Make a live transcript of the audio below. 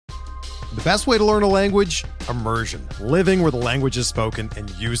The best way to learn a language? Immersion. Living where the language is spoken and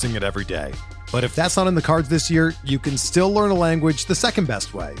using it every day. But if that's not in the cards this year, you can still learn a language the second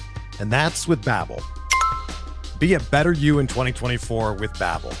best way, and that's with Babbel. Be a better you in 2024 with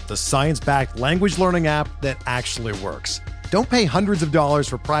Babbel, the science-backed language learning app that actually works. Don't pay hundreds of dollars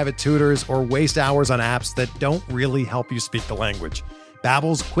for private tutors or waste hours on apps that don't really help you speak the language.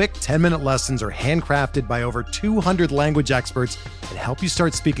 Babbel's quick 10-minute lessons are handcrafted by over 200 language experts and help you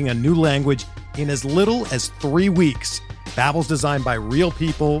start speaking a new language in as little as 3 weeks. Babbel's designed by real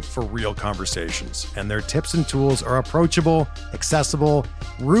people for real conversations, and their tips and tools are approachable, accessible,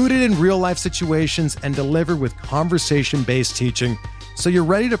 rooted in real-life situations, and delivered with conversation-based teaching, so you're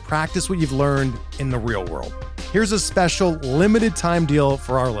ready to practice what you've learned in the real world. Here's a special limited-time deal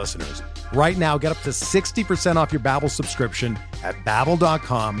for our listeners. Right now, get up to 60% off your Babbel subscription at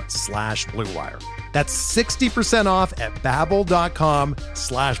babbel.com/Blue Wire. That's 60% off at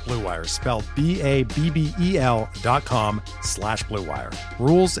babbel.com/Blue Wire, spelled BABBEL.com/Blue Wire.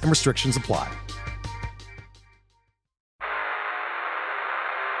 Rules and restrictions apply.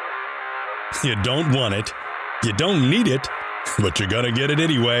 You don't want it, you don't need it, but you're gonna get it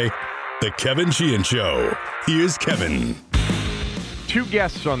anyway. The Kevin Sheehan Show. Here's Kevin. Two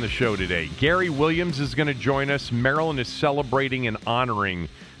guests on the show today. Gary Williams is going to join us. Maryland is celebrating and honoring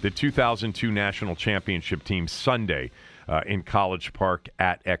the 2002 National Championship team Sunday in College Park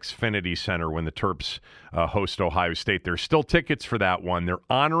at Xfinity Center when the Terps host Ohio State. There's still tickets for that one. They're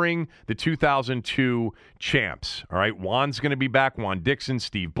honoring the 2002 champs. All right, Juan's going to be back. Juan Dixon,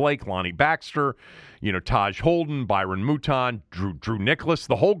 Steve Blake, Lonnie Baxter, Taj Holden, Byron Mouton, Drew Nicholas,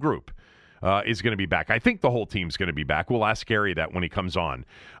 the whole group. Is going to be back. I think the whole team's going to be back. We'll ask Gary that when he comes on.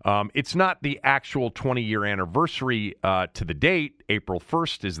 It's not the actual 20-year anniversary to the date. April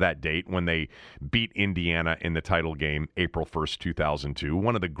 1st is that date when they beat Indiana in the title game, April 1st, 2002.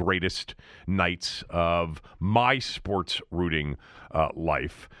 One of the greatest nights of my sports rooting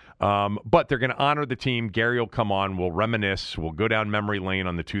life. But they're going to honor the team. Gary will come on. We'll reminisce. We'll go down memory lane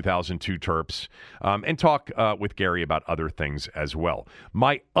on the 2002 Terps and talk with Gary about other things as well.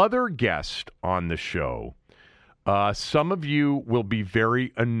 My other guest on the show, some of you will be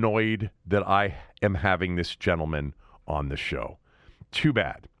very annoyed that I am having this gentleman on the show. Too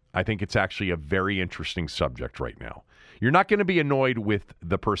bad. I think it's actually a very interesting subject right now. You're not going to be annoyed with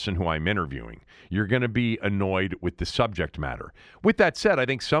the person who I'm interviewing. You're going to be annoyed with the subject matter. With that said, I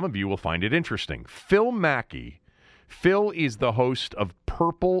think some of you will find it interesting. Phil Mackey. Phil is the host of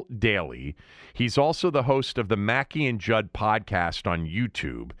Purple Daily. He's also the host of the Mackey and Judd podcast on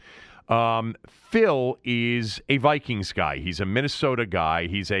YouTube. Phil is a Vikings guy. He's a Minnesota guy.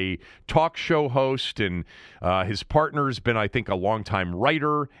 He's a talk show host, and his partner's been, I think, a longtime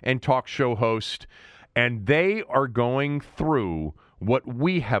writer and talk show host. And they are going through what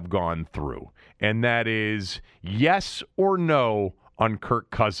we have gone through, and that is yes or no on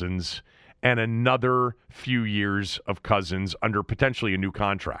Kirk Cousins and another few years of Cousins under potentially a new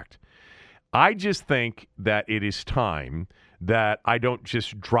contract. I just think that it is time that I don't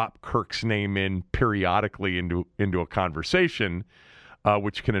just drop Kirk's name in periodically into a conversation,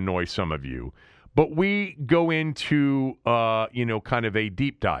 which can annoy some of you. But we go into, kind of a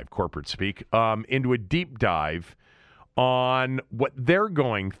deep dive, corporate speak, into a deep dive on what they're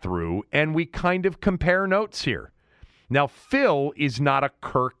going through, and we kind of compare notes here. Now, Phil is not a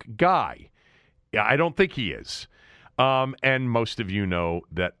Kirk guy. I don't think he is. And most of you know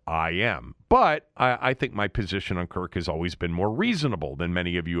that I am. But I think my position on Kirk has always been more reasonable than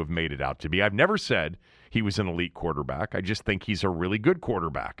many of you have made it out to be. I've never said he was an elite quarterback. I just think he's a really good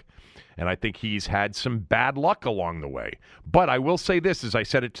quarterback. And I think he's had some bad luck along the way. But I will say this, as I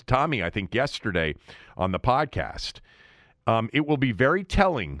said it to Tommy, I think yesterday on the podcast, it will be very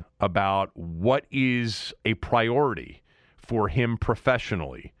telling about what is a priority for him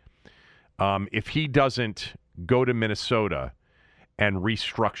professionally if he doesn't go to Minnesota and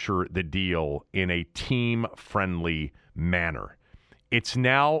restructure the deal in a team-friendly manner. It's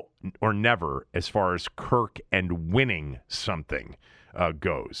now or never as far as Kirk and winning something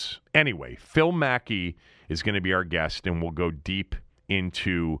goes. Anyway, Phil Mackey is going to be our guest, and we'll go deep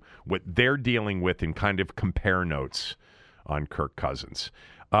into what they're dealing with and kind of compare notes on Kirk Cousins.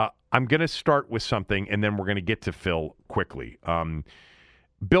 I'm going to start with something, and then we're going to get to Phil quickly.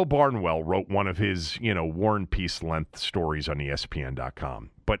 Bill Barnwell wrote one of his, War and Peace length stories on ESPN.com,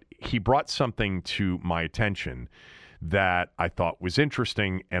 but he brought something to my attention that I thought was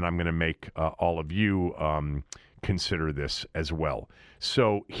interesting, and I'm going to make all of you consider this as well.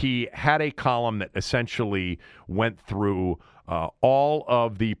 So he had a column that essentially went through all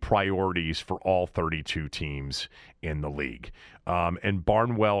of the priorities for all 32 teams in the league. And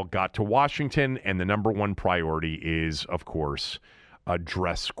Barnwell got to Washington, and the number one priority is, of course,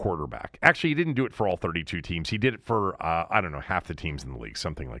 address quarterback. Actually, he didn't do it for all 32 teams. He did it for, half the teams in the league,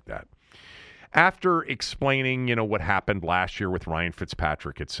 something like that. After explaining, what happened last year with Ryan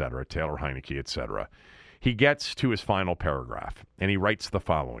Fitzpatrick, et cetera, Taylor Heineke, et cetera, he gets to his final paragraph, and he writes the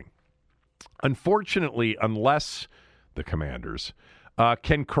following. Unfortunately, unless the Commanders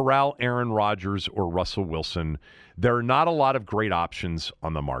can corral Aaron Rodgers or Russell Wilson, there are not a lot of great options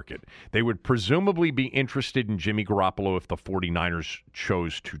on the market. They would presumably be interested in Jimmy Garoppolo if the 49ers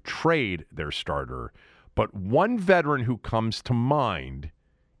chose to trade their starter. But one veteran who comes to mind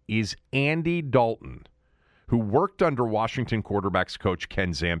is Andy Dalton, who worked under Washington quarterbacks coach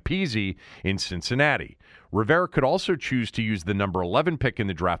Ken Zampese in Cincinnati. Rivera could also choose to use the number 11 pick in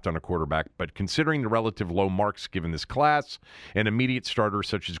the draft on a quarterback, but considering the relative low marks given this class, an immediate starter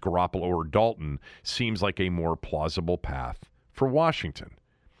such as Garoppolo or Dalton seems like a more plausible path for Washington.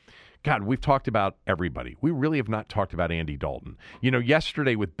 God, we've talked about everybody. We really have not talked about Andy Dalton.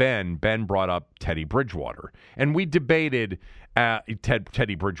 Yesterday with Ben brought up Teddy Bridgewater, and we debated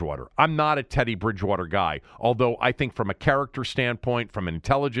Teddy Bridgewater. I'm not a Teddy Bridgewater guy, although I think from a character standpoint, from an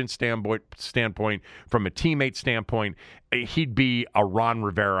intelligence standpoint, from a teammate standpoint, he'd be a Ron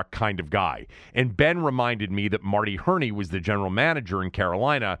Rivera kind of guy. And Ben reminded me that Marty Herney was the general manager in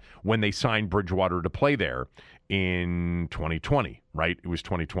Carolina when they signed Bridgewater to play there in 2020, right? It was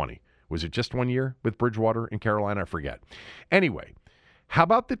 2020. Was it just 1 year with Bridgewater in Carolina? I forget. Anyway, how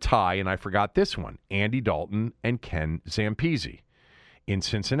about the tie, and I forgot this one, Andy Dalton and Ken Zampese in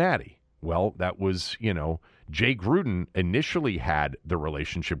Cincinnati? Well, that was, Jay Gruden initially had the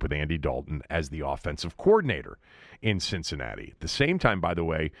relationship with Andy Dalton as the offensive coordinator in Cincinnati. At the same time, by the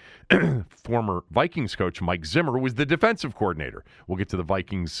way, former Vikings coach Mike Zimmer was the defensive coordinator. We'll get to the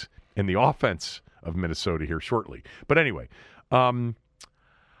Vikings and the offense of Minnesota here shortly. But anyway,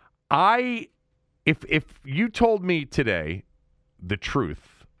 if you told me today the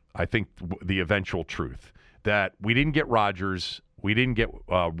truth, I think the eventual truth, that we didn't get Rodgers, we didn't get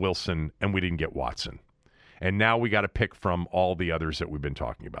Wilson, and we didn't get Watson, and now we got to pick from all the others that we've been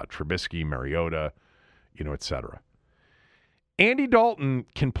talking about, Trubisky, Mariota, et cetera. Andy Dalton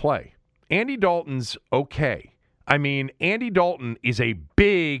can play. Andy Dalton's okay. I mean, Andy Dalton is a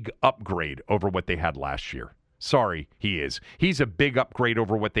big upgrade over what they had last year. Sorry, he is. He's a big upgrade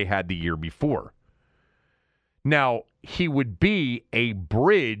over what they had the year before. Now, he would be a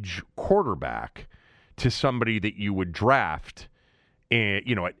bridge quarterback to somebody that you would draft,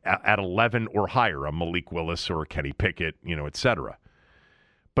 at 11 or higher, a Malik Willis or a Kenny Pickett, et cetera.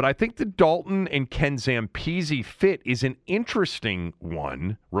 But I think the Dalton and Ken Zampese fit is an interesting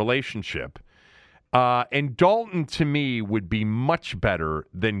relationship. And Dalton, to me, would be much better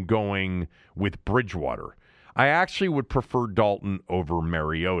than going with Bridgewater. I actually would prefer Dalton over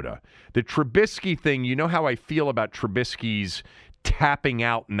Mariota. The Trubisky thing, you know how I feel about Trubisky's tapping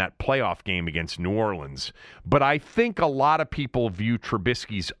out in that playoff game against New Orleans. But I think a lot of people view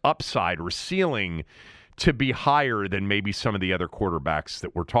Trubisky's upside or ceiling to be higher than maybe some of the other quarterbacks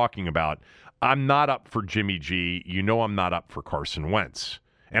that we're talking about. I'm not up for Jimmy G. I'm not up for Carson Wentz.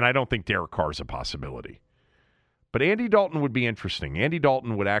 And I don't think Derek Carr's a possibility. But Andy Dalton would be interesting. Andy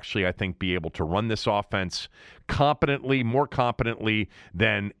Dalton would actually, I think, be able to run this offense competently, more competently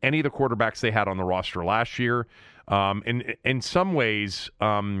than any of the quarterbacks they had on the roster last year. And in some ways,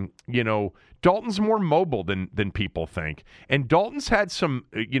 Dalton's more mobile than people think. And Dalton's had some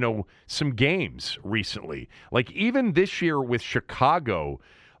games recently. Like even this year with Chicago,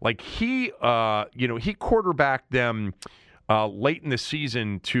 like he quarterbacked them late in the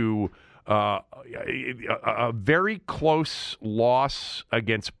season to a very close loss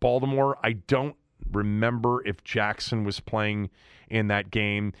against Baltimore. I don't remember if Jackson was playing in that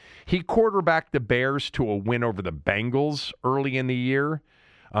game. He quarterbacked the Bears to a win over the Bengals early in the year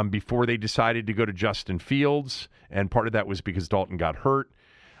before they decided to go to Justin Fields, and part of that was because Dalton got hurt.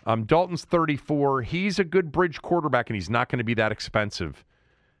 Dalton's 34. He's a good bridge quarterback, and he's not going to be that expensive,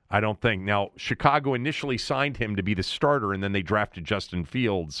 I don't think. Now, Chicago initially signed him to be the starter, and then they drafted Justin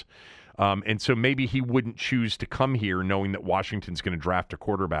Fields. And so maybe he wouldn't choose to come here knowing that Washington's going to draft a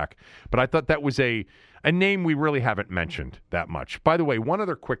quarterback. But I thought that was a name we really haven't mentioned that much. By the way, one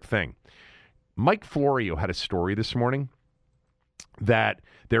other quick thing. Mike Florio had a story this morning that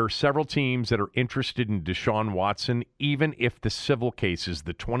there are several teams that are interested in Deshaun Watson, even if the civil cases,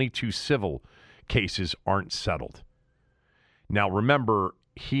 the 22 civil cases, aren't settled. Now, remember,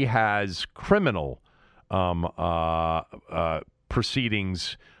 he has criminal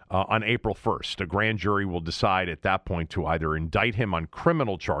proceedings on April 1st. A grand jury will decide at that point to either indict him on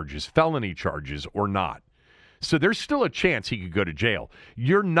criminal charges, felony charges, or not. So there's still a chance he could go to jail.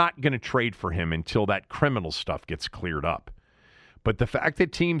 You're not going to trade for him until that criminal stuff gets cleared up. But the fact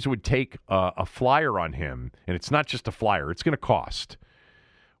that teams would take a flyer on him, and it's not just a flyer, it's going to cost,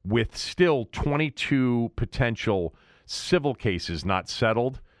 with still 22 potential civil cases not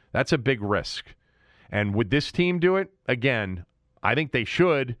settled, that's a big risk. And would this team do it? Again, I think they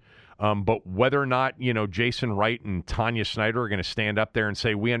should. But whether or not, Jason Wright and Tanya Snyder are going to stand up there and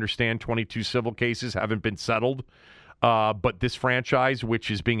say, we understand 22 civil cases haven't been settled, but this franchise, which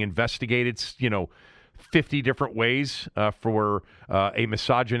is being investigated, 50 different ways for a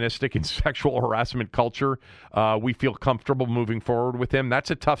misogynistic and sexual harassment culture, we feel comfortable moving forward with him. That's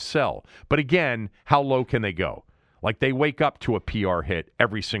a tough sell. But again, how low can they go? Like, they wake up to a PR hit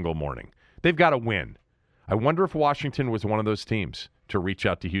every single morning. They've got to win. I wonder if Washington was one of those teams to reach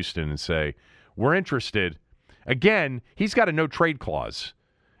out to Houston and say, we're interested. Again, he's got a no-trade clause,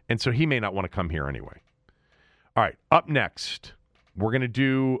 and so he may not want to come here anyway. All right, up next, we're going to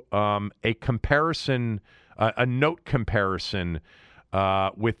do a comparison, a note comparison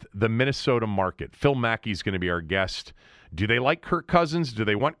with the Minnesota market. Phil Mackey's going to be our guest. Do they like Kirk Cousins? Do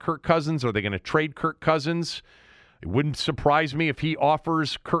they want Kirk Cousins? Are they going to trade Kirk Cousins? It wouldn't surprise me if he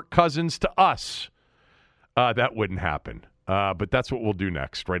offers Kirk Cousins to us. That wouldn't happen. But that's what we'll do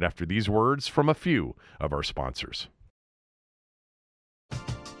next, right after these words from a few of our sponsors.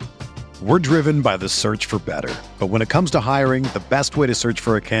 We're driven by the search for better. But when it comes to hiring, the best way to search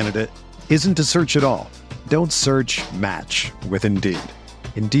for a candidate isn't to search at all. Don't search, match with Indeed.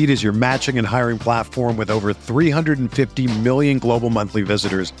 Indeed is your matching and hiring platform with over 350 million global monthly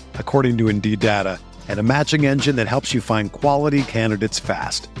visitors, according to Indeed data, and a matching engine that helps you find quality candidates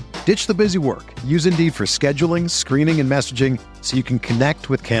fast. Ditch the busy work. Use Indeed for scheduling, screening, and messaging so you can connect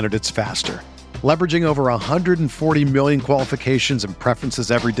with candidates faster. Leveraging over 140 million qualifications and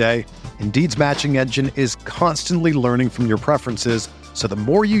preferences every day, Indeed's matching engine is constantly learning from your preferences, so the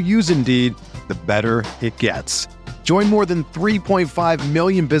more you use Indeed, the better it gets. Join more than 3.5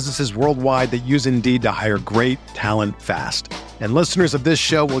 million businesses worldwide that use Indeed to hire great talent fast. And listeners of this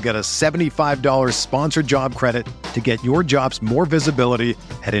show will get a $75 sponsored job credit to get your jobs more visibility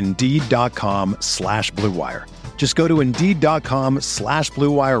at Indeed.com/Blue Wire. Just go to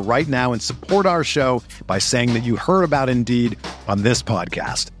Indeed.com/Blue Wire right now and support our show by saying that you heard about Indeed on this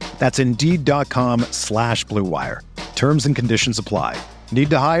podcast. That's Indeed.com/Blue Wire. Terms and conditions apply. Need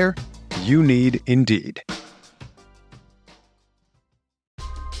to hire? You need Indeed.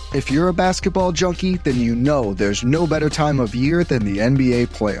 If you're a basketball junkie, then you know there's no better time of year than the NBA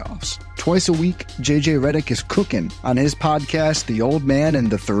playoffs. Twice a week, JJ Redick is cooking on his podcast, The Old Man and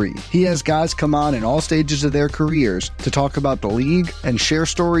the Three. He has guys come on in all stages of their careers to talk about the league and share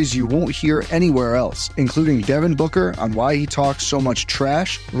stories you won't hear anywhere else, including Devin Booker on why he talks so much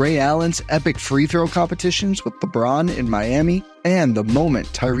trash, Ray Allen's epic free throw competitions with LeBron in Miami, and the moment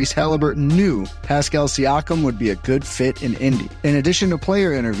Tyrese Halliburton knew Pascal Siakam would be a good fit in Indy. In addition to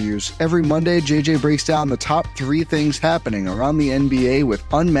player interviews, every Monday JJ breaks down the top 3 things happening around the NBA with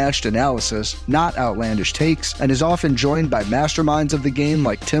unmatched analysis, not outlandish takes, and is often joined by masterminds of the game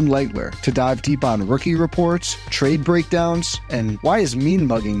like Tim Legler to dive deep on rookie reports, trade breakdowns, and why is mean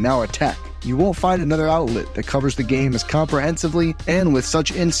mugging now a tech? You won't find another outlet that covers the game as comprehensively and with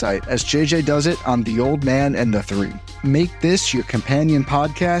such insight as JJ does it on The Old Man and the Three. Make this your companion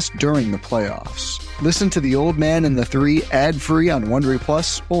podcast during the playoffs. Listen to The Old Man and the Three ad-free on Wondery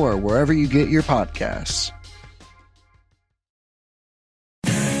Plus or wherever you get your podcasts.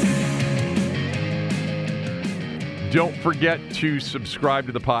 Don't forget to subscribe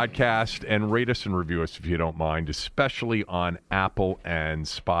to the podcast and rate us and review us if you don't mind, especially on Apple and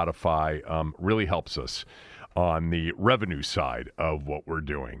Spotify. Really helps us on the revenue side of what we're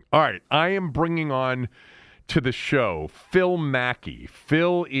doing. All right, I am bringing on to the show Phil Mackey.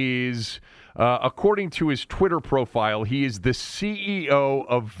 Phil is, according to his Twitter profile, he is the CEO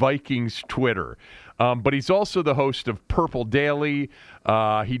of Vikings Twitter. But he's also the host of Purple Daily.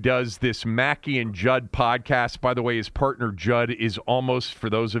 He does this Mackey and Judd podcast. By the way, his partner Judd is almost, for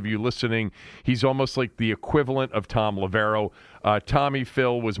those of you listening, he's almost like the equivalent of Tom Lavero. Tommy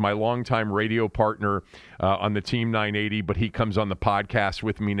Phil was my longtime radio partner on the Team 980, but he comes on the podcast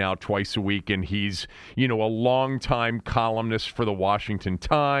with me now twice a week, and he's, a longtime columnist for the Washington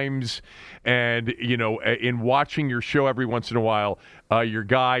Times. And, in watching your show every once in a while, your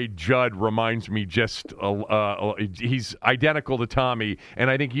guy Judd reminds me just just he's identical to Tommy, and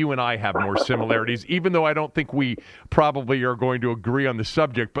I think you and I have more similarities, even though I don't think we probably are going to agree on the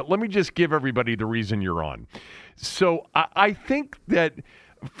subject. But let me just give everybody the reason you're on. So I think that,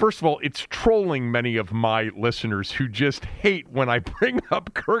 first of all, it's trolling many of my listeners who just hate when I bring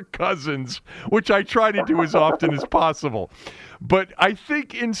up Kirk Cousins, which I try to do as often as possible. But I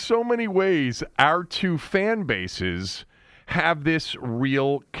think in so many ways, our two fan bases have this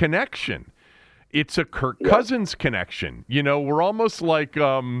real connection. It's a Kirk Cousins connection. You know, we're almost like,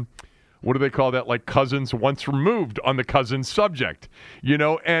 what do they call that? Like cousins once removed on the Cousins subject, you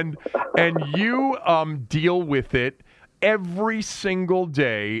know, and you deal with it every single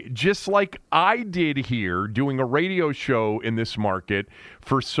day, just like I did here doing a radio show in this market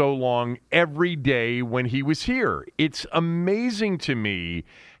for so long every day when he was here. It's amazing to me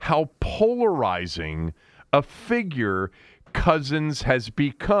how polarizing a figure Cousins has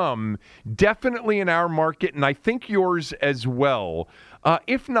become, definitely in our market, and I think yours as well,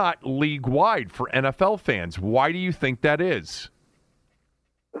 if not league-wide for NFL fans. Why do you think that is?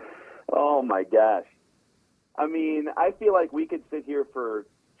 Oh, my gosh. I mean, I feel like we could sit here for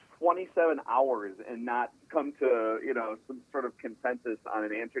 27 hours and not come to, you know, some sort of consensus on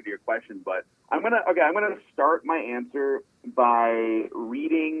an answer to your question. But I'm gonna start my answer by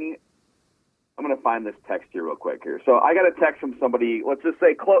reading. I'm gonna find this text here real quick here. So I got a text from somebody, let's just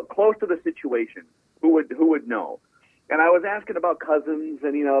say close to the situation, who would know. And I was asking about Cousins,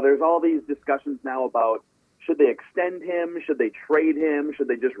 and you know, there's all these discussions now about, should they extend him? Should they trade him? Should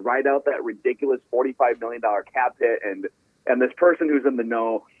they just write out that ridiculous $45 million cap hit? And this person who's in the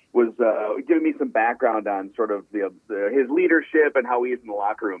know was giving me some background on sort of his leadership and how he is in the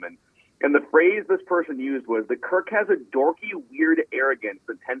locker room. And the phrase this person used was that Kirk has a dorky, weird arrogance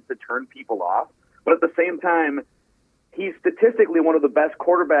that tends to turn people off. But at the same time, he's statistically one of the best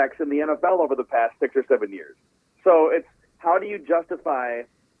quarterbacks in the NFL over the past 6 or 7 years. So it's, how do you justify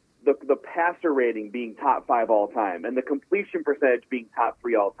the passer rating being top 5 all time and the completion percentage being top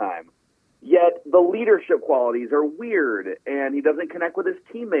 3 all time? Yet the leadership qualities are weird, and he doesn't connect with his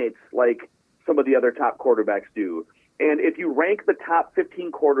teammates like some of the other top quarterbacks do. And if you rank the top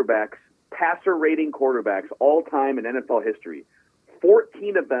 15 quarterbacks, passer rating quarterbacks all time in NFL history,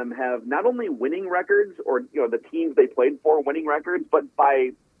 14 of them have not only winning records, or you know, the teams they played for winning records, but by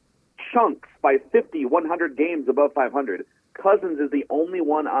chunks, by 50, 100 games above 500. Cousins is the only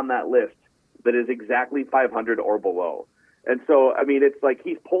one on that list that is exactly 500 or below. And so, I mean, it's like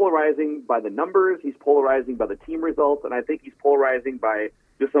he's polarizing by the numbers, he's polarizing by the team results, and I think he's polarizing by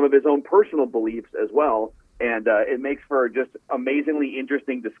just some of his own personal beliefs as well. And it makes for just amazingly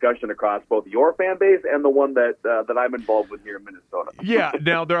interesting discussion across both your fan base and the one that I'm involved with here in Minnesota. Yeah.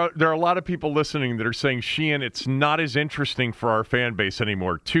 Now, there are a lot of people listening that are saying, Sheehan, it's not as interesting for our fan base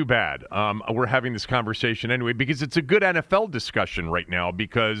anymore. Too bad. We're having this conversation anyway because it's a good NFL discussion right now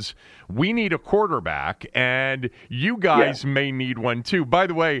because we need a quarterback, and you guys may need one too. By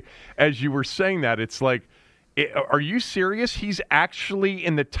the way, as you were saying that, it's like, are you serious? He's actually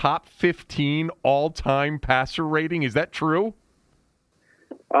in the top 15 all-time passer rating. Is that true?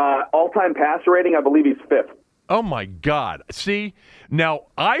 All-time passer rating, I believe he's 5th. Oh, my God. See? Now,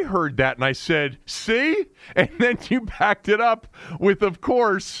 I heard that, and I said, see? And then you backed it up with, of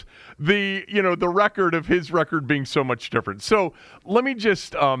course, the record of his record being so much different. So let me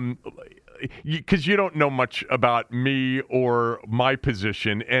just because you don't know much about me or my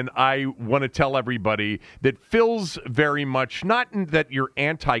position, and I want to tell everybody that Phil's very much, not that you're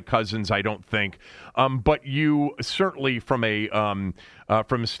anti-Cousins, I don't think, but you certainly from a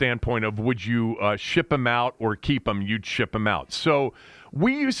standpoint of would you ship him out or keep him, you'd ship him out. So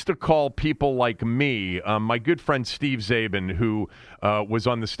we used to call people like me, my good friend Steve Zabin, who was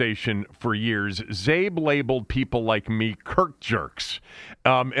on the station for years, Zabe labeled people like me Kirk jerks.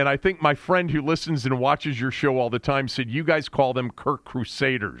 And I think my friend who listens and watches your show all the time said you guys call them Kirk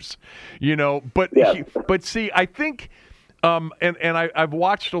Crusaders. You know, but see, I think I've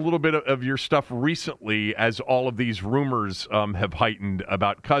watched a little bit of your stuff recently as all of these rumors have heightened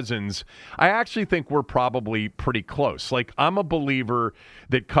about Cousins. I actually think we're probably pretty close. Like, I'm a believer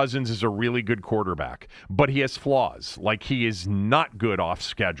that Cousins is a really good quarterback, but he has flaws. Like, he is not good off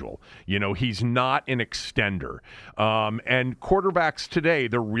schedule. You know, he's not an extender. And quarterbacks today,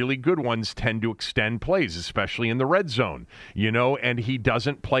 the really good ones, tend to extend plays, especially in the red zone, you know, and he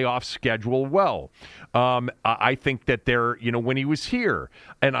doesn't play off schedule well. I think that there where, when he was here,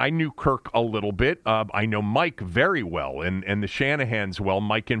 and I knew Kirk a little bit, I know Mike very well, and the Shanahans well,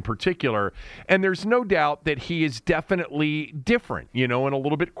 Mike in particular, and there's no doubt that he is definitely different, and a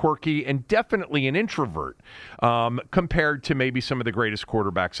little bit quirky, and definitely an introvert compared to maybe some of the greatest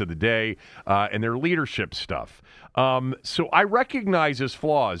quarterbacks of the day and their leadership stuff. So I recognize his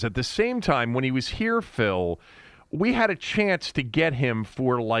flaws. At the same time, when he was here, Phil, we had a chance to get him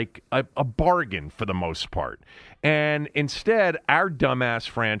for like a bargain for the most part. And instead, our dumbass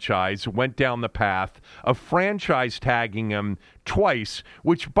franchise went down the path of franchise tagging him twice,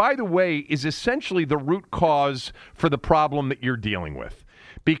 which, by the way, is essentially the root cause for the problem that you're dealing with.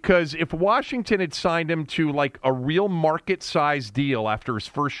 Because if Washington had signed him to like a real market-sized deal after his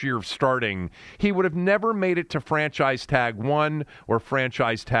first year of starting, he would have never made it to franchise tag 1 or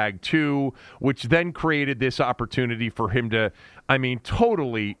franchise tag 2, which then created this opportunity for him to,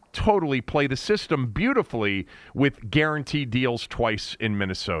 totally play the system beautifully with guaranteed deals twice in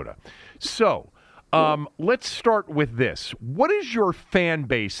Minnesota. So let's start with this. What does your fan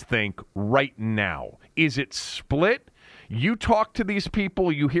base think right now? Is it split? You talk to these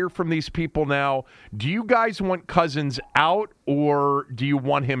people, you hear from these people now. Do you guys want Cousins out, or do you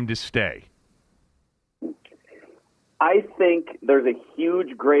want him to stay? I think there's a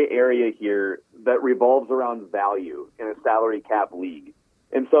huge gray area here that revolves around value in a salary cap league.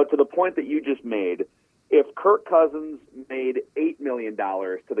 And so to the point that you just made, if Kirk Cousins made $8 million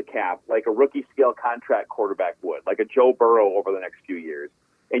to the cap, like a rookie scale contract quarterback would, like a Joe Burrow over the next few years,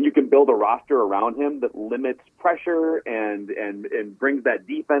 and you can build a roster around him that limits pressure and brings that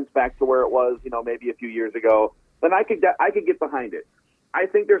defense back to where it was, maybe a few years ago, then I could get behind it. I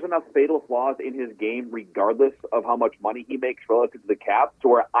think there's enough fatal flaws in his game, regardless of how much money he makes relative to the cap, to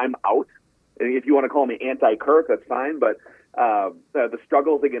where I'm out. And if you want to call me anti-Kirk, that's fine. But the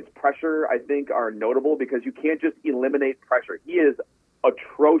struggles against pressure, I think, are notable because you can't just eliminate pressure. He is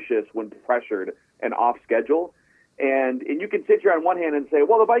atrocious when pressured and off schedule. And you can sit here on one hand and say,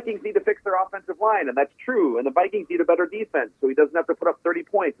 well, the Vikings need to fix their offensive line, and that's true. And the Vikings need a better defense, so he doesn't have to put up 30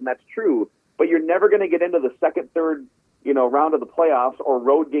 points, and that's true. But you're never going to get into the second, third, round of the playoffs or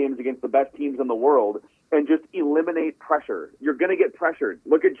road games against the best teams in the world and just eliminate pressure. You're going to get pressured.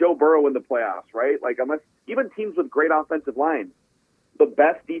 Look at Joe Burrow in the playoffs, right? Like, unless even teams with great offensive lines, the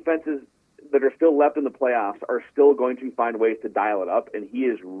best defenses that are still left in the playoffs are still going to find ways to dial it up, and he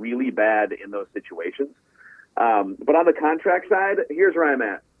is really bad in those situations. But on the contract side, here's where I'm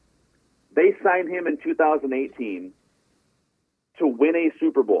at. They signed him in 2018 to win a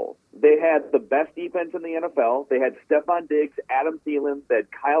Super Bowl. They had the best defense in the NFL. They had Stephon Diggs, Adam Thielen, they had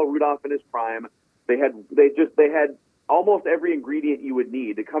Kyle Rudolph in his prime. They had almost every ingredient you would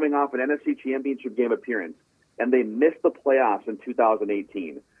need coming off an NFC Championship game appearance, and they missed the playoffs in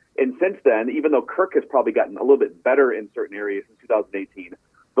 2018. And since then, even though Kirk has probably gotten a little bit better in certain areas in 2018,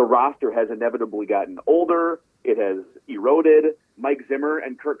 the roster has inevitably gotten older. It has eroded. Mike Zimmer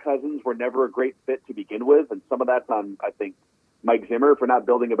and Kirk Cousins were never a great fit to begin with, and some of that's on, I think, Mike Zimmer for not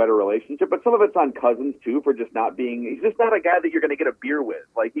building a better relationship, but some of it's on Cousins too for just not being. He's just not a guy that you're going to get a beer with.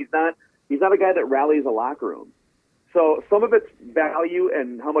 Like he's not a guy that rallies a locker room. So some of it's value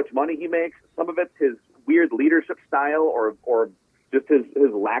and how much money he makes. Some of it's his weird leadership style or just his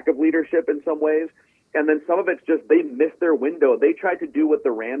lack of leadership in some ways. And then some of it's just they missed their window. They tried to do what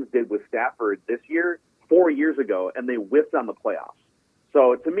the Rams did with Stafford this year, 4 years ago, and they whiffed on the playoffs.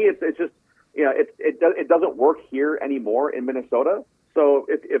 So to me, it's just, it doesn't work here anymore in Minnesota. So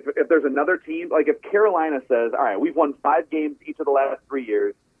if there's another team, like if Carolina says, all right, we've won 5 games each of the last 3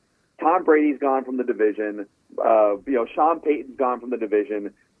 years, Tom Brady's gone from the division, Sean Payton's gone from the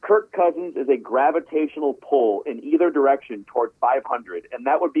division, Kirk Cousins is a gravitational pull in either direction toward 500, and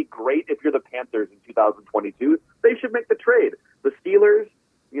that would be great if you're the Panthers in 2022. They should make the trade. The Steelers,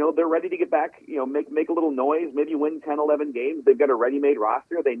 they're ready to get back, make a little noise, maybe win 10, 11 games. They've got a ready-made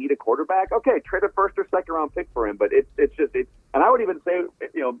roster. They need a quarterback. Okay, trade a first or second round pick for him, but it's just and I would even say,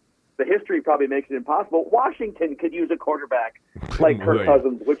 the history probably makes it impossible. Washington could use a quarterback like Kirk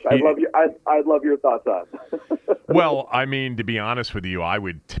Cousins, which I'd love your thoughts on. Well, I mean, to be honest with you, I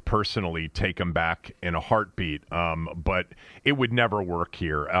would personally take him back in a heartbeat, but it would never work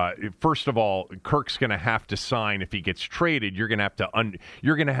here. First of all, Kirk's going to have to sign if he gets traded. You're going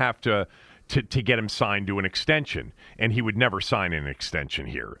to have to to get him signed to an extension, and he would never sign an extension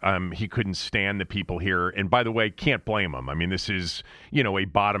here. He couldn't stand the people here, and by the way, can't blame him. I mean, this is, a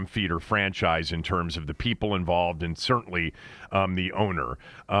bottom feeder franchise in terms of the people involved, and certainly the owner.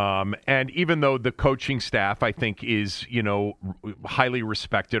 And even though the coaching staff, I think, is, highly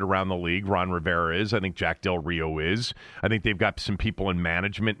respected around the league, Ron Rivera is, I think Jack Del Rio is. I think they've got some people in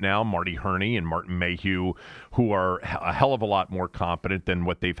management now, Marty Herney and Martin Mayhew, who are a hell of a lot more competent than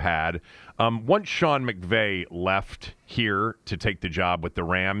what they've had. Once Sean McVay left here to take the job with the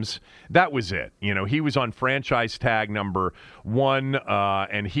Rams, that was it. He was on franchise tag number 1,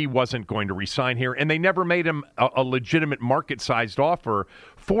 and he wasn't going to resign here. And they never made him a legitimate market-sized offer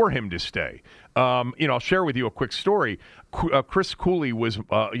for him to stay. I'll share with you a quick story. Chris Cooley was,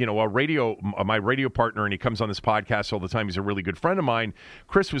 my radio partner, and he comes on this podcast all the time. He's a really good friend of mine.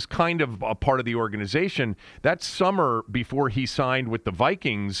 Chris was kind of a part of the organization that summer before he signed with the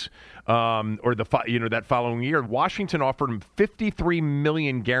Vikings, that following year. Washington offered him $53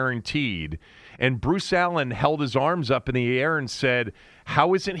 million guaranteed, and Bruce Allen held his arms up in the air and said,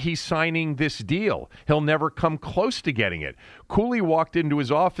 "How isn't he signing this deal? He'll never come close to getting it." Cooley walked into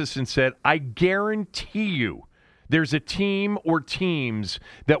his office and said, "I guarantee you there's a team or teams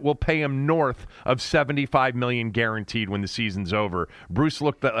that will pay him north of $75 million guaranteed when the season's over." Bruce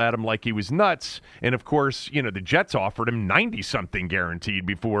looked at him like he was nuts, and of course, the Jets offered him 90-something guaranteed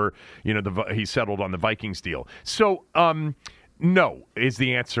before, he settled on the Vikings deal. So, no is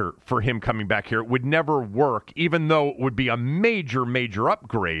the answer for him coming back here. It would never work, even though it would be a major, major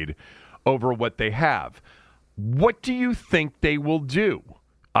upgrade over what they have. What do you think they will do?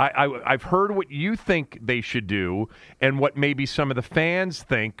 I've heard what you think they should do and what maybe some of the fans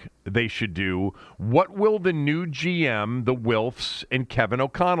think they should do. What will the new GM, the Wilfs, and Kevin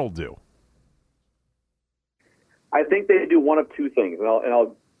O'Connell do? I think they do one of two things, and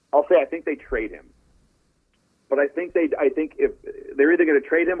I'll say I think they trade him. But I think if they're either going to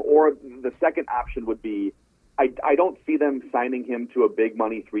trade him, or the second option would be, I don't see them signing him to a big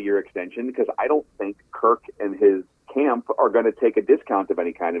money 3-year extension, because I don't think Kirk and his camp are going to take a discount of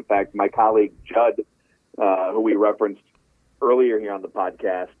any kind. In fact, my colleague Judd, who we referenced earlier here on the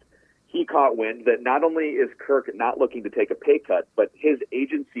podcast, he caught wind that not only is Kirk not looking to take a pay cut, but his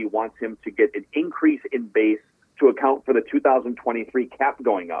agency wants him to get an increase in base to account for the 2023 cap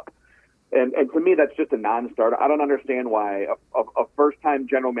going up. And to me, that's just a non-starter. I don't understand why a first-time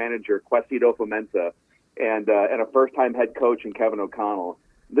general manager, Quesido Fomenta, and a first-time head coach in Kevin O'Connell,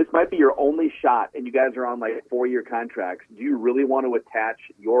 this might be your only shot, and you guys are on 4-year contracts. Do you really want to attach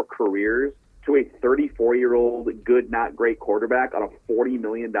your careers to a 34-year-old good, not great quarterback on a $40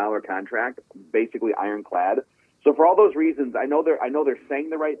 million contract, basically ironclad? So for all those reasons, I know they're saying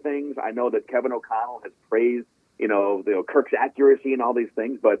the right things. I know that Kevin O'Connell has praised Kirk's accuracy and all these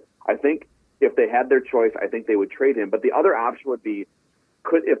things, but I think if they had their choice, I think they would trade him. But the other option would be,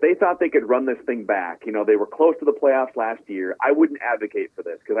 if they thought they could run this thing back, they were close to the playoffs last year, I wouldn't advocate for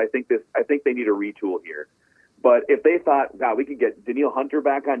this, because I think they need a retool here. But if they thought, wow, we could get Daniil Hunter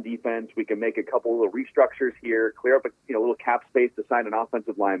back on defense, we can make a couple little restructures here, clear up a little cap space to sign an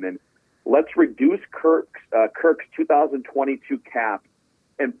offensive lineman, let's reduce Kirk's 2022 cap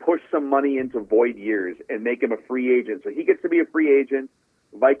and push some money into void years and make him a free agent. So he gets to be a free agent.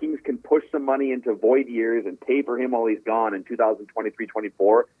 Vikings can push some money into void years and pay for him while he's gone in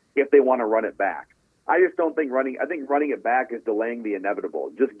 2023-24 if they want to run it back. I just don't think running it back is delaying the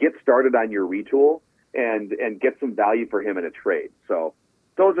inevitable. Just get started on your retool and get some value for him in a trade. So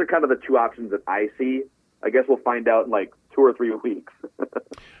those are kind of the two options that I see. I guess we'll find out in 2 or 3 weeks.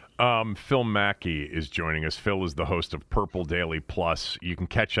 Phil Mackey is joining us. Phil is the host of Purple Daily Plus. You can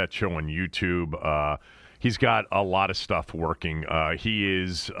catch that show on YouTube. He's got a lot of stuff working. He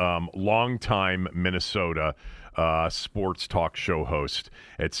is longtime Minnesota sports talk show host,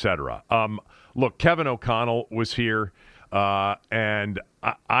 etc. Look, Kevin O'Connell was here, and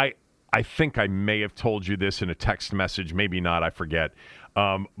I think I may have told you this in a text message, maybe not, I forget.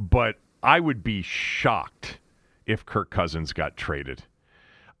 But I would be shocked if Kirk Cousins got traded.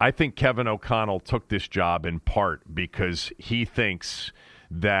 I think Kevin O'Connell took this job in part because he thinks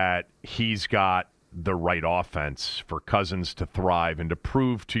that he's got the right offense for Cousins to thrive and to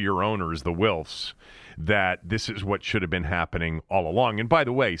prove to your owners, the Wilfs, that this is what should have been happening all along. And by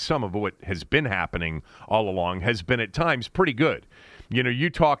the way, some of what has been happening all along has been at times pretty good. You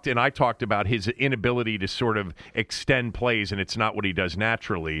talked and I talked about his inability to sort of extend plays, and it's not what he does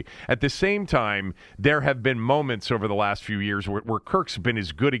naturally. At the same time, there have been moments over the last few years where Kirk's been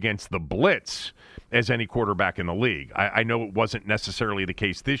as good against the blitz as any quarterback in the league. I know it wasn't necessarily the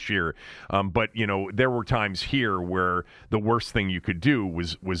case this year, but there were times here where the worst thing you could do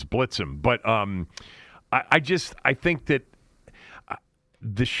was blitz him. But I think that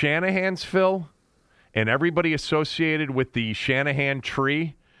the Shanahans, Phil, and everybody associated with the Shanahan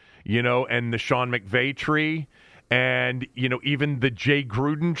tree, and the Sean McVay tree, and, even the Jay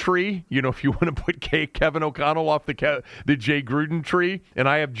Gruden tree, if you want to put Kevin O'Connell off the Jay Gruden tree, and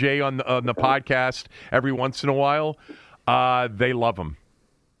I have Jay on the podcast every once in a while, they love him.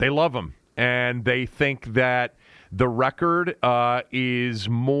 They love him. And they think that the record is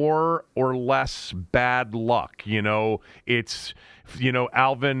more or less bad luck. It's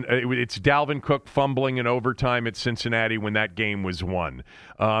Dalvin Cook fumbling in overtime at Cincinnati when that game was won.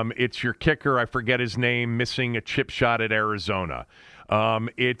 It's your kicker, I forget his name, missing a chip shot at Arizona.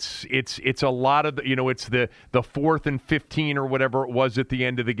 It's a lot of it's the 4th and 15 or whatever it was at the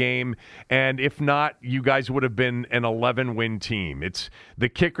end of the game, and if not, you guys would have been an 11-win team. It's the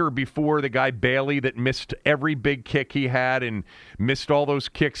kicker before, the guy Bailey that missed every big kick he had and missed all those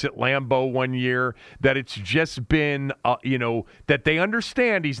kicks at Lambeau one year. That it's just been that they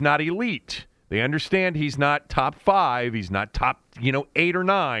understand he's not elite. They understand he's not top 5. He's not top, 8 or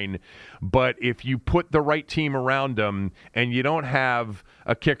 9. But if you put the right team around him and you don't have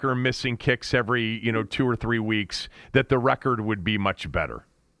a kicker missing kicks every, 2 or 3 weeks, that the record would be much better.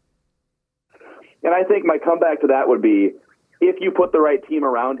 And I think my comeback to that would be, if you put the right team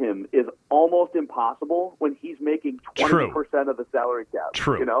around him, is almost impossible when he's making 20% of the salary cap.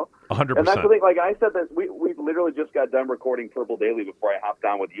 True. 100%. And that's the thing. Like I said, this we literally just got done recording Purple Daily before I hopped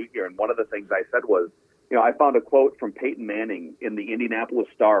on with you here, and one of the things I said was, I found a quote from Peyton Manning in the Indianapolis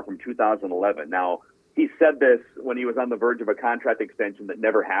Star from 2011. Now, he said this when he was on the verge of a contract extension that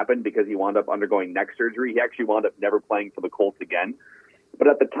never happened because he wound up undergoing neck surgery. He actually wound up never playing for the Colts again. But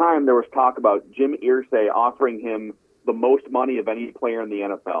at the time, there was talk about Jim Irsay offering him the most money of any player in the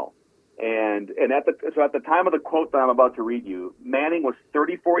NFL. And at the time of the quote that I'm about to read you, Manning was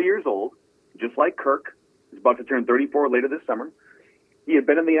 34 years old, just like Kirk. He's about to turn 34 later this summer. He had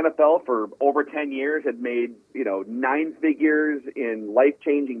been in the NFL for over 10 years, had made, 9 figures in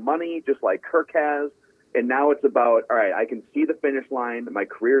life-changing money, just like Kirk has. And now it's about, all right, I can see the finish line. My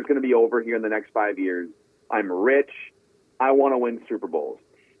career is going to be over here in the next 5 years. I'm rich. I want to win Super Bowls.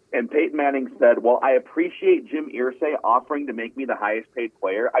 And Peyton Manning said, well, I appreciate Jim Irsay offering to make me the highest paid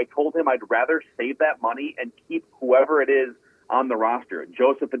player. I told him I'd rather save that money and keep whoever it is on the roster,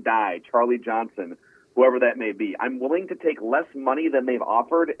 Joseph Adai, Charlie Johnson, whoever that may be. I'm willing to take less money than they've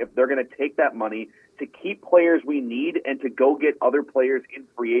offered if they're going to take that money to keep players we need and to go get other players in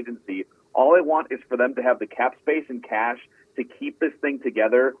free agency. All I want is for them to have the cap space and cash to keep this thing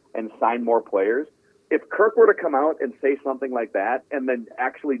together and sign more players. If Kirk were to come out and say something like that and then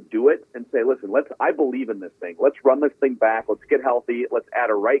actually do it and say, listen, I believe in this thing. Let's run this thing back. Let's get healthy. Let's add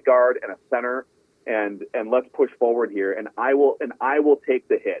a right guard and a center and let's push forward here. And I will take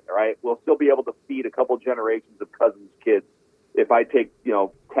the hit. All right. We'll still be able to feed a couple generations of Cousins' kids if I take,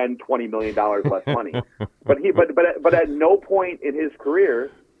 $10-20 million less money. But at no point in his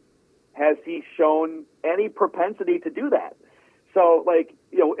career has he shown any propensity to do that. So,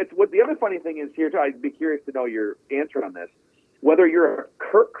 it's what the other funny thing is here, too. I'd be curious to know your answer on this. Whether you're a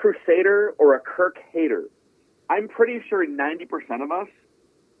Kirk crusader or a Kirk hater, I'm pretty sure 90% of us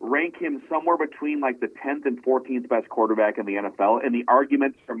rank him somewhere between the 10th and 14th best quarterback in the NFL, and the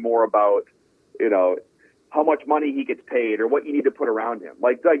arguments are more about, how much money he gets paid or what you need to put around him.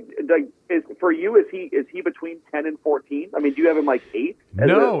 For you, is he between 10 and 14? I mean, do you have him 8?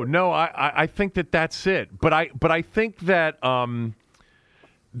 No. I think that's it. But I think that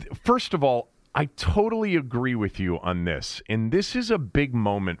first of all, I totally agree with you on this, and this is a big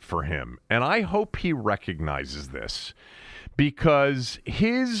moment for him, and I hope he recognizes this because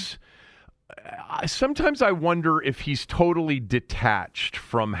sometimes I wonder if he's totally detached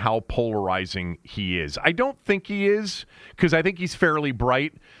from how polarizing he is. I don't think he is, because I think he's fairly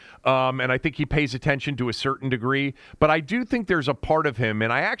bright, and I think he pays attention to a certain degree. But I do think there's a part of him,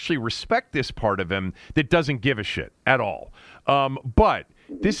 and I actually respect this part of him, that doesn't give a shit at all. But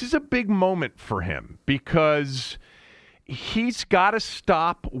this is a big moment for him because he's got to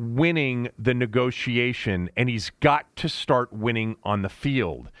stop winning the negotiation, and he's got to start winning on the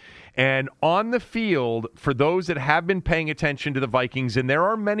field. And on the field, for those that have been paying attention to the Vikings, and there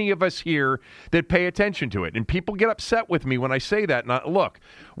are many of us here that pay attention to it, and people get upset with me when I say that. And look,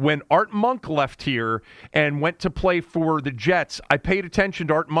 when Art Monk left here and went to play for the Jets, I paid attention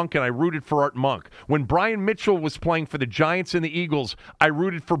to Art Monk and I rooted for Art Monk. When Brian Mitchell was playing for the Giants and the Eagles, I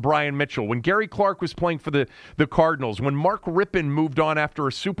rooted for Brian Mitchell. When Gary Clark was playing for the Cardinals, when Mark Rippon moved on after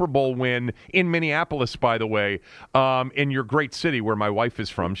a Super Bowl win in Minneapolis, by the way, in your great city where my wife is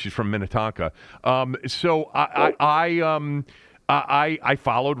from. She's from Minnetonka. So I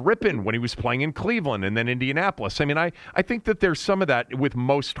followed Rippon when he was playing in Cleveland and then Indianapolis. I mean, I think that there's some of that with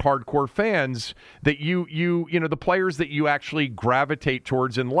most hardcore fans that you know, the players that you actually gravitate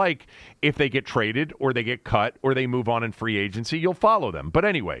towards and like, if they get traded or they get cut or they move on in free agency, you'll follow them. But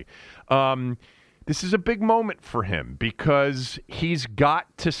anyway, this is a big moment for him because he's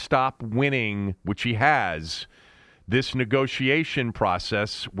got to stop winning, which he has, this negotiation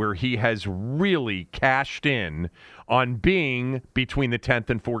process where he has really cashed in on being between the 10th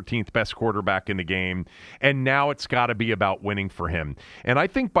and 14th best quarterback in the game, and now it's got to be about winning for him. And I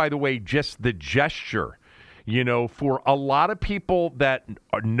think, by the way, just the gesture, you know, for a lot of people that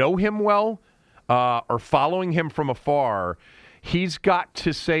know him well, are following him from afar, he's got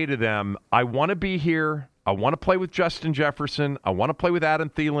to say to them, I want to be here. I want to play with Justin Jefferson. I want to play with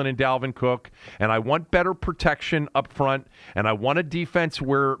Adam Thielen and Dalvin Cook. And I want better protection up front. And I want a defense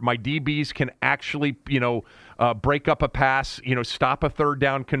where my DBs can actually, break up a pass, stop a third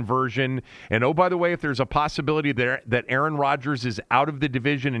down conversion. And, oh, by the way, if there's a possibility that Aaron Rodgers is out of the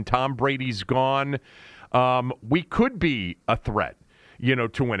division and Tom Brady's gone, we could be a threat,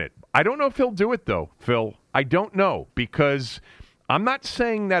 to win it. I don't know if he'll do it, though, Phil. I don't know, because I'm not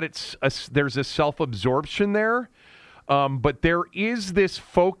saying that there's a self-absorption there, but there is this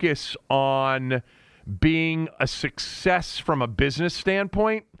focus on being a success from a business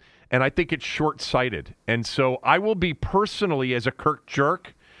standpoint, and I think it's short-sighted. And so I will be personally, as a Kirk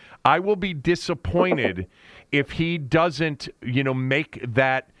jerk, I will be disappointed if he doesn't, make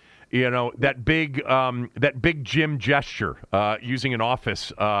that, that big Jim gesture, using an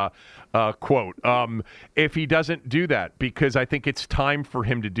Office quote, if he doesn't do that, because I think it's time for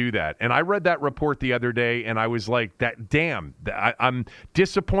him to do that. And I read that report the other day, and I was like, I'm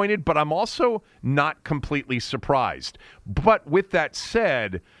disappointed, but I'm also not completely surprised. But with that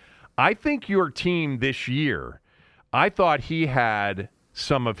said, I think your team this year, I thought he had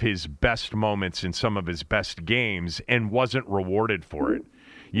some of his best moments in some of his best games and wasn't rewarded for it.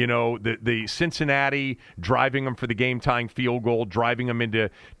 The Cincinnati driving them for the game-tying field goal, driving them into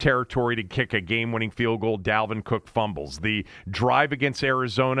territory to kick a game-winning field goal, Dalvin Cook fumbles. The drive against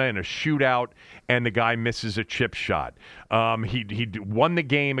Arizona in a shootout, and the guy misses a chip shot. He won the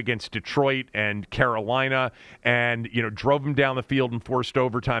game against Detroit and Carolina and, drove them down the field and forced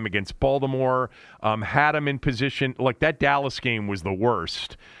overtime against Baltimore, had them in position. Like, that Dallas game was the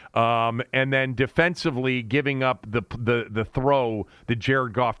worst. And then defensively giving up the throw, the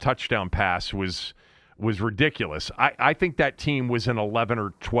Jared Goff touchdown pass was ridiculous. I think that team was an 11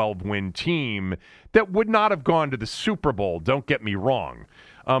 or 12 win team that would not have gone to the Super Bowl, don't get me wrong,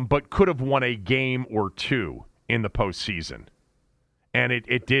 but could have won a game or two in the postseason. And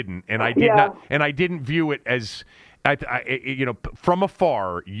it didn't. And I did not, and I didn't view it as from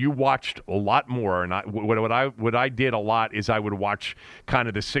afar, you watched a lot more, and what I did a lot is I would watch kind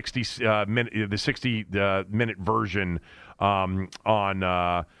of the 60 minute version on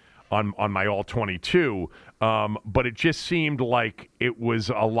my all 22, but it just seemed like it was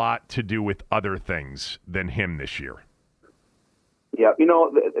a lot to do with other things than him this year. Yeah,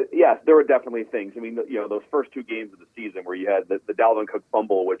 yes, there were definitely things. I mean, those first two games of the season where you had the Dalvin Cook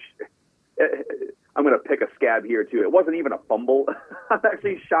fumble, which I'm going to pick a scab here, too. It wasn't even a fumble. I'm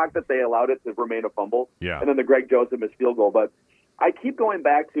actually shocked that they allowed it to remain a fumble. Yeah. And then the Greg Joseph missed field goal. But I keep going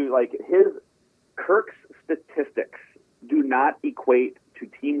back to, Kirk's statistics do not equate to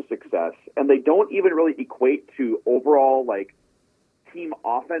team success, and they don't even really equate to overall, team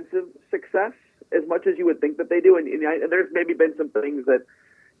offensive success as much as you would think that they do. And there's maybe been some things that,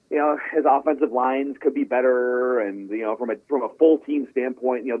 his offensive lines could be better, and from a full team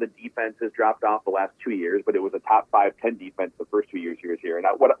standpoint, the defense has dropped off the last 2 years, but it was a top 5-10 defense the first 2 years he was here. And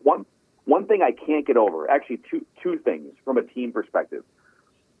one thing I can't get over, actually two things from a team perspective.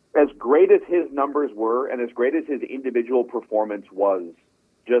 As great as his numbers were, and as great as his individual performance was,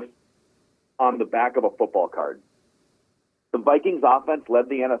 just on the back of a football card, the Vikings offense led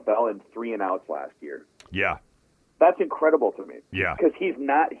the NFL in 3-and-outs last year. Yeah. That's incredible to me. Yeah. Because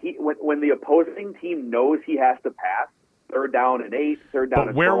when the opposing team knows he has to pass, third down and 8, third down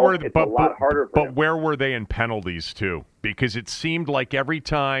and 12. It's a lot harder for him. Where were they in penalties, too? Because it seemed like every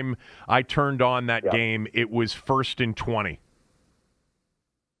time I turned on that game, it was 1st and 20.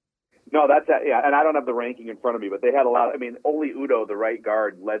 No, and I don't have the ranking in front of me, but they had a lot. I mean, Oli Udoh, the right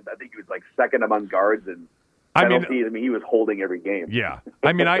guard, led. I think he was like second among guards and penalties. I mean, he was holding every game. Yeah,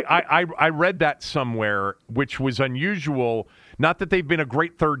 I mean, I read that somewhere, which was unusual. Not that they've been a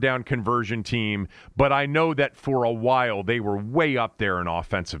great third down conversion team, but I know that for a while they were way up there in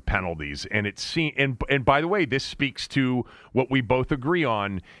offensive penalties. And it seemed, and by the way, this speaks to what we both agree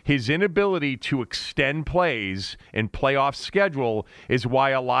on. His inability to extend plays and playoff schedule is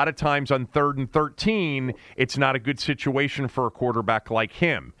why a lot of times on 3rd and 13, it's not a good situation for a quarterback like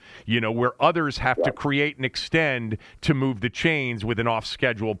him. You know, where others have to create and extend to move the chains with an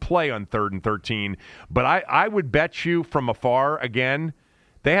off-schedule play on 3rd and 13. But I would bet you from afar, again,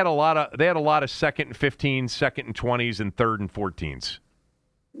 they had a lot of 2nd and 15, 2nd and 20s, and 3rd and 14s.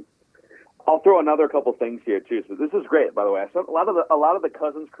 I'll throw another couple things here too. So this is great, by the way. So a lot of the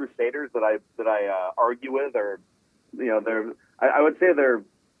Cousins Crusaders that I argue with are, you know, I would say they're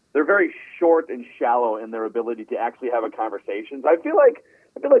very short and shallow in their ability to actually have a conversation. I feel like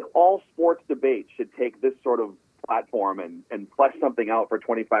all sports debates should take this sort of platform and flesh something out for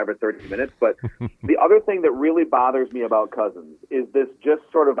 25 or 30 minutes. But the other thing that really bothers me about Cousins is this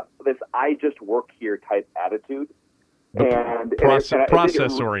I just work here type attitude.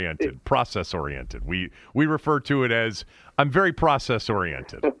 Process oriented. We refer to it as I'm very process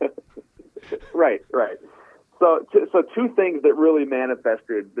oriented. Right. So two things that really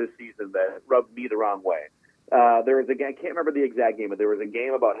manifested this season that rubbed me the wrong way. There was a game, I can't remember the exact game, but there was a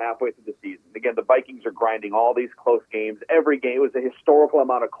game about halfway through the season. Again, the Vikings are grinding all these close games. Every game, it was a historical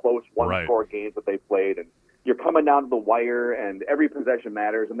amount of close one-score games that they played, and you're coming down to the wire, and every possession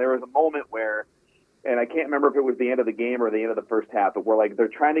matters. And there was a moment where, and I can't remember if it was the end of the game or the end of the first half, but where like they're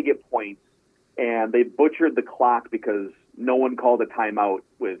trying to get points, and they butchered the clock because no one called a timeout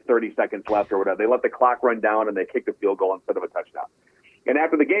with 30 seconds left or whatever. They let the clock run down, and they kicked a field goal instead of a touchdown. And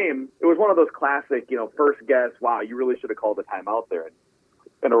after the game, it was one of those classic, you know, first guess, wow, you really should have called a timeout there.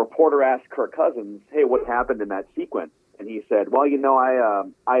 And a reporter asked Kirk Cousins, hey, what happened in that sequence? And he said, well, you know,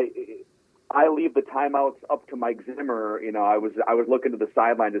 I leave the timeouts up to Mike Zimmer. You know, I was looking to the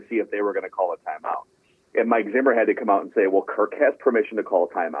sideline to see if they were going to call a timeout. And Mike Zimmer had to come out and say, well, Kirk has permission to call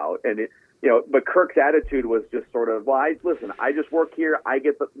a timeout. And but Kirk's attitude was just sort of, well, I just work here.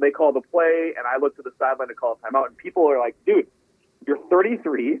 They call the play, and I look to the sideline to call a timeout. And people are like, dude, you're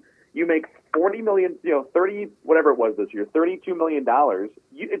 33. You make $40 million, 30, whatever it was this year, $32 million.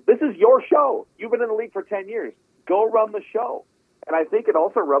 This is your show. You've been in the league for 10 years. Go run the show. And I think it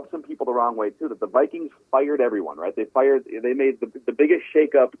also rubbed some people the wrong way too. That the Vikings fired everyone, right? They made the biggest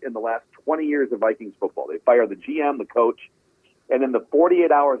shakeup in the last 20 years of Vikings football. They fired the GM, the coach, and in the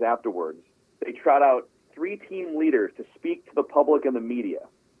 48 hours afterwards, they trot out 3 team leaders to speak to the public and the media: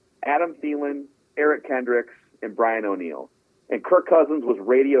 Adam Thielen, Eric Kendricks, and Brian O'Neill. And Kirk Cousins was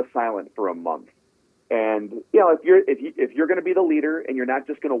radio silent for a month. And if you're going to be the leader and you're not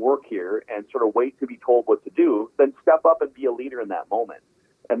just going to work here and sort of wait to be told what to do, then step up and be a leader in that moment.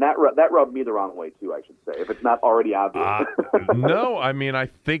 And that rubbed me the wrong way too, I should say, if it's not already obvious. No, I mean, I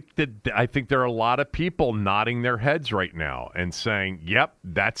think there are a lot of people nodding their heads right now and saying, "Yep,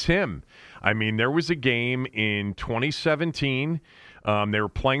 that's him." I mean, there was a game in 2017. They were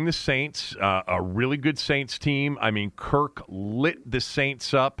playing the Saints, a really good Saints team. I mean, Kirk lit the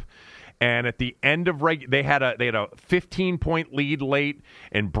Saints up. And at the end of they had a 15-point lead late,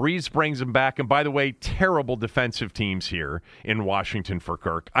 and Breeze brings them back. And by the way, terrible defensive teams here in Washington for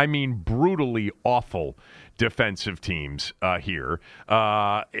Kirk. I mean, brutally awful defensive teams here,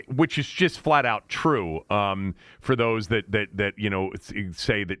 which is just flat out true. For those that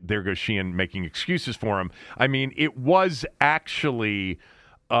say that there goes Sheehan making excuses for him. I mean, it was actually.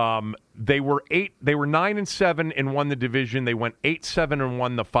 They were 9-7 and won the division. They went 8-7 and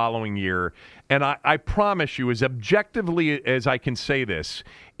won the following year. And I promise you, as objectively as I can say this,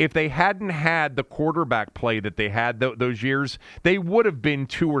 if they hadn't had the quarterback play that they had those years, they would have been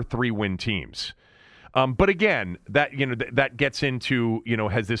 2 or 3 win teams. But again, that gets into,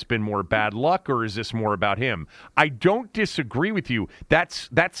 has this been more bad luck or is this more about him? I don't disagree with you. That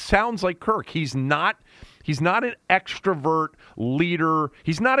sounds like Kirk. He's not He's not an extrovert leader.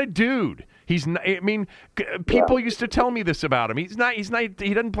 He's not a dude. He's not, I mean, people used to tell me this about him. He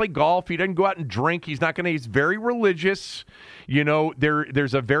doesn't play golf. He doesn't go out and drink. He's very religious. You know,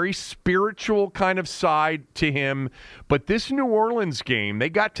 there's a very spiritual kind of side to him. But this New Orleans game, they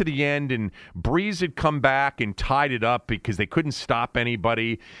got to the end and Breeze had come back and tied it up because they couldn't stop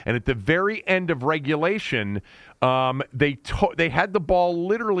anybody. And at the very end of regulation, they had the ball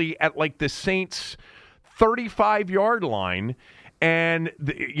literally at like the Saints' 35-yard line. And,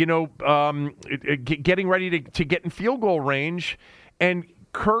 getting ready to get in field goal range. And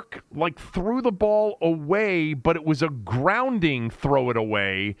Kirk, threw the ball away, but it was a grounding throw it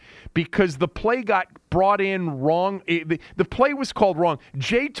away because the play got brought in wrong. The play was called wrong.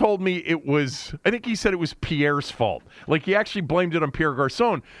 Jay told me I think he said it was Pierre's fault. He actually blamed it on Pierre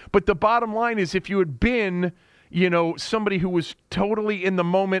Garçon. But the bottom line is if you had been somebody who was totally in the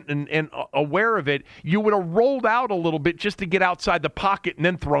moment and aware of it, you would have rolled out a little bit just to get outside the pocket and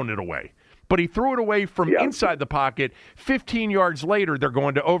then thrown it away. But he threw it away from inside the pocket. 15 yards later, they're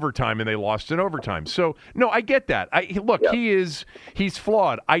going to overtime, and they lost in overtime. So, no, I get that. He's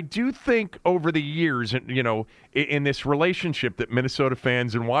flawed. I do think over the years, in this relationship that Minnesota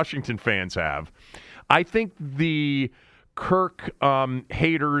fans and Washington fans have, I think the Kirk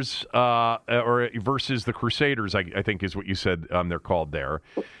haters or versus the Crusaders, I think is what you said they're called there.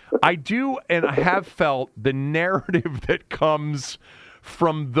 I do, and I have felt the narrative that comes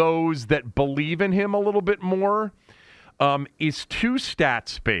from those that believe in him a little bit more is too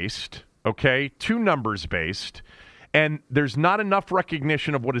stats-based, okay, too numbers-based, and there's not enough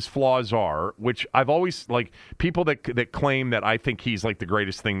recognition of what his flaws are, which I've always, people that claim that I think he's the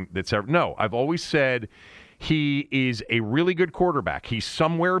greatest thing that's ever. No, I've always said he is a really good quarterback. He's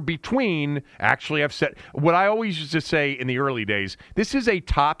somewhere between, actually I've said, what I always used to say in the early days, this is a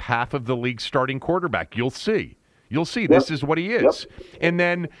top half of the league starting quarterback. You'll see. This is what he is. Yep. And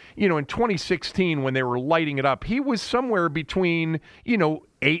then, in 2016 when they were lighting it up, he was somewhere between,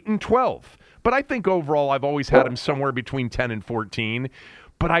 8 and 12. But I think overall I've always had him somewhere between 10 and 14.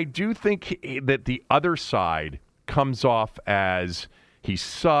 But I do think that the other side comes off as he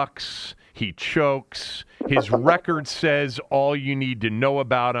sucks, he chokes, his record says all you need to know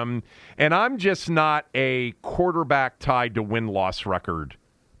about him. And I'm just not a quarterback tied to win-loss record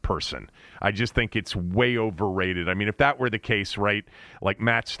person. I just think it's way overrated. I mean, if that were the case, right, like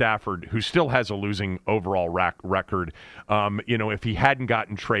Matt Stafford, who still has a losing overall record, if he hadn't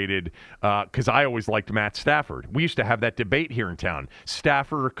gotten traded, because I always liked Matt Stafford. We used to have that debate here in town,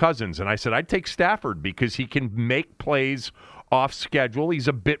 Stafford or Cousins, and I said I'd take Stafford because he can make plays off schedule. He's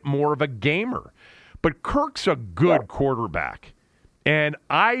a bit more of a gamer. But Kirk's a good quarterback. And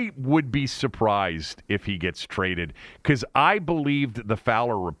I would be surprised if he gets traded because I believed the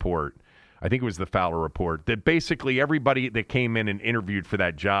Fowler report. I think it was the Fowler report that basically everybody that came in and interviewed for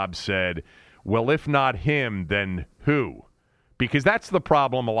that job said, well, if not him, then who? Because that's the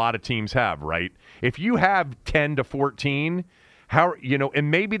problem a lot of teams have, right? If you have 10 to 14,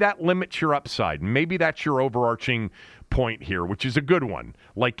 and maybe that limits your upside. Maybe that's your overarching point here, which is a good one.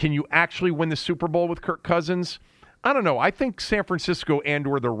 Can you actually win the Super Bowl with Kirk Cousins? I don't know. I think San Francisco and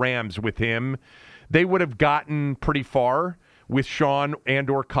or the Rams with him, they would have gotten pretty far with Sean and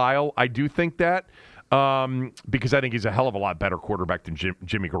or Kyle. I do think that because I think he's a hell of a lot better quarterback than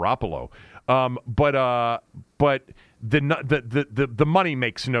Jimmy Garoppolo. But the money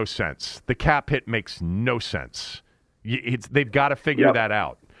makes no sense. The cap hit makes no sense. They've got to figure that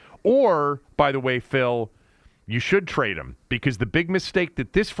out. Or, by the way, Phil, you should trade him because the big mistake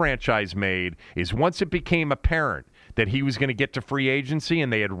that this franchise made is once it became apparent that he was going to get to free agency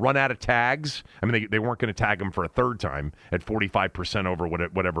and they had run out of tags. I mean, they weren't going to tag him for a third time at 45% over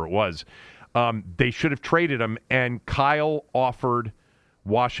whatever it was. They should have traded him, and Kyle offered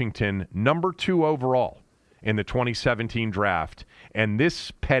Washington number 2 overall in the 2017 draft, and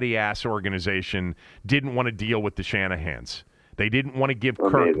this petty-ass organization didn't want to deal with the Shanahans. They didn't want to give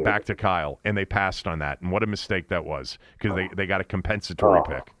Kirk back to Kyle, and they passed on that. And what a mistake that was because they got a compensatory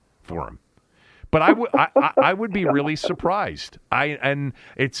pick for him. But I would be really surprised. And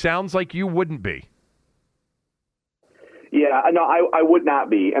it sounds like you wouldn't be. Yeah, no, I would not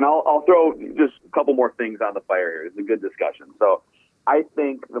be. And I'll throw just a couple more things on the fire here. It's a good discussion. So I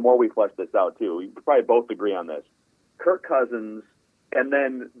think the more we flesh this out, too, we could probably both agree on this. Kirk Cousins and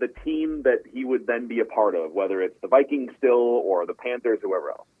then the team that he would then be a part of, whether it's the Vikings still or the Panthers or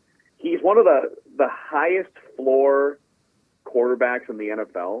whoever else. He's one of the highest floor quarterbacks in the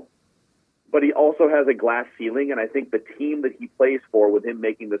NFL, but he also has a glass ceiling, and I think the team that he plays for with him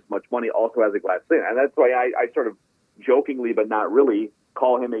making this much money also has a glass ceiling. And that's why I sort of jokingly but not really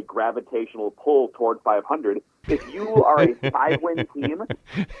call him a gravitational pull toward 500. If you are a 5-win team,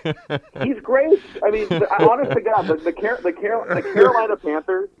 he's great. I mean, honest to God, the Carolina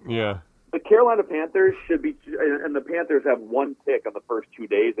Panthers. Yeah. The Carolina Panthers should be, and the Panthers have one pick on the first 2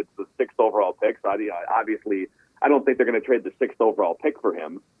 days. It's the 6th overall pick. So obviously, I don't think they're going to trade the 6th overall pick for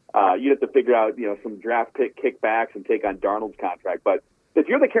him. You have to figure out, some draft pick kickbacks and take on Darnold's contract. But if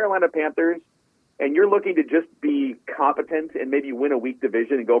you're the Carolina Panthers and you're looking to just be competent and maybe win a weak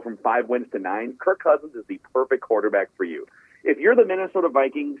division and go from 5 wins to 9, Kirk Cousins is the perfect quarterback for you. If you're the Minnesota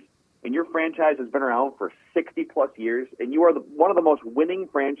Vikings and your franchise has been around for 60-plus years, and you are one of the most winning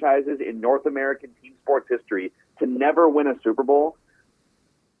franchises in North American team sports history to never win a Super Bowl,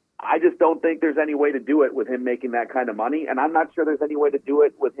 I just don't think there's any way to do it with him making that kind of money, and I'm not sure there's any way to do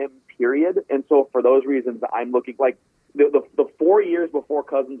it with him, period. And so for those reasons, I'm looking like the 4 years before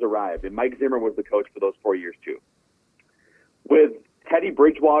Cousins arrived, and Mike Zimmer was the coach for those 4 years too, with Teddy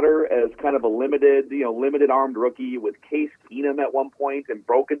Bridgewater as kind of a limited armed rookie, with Case Keenum at one point and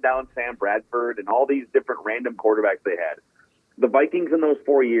broken down Sam Bradford and all these different random quarterbacks they had. The Vikings in those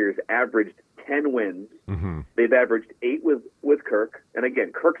 4 years averaged 10 wins. Mm-hmm. They've averaged 8 with Kirk. And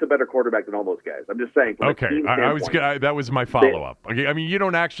again, Kirk's a better quarterback than all those guys. I'm just saying. Okay, that was my follow-up. Okay, I mean, you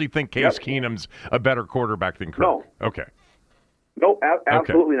don't actually think Case Keenum's a better quarterback than Kirk? No. Okay. No,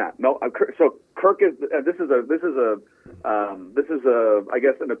 absolutely not. No, so Kirk is. This is I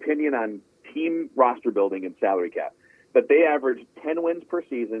guess an opinion on team roster building and salary cap. But they averaged 10 wins per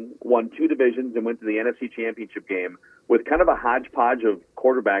season, won 2 divisions, and went to the NFC Championship game with kind of a hodgepodge of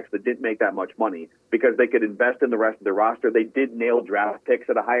quarterbacks that didn't make that much money because they could invest in the rest of their roster. They did nail draft picks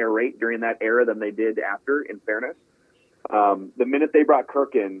at a higher rate during that era than they did after, in fairness. The minute they brought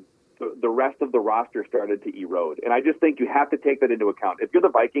Kirk in, the rest of the roster started to erode. And I just think you have to take that into account. If you're the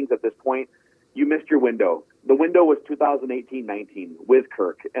Vikings at this point, you missed your window. The window was 2018-19 with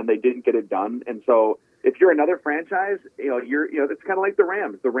Kirk, and they didn't get it done. And so if you're another franchise, it's kind of like the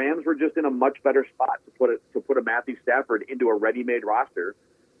Rams. The Rams were just in a much better spot to put a Matthew Stafford into a ready-made roster,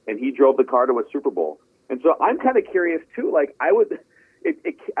 and he drove the car to a Super Bowl. And so I'm kind of curious too. Like I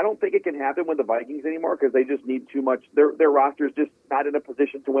don't think it can happen with the Vikings anymore because they just need too much. Their roster is just not in a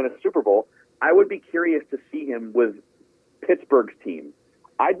position to win a Super Bowl. I would be curious to see him with Pittsburgh's team.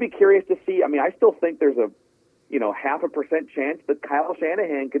 I'd be curious to see. I mean, I still think there's a 0.5% chance that Kyle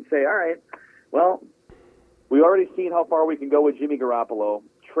Shanahan could say, all right, well, we already seen how far we can go with Jimmy Garoppolo.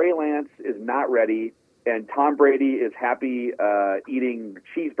 Trey Lance is not ready, and Tom Brady is happy eating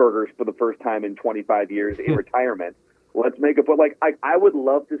cheeseburgers for the first time in 25 years in retirement. Let's make a put. Like I would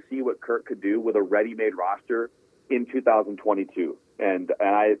love to see what Kirk could do with a ready-made roster in 2022, and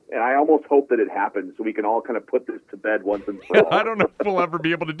I almost hope that it happens so we can all kind of put this to bed once and for all. I don't know if we'll ever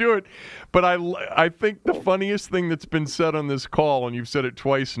be able to do it, but I think the funniest thing that's been said on this call, and you've said it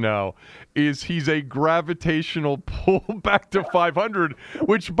twice now, is he's a gravitational pull back to 500.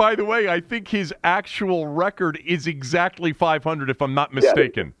 Which, by the way, I think his actual record is exactly 500, if I'm not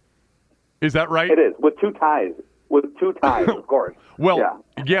mistaken. Yeah, is that right? It is with 2 ties. With 2 ties, of course. Well,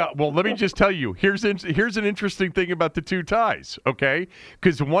 yeah. Well, let me just tell you. Here's an interesting thing about the 2 ties, okay?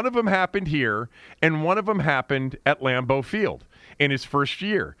 Because one of them happened here, and one of them happened at Lambeau Field in his first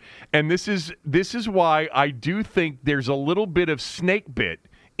year. And this is why I do think there's a little bit of snake bit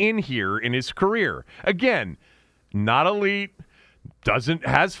in here in his career. Again, not elite.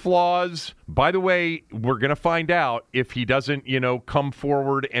 Has flaws. By the way, we're going to find out if he doesn't, come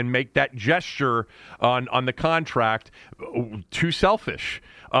forward and make that gesture on the contract too selfish.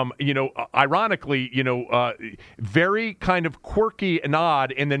 Ironically, very kind of quirky and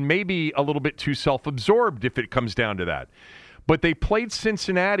odd, and then maybe a little bit too self-absorbed if it comes down to that. But they played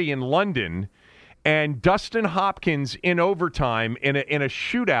Cincinnati in London, and Dustin Hopkins in overtime in a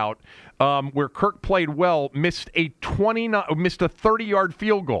shootout where Kirk played well missed a 30-yard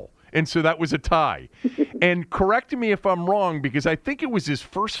field goal, and so that was a tie. And correct me if I'm wrong, because I think it was his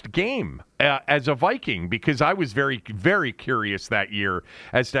first game as a Viking, because I was very, very curious that year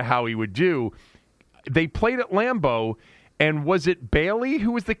as to how he would do. They played at Lambeau, and was it Bailey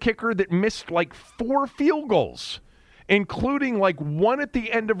who was the kicker that missed like 4 field goals? Including like 1 at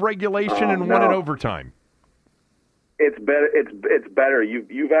the end of regulation and 1 in overtime. It's better. It's better.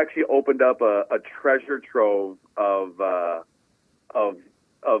 You've actually opened up a treasure trove of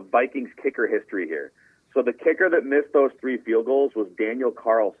Vikings kicker history here. So the kicker that missed those 3 field goals was Daniel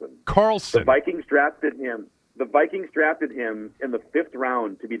Carlson. The Vikings drafted him. The Vikings drafted him in the 5th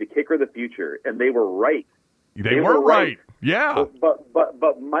round to be the kicker of the future, and they were right. They were right. Yeah.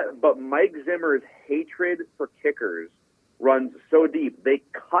 But Mike Zimmer's hatred for kickers runs so deep. They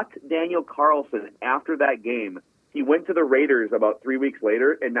cut Daniel Carlson after that game He went to the Raiders about 3 weeks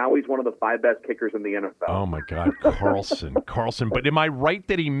later, and now he's one of the 5 best kickers in the NFL. Oh, my God, Carlson. But am I right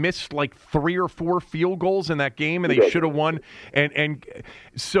that he missed like 3 or 4 field goals in that game, and they should have won? And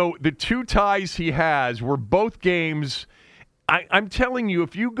so the 2 ties he has were both games. I'm telling you,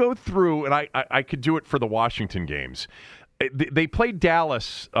 if you go through, and I could do it for the Washington games, they played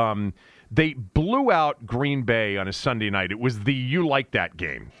Dallas. They blew out Green Bay on a Sunday night. It was the you like that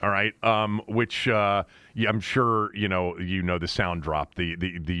game, all right? Which I'm sure you know the sound drop, the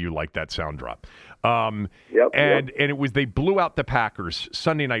you like that sound drop. And it was they blew out the Packers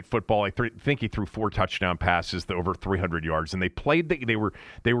Sunday Night Football. I think he threw 4 touchdown passes to over 300 yards, and they played. They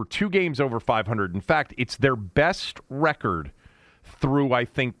were 2 games over 500. In fact, it's their best record through I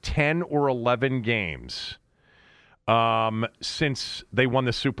think 10 or 11 games. Since they won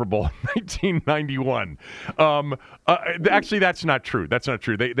the Super Bowl in 1991. Actually, that's not true.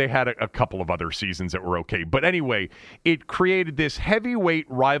 They had a couple of other seasons that were okay. But anyway, it created this heavyweight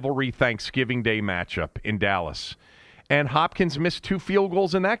rivalry Thanksgiving Day matchup in Dallas. And Hopkins missed 2 field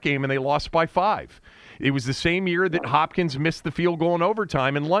goals in that game, and they lost by 5. It was the same year that Hopkins missed the field goal in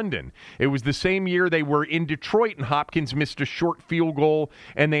overtime in London. It was the same year they were in Detroit, and Hopkins missed a short field goal,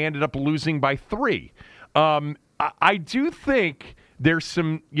 and they ended up losing by 3. I do think there's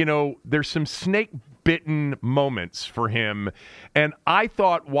some snake-bitten moments for him, and I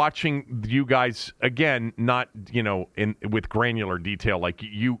thought watching you guys again, not with granular detail like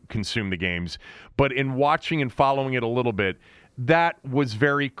you consume the games, but in watching and following it a little bit, that was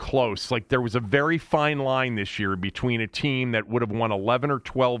very close. Like there was a very fine line this year between a team that would have won 11 or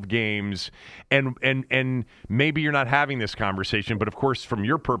 12 games, and maybe you're not having this conversation, but of course, from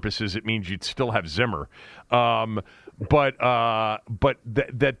your purposes, it means you'd still have Zimmer. But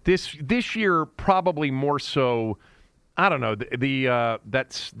that this year probably more so. I don't know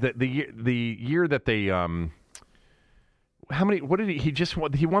that's the year that they how many? What did he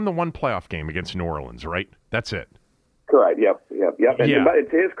won the one playoff game against New Orleans, right? That's it. Correct. Yep. And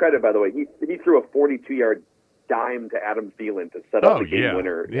to his credit, by the way, he threw a 42-yard dime to Adam Thielen to set up the game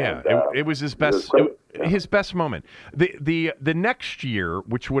winner. Yeah, and, it was his best his best moment. The next year,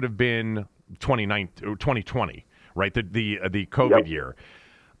 which would have been 2020, right? The COVID year.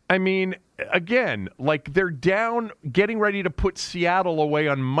 I mean, again, like they're down, getting ready to put Seattle away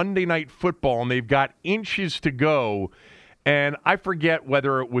on Monday Night Football, and they've got inches to go. And I forget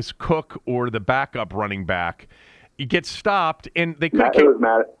whether it was Cook or the backup running back. He gets stopped, and they could. It was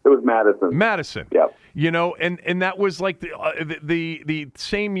Madison. Madison. Yep. And that was like the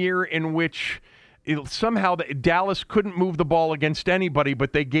same year in which somehow Dallas couldn't move the ball against anybody,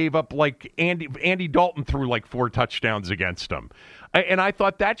 but they gave up like Andy Dalton threw like 4 touchdowns against them, and I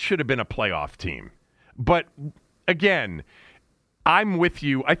thought that should have been a playoff team. But again, I'm with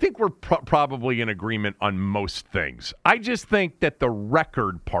you. I think we're probably in agreement on most things. I just think that the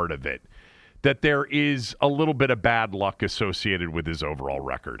record part of it, that there is a little bit of bad luck associated with his overall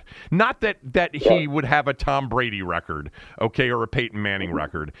record. Not that he would have a Tom Brady record, okay, or a Peyton Manning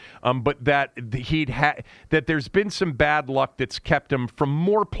record, but that that there's been some bad luck that's kept him from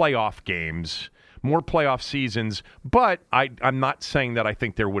more playoff games, more playoff seasons. But I'm not saying that I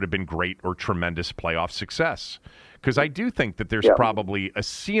think there would have been great or tremendous playoff success, because I do think that there's probably a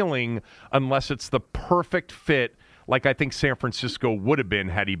ceiling unless it's the perfect fit, like I think San Francisco would have been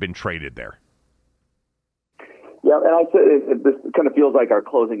had he been traded there. Yeah, and I said this kind of feels like our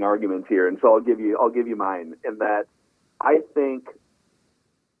closing arguments here, and so I'll give you mine. In that, I think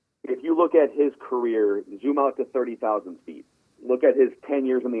if you look at his career, zoom out to 30,000 feet, look at his 10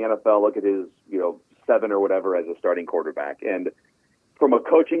 years in the NFL, look at his 7 or whatever as a starting quarterback, and from a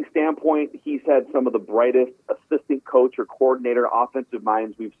coaching standpoint, he's had some of the brightest assistant coach or coordinator offensive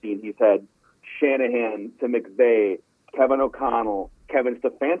minds we've seen. He's had Shanahan to McVay, Kevin O'Connell, Kevin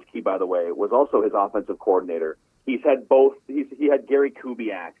Stefanski, by the way, was also his offensive coordinator. He's had both. He had Gary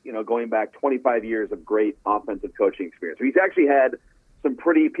Kubiak, going back 25 years of great offensive coaching experience. So he's actually had some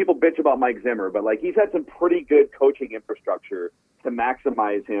pretty. People bitch about Mike Zimmer, but he's had some pretty good coaching infrastructure to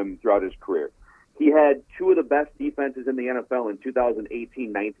maximize him throughout his career. He had 2 of the best defenses in the NFL in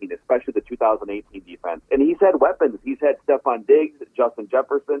 2018-19, especially the 2018 defense. And he's had weapons. He's had Stephon Diggs, Justin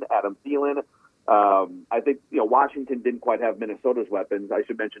Jefferson, Adam Thielen. I think Washington didn't quite have Minnesota's weapons. I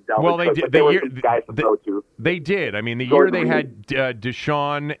should mention Dalton. Well, they did. There were some guys to throw to. They did. I mean, the year they had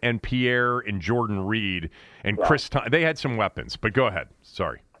Deshaun and Pierre and Jordan Reed and Chris. They had some weapons. But go ahead.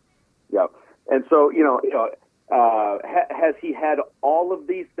 Sorry. Yeah, and so has he had all of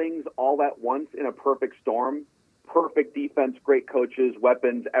these things all at once in a perfect storm? Perfect defense, great coaches,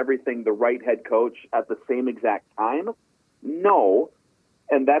 weapons, everything. The right head coach at the same exact time? No.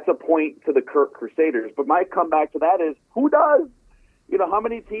 And that's a point to the Kirk Crusaders. But my comeback to that is, who does? How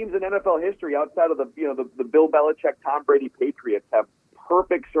many teams in NFL history outside of the Bill Belichick, Tom Brady Patriots have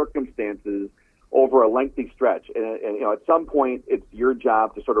perfect circumstances over a lengthy stretch? And at some point, it's your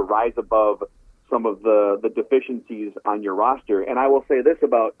job to sort of rise above some of the deficiencies on your roster. And I will say this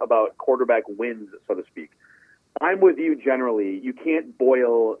about quarterback wins, so to speak. I'm with you generally. You can't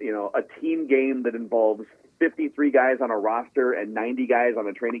boil, a team game that involves 53 guys on a roster and 90 guys on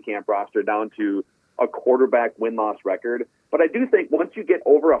a training camp roster down to a quarterback win-loss record. But I do think once you get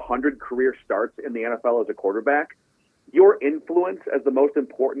over 100 career starts in the NFL as a quarterback, your influence as the most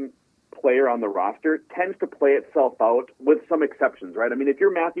important player on the roster tends to play itself out with some exceptions, right? I mean, if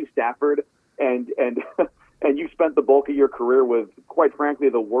you're Matthew Stafford and you spent the bulk of your career with, quite frankly,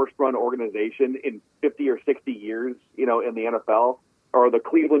 the worst-run organization in 50 or 60 years, in the NFL, or the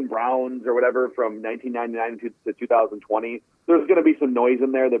Cleveland Browns or whatever from 1999 to 2020, there's going to be some noise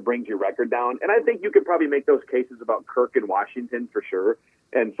in there that brings your record down. And I think you could probably make those cases about Kirk in Washington for sure,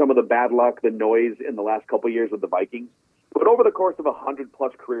 and some of the bad luck, the noise in the last couple of years with the Vikings. But over the course of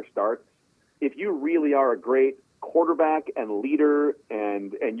 100-plus career starts, if you really are a great quarterback and leader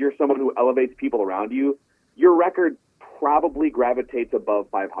and you're someone who elevates people around you, your record probably gravitates above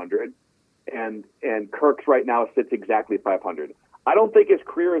 500. And Kirk's right now sits exactly 500. I don't think his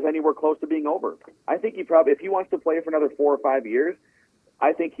career is anywhere close to being over. I think he probably, if he wants to play for another 4 or 5 years,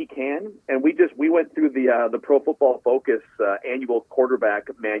 I think he can. And we went through the Pro Football Focus annual quarterback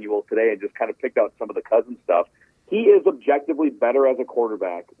manual today and just kind of picked out some of the Cousins stuff. He is objectively better as a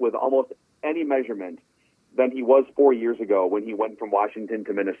quarterback with almost any measurement than he was 4 years ago when he went from Washington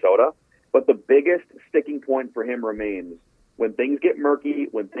to Minnesota. But the biggest sticking point for him remains when things get murky,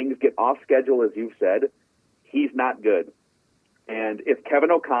 when things get off schedule, as you've said, he's not good. And if Kevin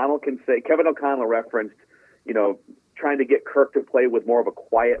O'Connell referenced, trying to get Kirk to play with more of a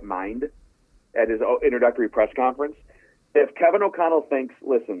quiet mind at his introductory press conference. If Kevin O'Connell thinks,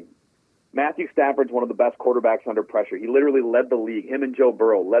 listen, Matthew Stafford's one of the best quarterbacks under pressure. He literally led the league. Him and Joe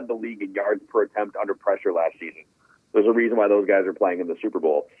Burrow led the league in yards per attempt under pressure last season. There's a reason why those guys are playing in the Super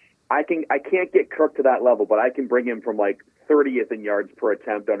Bowl. I can't get Kirk to that level, but I can bring him from like 30th in yards per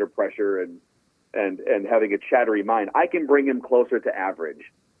attempt under pressure and having a chattery mind. I can bring him closer to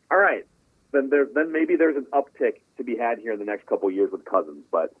average. All right, then maybe there's an uptick to be had here in the next couple of years with Cousins.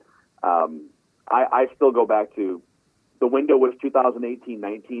 But I still go back to the window was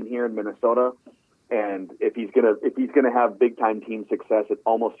 2018-19 here in Minnesota, and if he's gonna have big time team success, it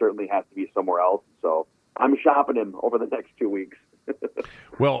almost certainly has to be somewhere else. So I'm shopping him over the next 2 weeks.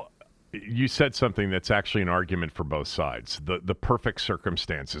 Well, you said something that's actually an argument for both sides. The perfect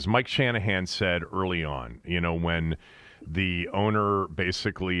circumstances. Mike Shanahan said early on, when the owner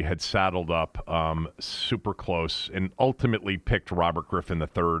basically had saddled up super close and ultimately picked Robert Griffin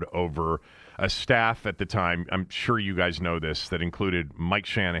III over a staff at the time, I'm sure you guys know this, that included Mike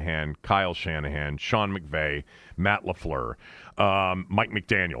Shanahan, Kyle Shanahan, Sean McVay, Matt LaFleur, Mike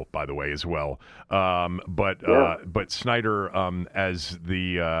McDaniel, by the way, as well. But Snyder as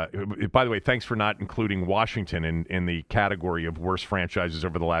the by the way, thanks for not including Washington in the category of worst franchises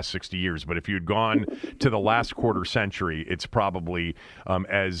over the last 60 years. But if you'd gone to the last quarter century, it's probably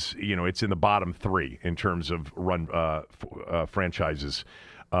it's in the bottom three in terms of run franchises.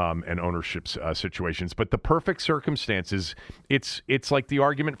 And ownership situations. But the perfect circumstances, it's like the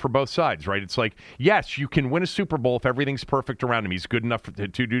argument for both sides, right? It's like, yes, you can win a Super Bowl if everything's perfect around him. He's good enough to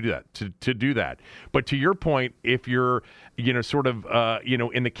do that. To do that. But to your point, if you're,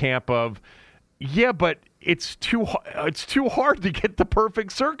 in the camp of, yeah, but it's too hard to get the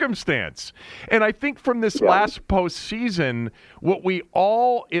perfect circumstance. And I think from this last postseason, what we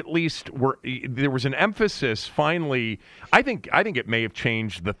all at least there was an emphasis finally. I think it may have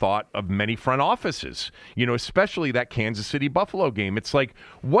changed the thought of many front offices, especially that Kansas City Buffalo game. It's like,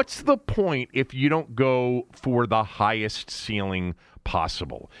 what's the point if you don't go for the highest ceiling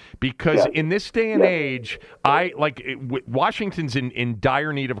possible? Because in this day and age, Washington's in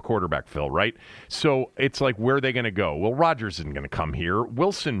dire need of a quarterback, Phil, right? So it's like, where are they going to go? Well, Rodgers isn't going to come here.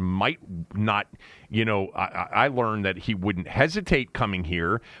 Wilson might not, I learned that he wouldn't hesitate coming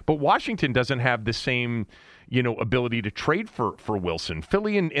here, but Washington doesn't have the same, ability to trade for Wilson.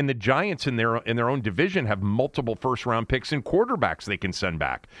 Philly and the Giants in their own division have multiple first-round picks and quarterbacks they can send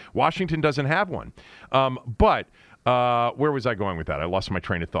back. Washington doesn't have one. But where was I going with that? I lost my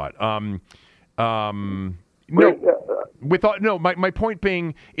train of thought. My point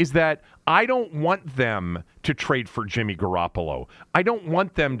being is that I don't want them to trade for Jimmy Garoppolo. I don't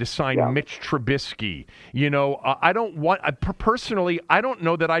want them to sign Mitch Trubisky. I don't want personally. I don't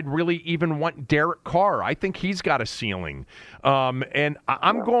know that I'd really even want Derek Carr. I think he's got a ceiling, and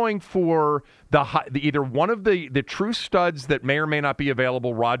I'm going for either one of the true studs that may or may not be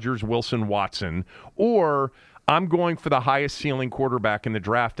available: Rodgers, Wilson, Watson, or I'm going for the highest ceiling quarterback in the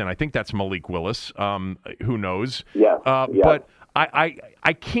draft, and I think that's Malik Willis. Who knows? But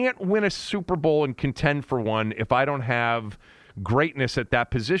I can't win a Super Bowl and contend for one if I don't have greatness at that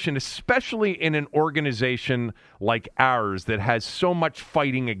position, especially in an organization like ours that has so much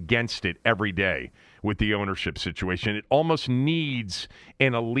fighting against it every day with the ownership situation. It almost needs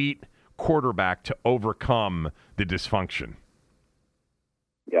an elite quarterback to overcome the dysfunction.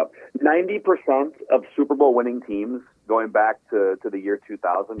 Yep. 90% of Super Bowl winning teams going back to the year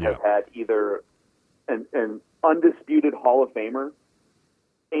 2000 have had either an undisputed Hall of Famer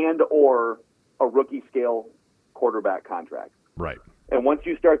and or a rookie scale quarterback contract. Right. And once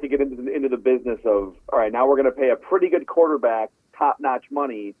you start to get into the business of, all right, now we're going to pay a pretty good quarterback top-notch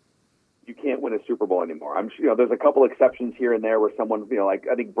money, you can't win a Super Bowl anymore. There's a couple exceptions here and there where someone, like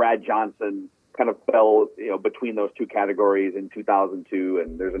I think Brad Johnson kind of fell, between those two categories in 2002,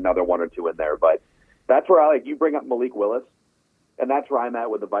 and there's another one or two in there. But that's where you bring up Malik Willis, and that's where I'm at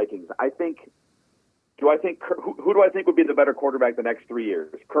with the Vikings. Who do I think would be the better quarterback the next 3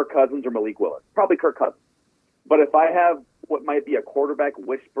 years? Kirk Cousins or Malik Willis? Probably Kirk Cousins. But if I have what might be a quarterback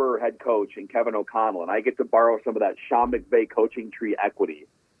whisperer head coach in Kevin O'Connell, and I get to borrow some of that Sean McVay coaching tree equity,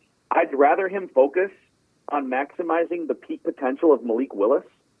 I'd rather him focus on maximizing the peak potential of Malik Willis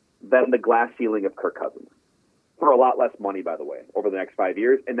than the glass ceiling of Kirk Cousins, for a lot less money, by the way, over the next 5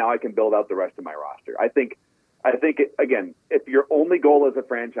 years. And now I can build out the rest of my roster. I think again, if your only goal as a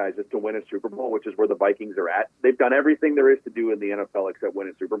franchise is to win a Super Bowl, which is where the Vikings are at, they've done everything there is to do in the NFL except win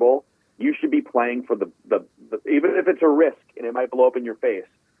a Super Bowl. You should be playing for the even if it's a risk and it might blow up in your face,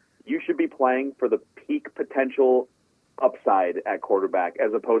 you should be playing for the peak potential upside at quarterback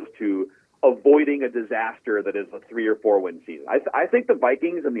as opposed to avoiding a disaster that is a 3 or 4 win season. I think the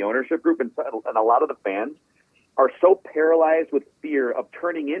Vikings and the ownership group and a lot of the fans are so paralyzed with fear of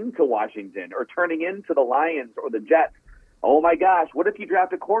turning into Washington or turning into the Lions or the Jets. Oh my gosh, what if you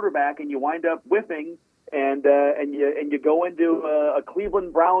draft a quarterback and you wind up whiffing and you go into a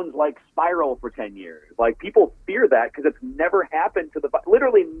Cleveland Browns like spiral for 10 years? Like, people fear that because it's never happened to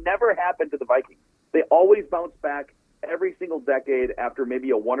literally never happened to the Vikings. They always bounce back every single decade after maybe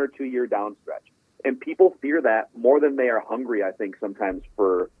a 1 or 2 year down stretch. And people fear that more than they are hungry, I think, sometimes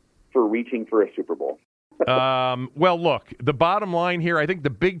for reaching for a Super Bowl. Well, look, the bottom line here, I think the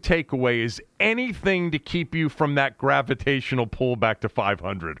big takeaway is anything to keep you from that gravitational pull back to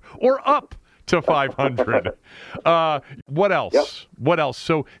 500 or up to 500. What else? Yep. What else?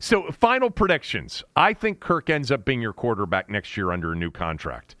 So final predictions. I think Kirk ends up being your quarterback next year under a new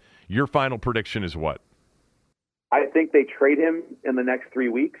contract. Your final prediction is what? I think they trade him in the next 3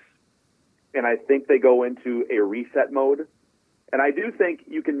 weeks, and I think they go into a reset mode. And I do think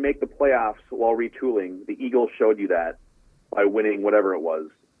you can make the playoffs while retooling. The Eagles showed you that by winning whatever it was,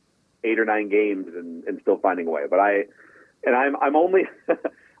 8 or 9 games and still finding a way. But I'm only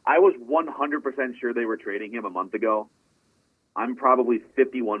I was 100% sure they were trading him a month ago. I'm probably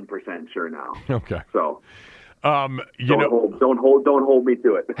 51% sure now. Okay. So don't hold me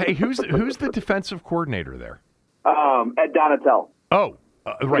to it. Hey, who's the defensive coordinator there? Ed Donatel. Oh,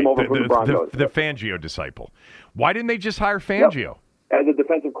 right, the Fangio disciple. Why didn't they just hire Fangio? As a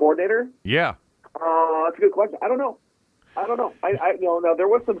defensive coordinator? Yeah. That's a good question. I don't know. Now there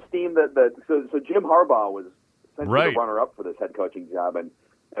was some steam that Jim Harbaugh was essentially the runner-up for this head coaching job, and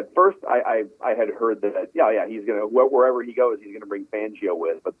at first I had heard that he's gonna wherever he goes he's gonna bring Fangio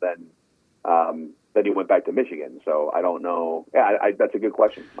with, but then he went back to Michigan, so I don't know. Yeah, that's a good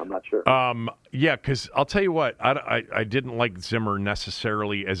question. I'm not sure. Because I'll tell you what, I didn't like Zimmer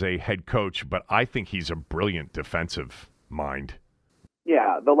necessarily as a head coach, but I think he's a brilliant defensive mind.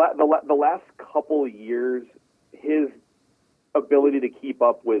 Yeah, the last couple years, his ability to keep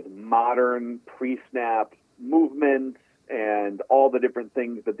up with modern pre-snap movements and all the different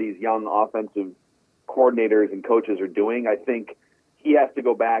things that these young offensive coordinators and coaches are doing, I think he has to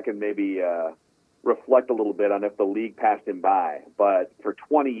go back and maybe reflect a little bit on if the league passed him by. But for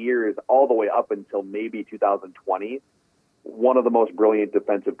 20 years, all the way up until maybe 2020, one of the most brilliant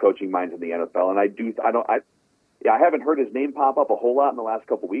defensive coaching minds in the NFL. And I haven't heard his name pop up a whole lot in the last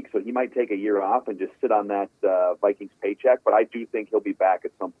couple of weeks, so he might take a year off and just sit on that Vikings paycheck. But I do think he'll be back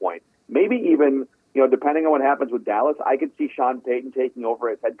at some point. Maybe even depending on what happens with Dallas, I could see Sean Payton taking over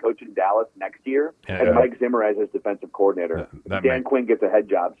as head coach in Dallas next year, and Mike Zimmer as his defensive coordinator. Dan Quinn gets a head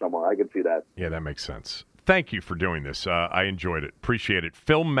job somewhere. I could see that. Yeah, that makes sense. Thank you for doing this. I enjoyed it. Appreciate it.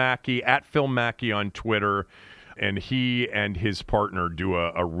 Phil Mackey, at Phil Mackey on Twitter, and he and his partner do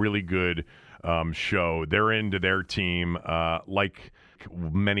a really good show. They're into their team like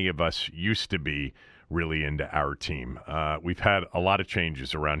many of us used to be really into our team. We've had a lot of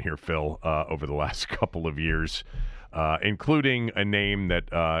changes around here, Phil, over the last couple of years, including a name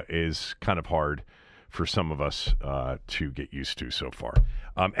that is kind of hard for some of us to get used to so far.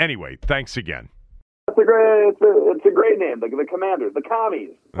 Anyway, thanks again. It's a great name. The Commanders, the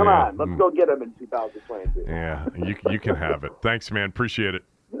Commies. Come on, let's go get them in 2022. Yeah, you can have it. Thanks, man. Appreciate it.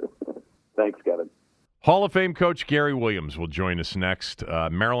 Thanks, Kevin. Hall of Fame coach Gary Williams will join us next.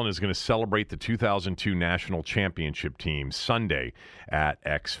 Maryland is going to celebrate the 2002 National Championship team Sunday at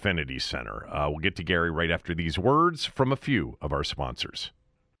Xfinity Center. We'll get to Gary right after these words from a few of our sponsors.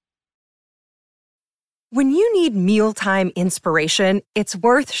 When you need mealtime inspiration, it's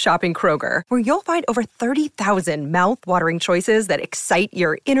worth shopping Kroger, where you'll find over 30,000 mouth-watering choices that excite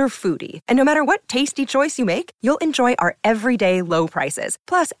your inner foodie. And no matter what tasty choice you make, you'll enjoy our everyday low prices,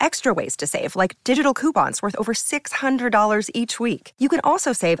 plus extra ways to save, like digital coupons worth over $600 each week. You can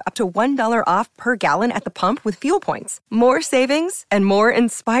also save up to $1 off per gallon at the pump with fuel points. More savings and more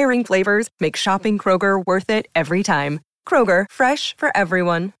inspiring flavors make shopping Kroger worth it every time. Kroger, fresh for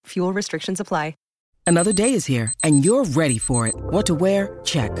everyone. Fuel restrictions apply. Another day is here, and you're ready for it. What to wear?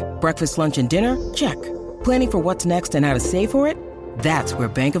 Check. Breakfast, lunch, and dinner? Check. Planning for what's next and how to save for it? That's where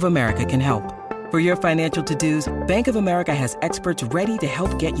Bank of America can help. For your financial to-dos, Bank of America has experts ready to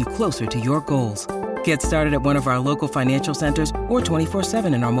help get you closer to your goals. Get started at one of our local financial centers or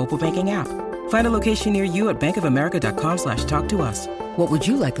 24/7 in our mobile banking app. Find a location near you at bankofamerica.com/talktous. What would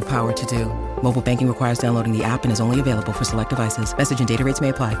you like the power to do? Mobile banking requires downloading the app and is only available for select devices. Message and data rates may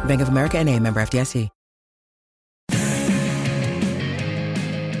apply. Bank of America N.A., member FDIC.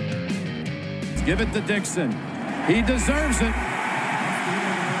 Give it to Dixon. He deserves it.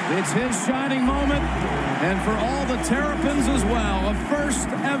 It's his shining moment. And for all the Terrapins as well, a first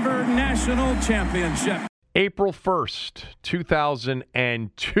ever national championship. April 1st,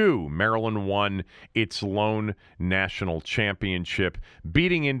 2002, Maryland won its lone national championship,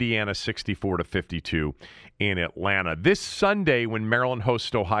 beating Indiana 64-52 in Atlanta. This Sunday, when Maryland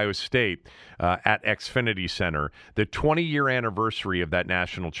hosts Ohio State at Xfinity Center, the 20-year anniversary of that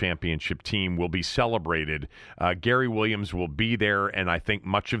national championship team will be celebrated. Gary Williams will be there, and I think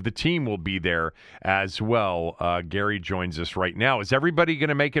much of the team will be there as well. Gary joins us right now. Is everybody going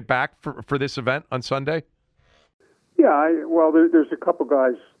to make it back for this event on Sunday? Yeah, there's a couple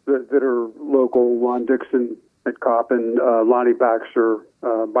guys that are local. Ron Dixon at Coppin, Lonnie Baxter,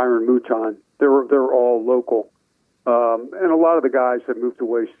 Byron Mouton. They're all local. And a lot of the guys have moved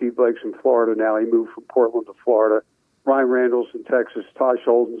away. Steve Blake's in Florida now. He moved from Portland to Florida. Ryan Randall's in Texas. Tosh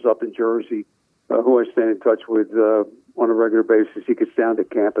Holden's up in Jersey, who I stay in touch with on a regular basis. He gets down to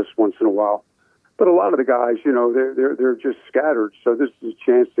campus once in a while. But a lot of the guys, they're just scattered. So this is a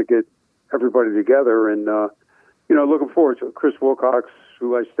chance to get everybody together and looking forward to it. Chris Wilcox,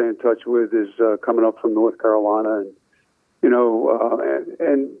 who I stay in touch with, is coming up from North Carolina, and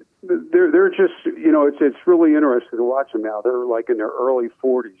they're just, it's really interesting to watch them now. They're like in their early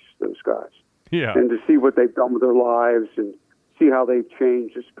 40s, those guys. Yeah. And to see what they've done with their lives and see how they've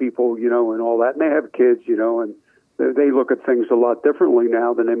changed as people, and all that. And they have kids, and they look at things a lot differently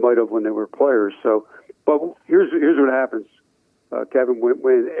now than they might have when they were players. So, but here's what happens, Kevin,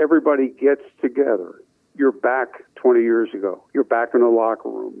 when everybody gets together. You're back 20 years ago. You're back in the locker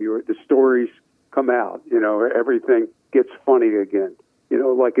room. The stories come out. Everything gets funny again,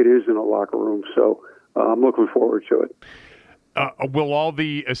 like it is in a locker room. So I'm looking forward to it. Will all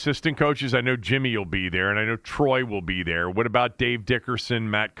the assistant coaches, I know Jimmy will be there, and I know Troy will be there. What about Dave Dickerson,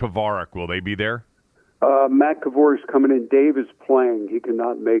 Matt Kovarik? Will they be there? Matt Kovarik's coming in. Dave is playing. He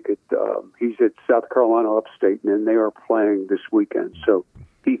cannot make it. He's at South Carolina Upstate, and they are playing this weekend. So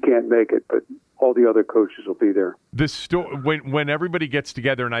he can't make it, but all the other coaches will be there. When everybody gets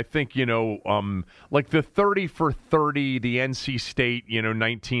together, and I think, like the 30 for 30, the NC State,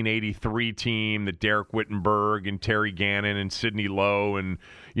 1983 team, that Derek Wittenberg and Terry Gannon and Sidney Lowe and,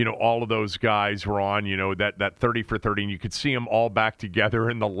 all of those guys were on, that 30 for 30, and you could see them all back together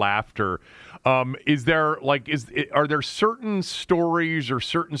in the laughter. Are there certain stories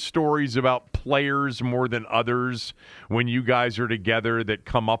about players more than others when you guys are together that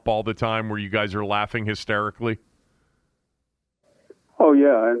come up all the time where you guys are laughing hysterically? Oh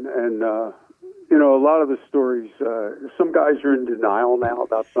yeah, and a lot of the stories, some guys are in denial now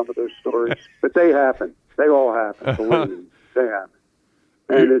about some of those stories, but they happen. They all happen. Believe me, they happen.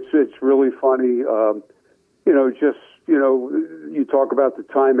 And it's really funny. You talk about the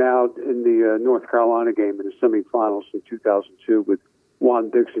timeout in the North Carolina game in the semifinals in 2002 with Juan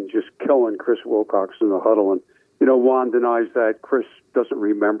Dixon just killing Chris Wilcox in the huddle. And, Juan denies that. Chris doesn't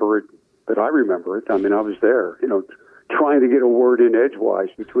remember it, but I remember it. I mean, I was there, trying to get a word in edgewise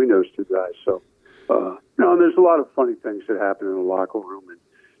between those two guys. So, and there's a lot of funny things that happen in the locker room. And,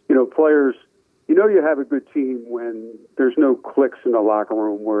 players, you have a good team when there's no cliques in the locker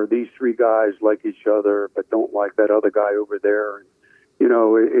room where these three guys like each other but don't like that other guy over there. And,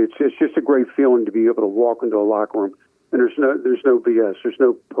 it's just a great feeling to be able to walk into a locker room and there's no BS. There's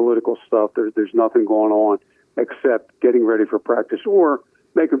no political stuff. There's nothing going on except getting ready for practice or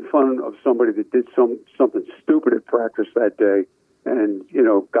making fun of somebody that did something stupid at practice that day, and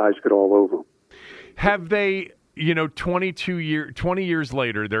guys get all over them. Have they? 20 years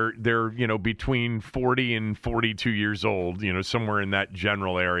later, they're between 40 and 42 years old. Somewhere in that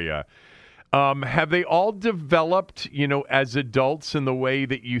general area. Have they all developed, as adults in the way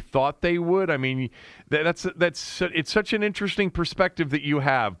that you thought they would? I mean, it's such an interesting perspective that you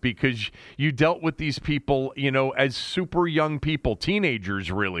have because you dealt with these people, as super young people, teenagers,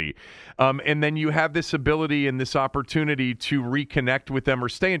 really. And then you have this ability and this opportunity to reconnect with them or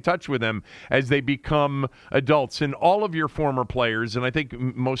stay in touch with them as they become adults. And all of your former players, and I think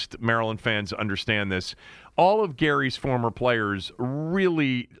most Maryland fans understand this, all of Gary's former players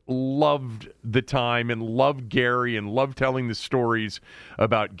really loved the time and loved Gary and loved telling the stories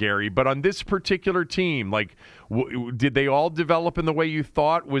about Gary. But on this particular team, did they all develop in the way you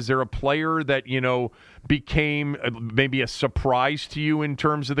thought? Was there a player that, became maybe a surprise to you in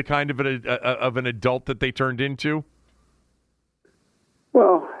terms of the kind of an adult that they turned into?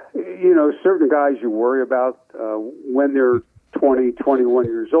 Well, certain guys you worry about when they're 20, 21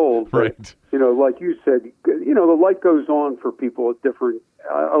 years old. Right. But, like you said, the light goes on for people at different.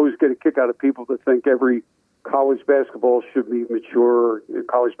 I always get a kick out of people that think every college basketball should be mature,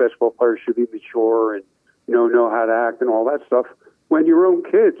 college basketball players should be mature and, know how to act and all that stuff. When your own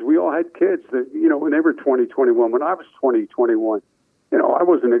kids, we all had kids that, when they were 20, 21, when I was 20, 21, I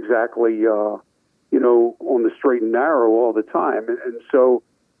wasn't exactly, on the straight and narrow all the time. And so,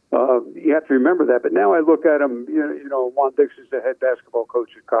 you have to remember that. But now I look at him, Juan Dixon's the head basketball coach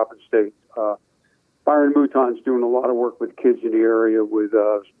at Coppin State. Byron Mouton's doing a lot of work with kids in the area with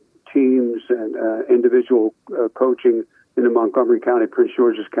teams and individual coaching in the Montgomery County, Prince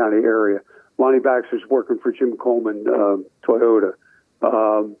George's County area. Lonnie Baxter's working for Jim Coleman, Toyota.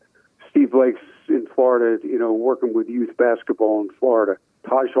 Steve Blake's in Florida, working with youth basketball in Florida.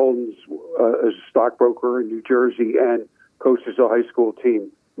 Taj Holden's a stockbroker in New Jersey and coaches a high school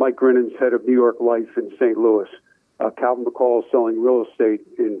team. Mike Grinnon's head of New York Life in St. Louis. Calvin McCall is selling real estate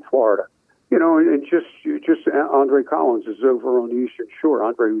in Florida. And just Andre Collins is over on the Eastern Shore.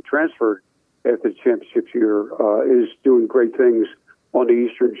 Andre, who transferred after the championship year, is doing great things on the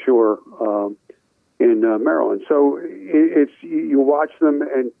Eastern Shore in Maryland. So it's you watch them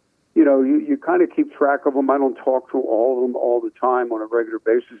and, you kind of keep track of them. I don't talk to all of them all the time on a regular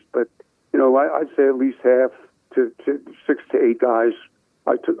basis, but, I'd say at least half to 6 to 8 guys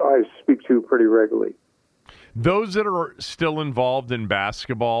I speak to pretty regularly. Those that are still involved in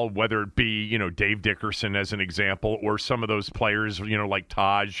basketball, whether it be, Dave Dickerson as an example, or some of those players, like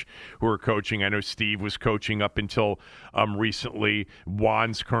Taj, who are coaching. I know Steve was coaching up until recently.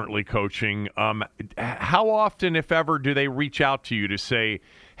 Juan's currently coaching. How often, if ever, do they reach out to you to say,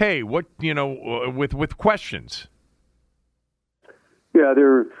 hey, what, with questions? Yeah,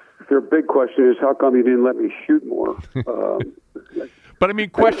 their big question is, how come you didn't let me shoot more? But, I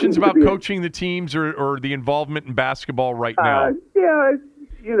mean, questions about coaching the teams or the involvement in basketball right now.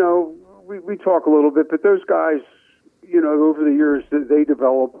 We talk a little bit, but those guys, over the years, they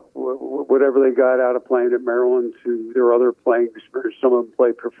develop whatever they got out of playing at Maryland to their other playing experience. Some of them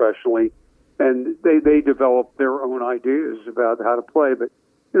play professionally, and they develop their own ideas about how to play. But,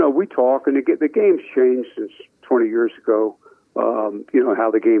 we talk, and the game's changed since 20 years ago, how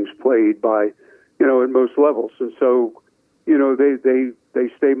the game's played by, at most levels. And so, they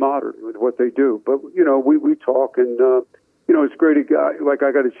stay modern with what they do. But, we talk and, it's great. I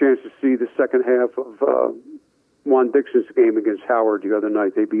got a chance to see the second half of Juan Dixon's game against Howard the other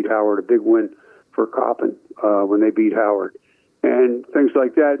night. They beat Howard, a big win for Coppin when they beat Howard and things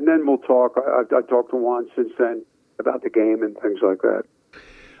like that. And then we'll talk. I talked to Juan since then about the game and things like that.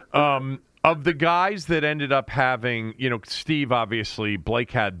 Of the guys that ended up having, Steve, obviously,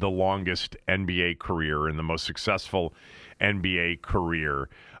 Blake had the longest NBA career and the most successful NBA career.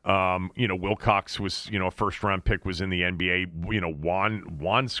 Wilcox was, a first-round pick, was in the NBA.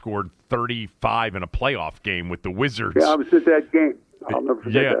 Juan scored 35 in a playoff game with the Wizards. Yeah, I was at that game. I'll never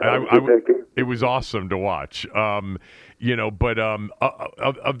forget that game. It was awesome to watch. Of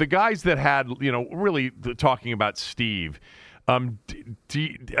the guys that had, really talking about Steve,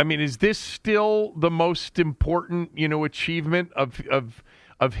 is this still the most important, achievement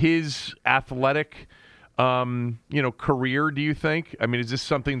of his athletic career, do you think? Is this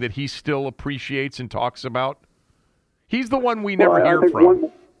something that he still appreciates and talks about? He's the one we never hear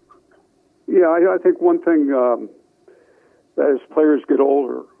from. I think one thing, as players get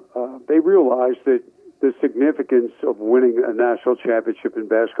older, they realize that the significance of winning a national championship in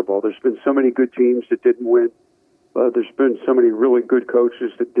basketball. There's been so many good teams that didn't win. There's been so many really good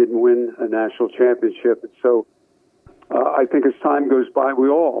coaches that didn't win a national championship. And so I think as time goes by, we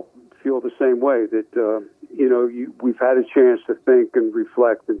all feel the same way that, we've had a chance to think and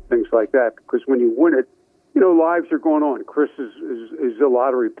reflect and things like that. Because when you win it, lives are going on. Chris is a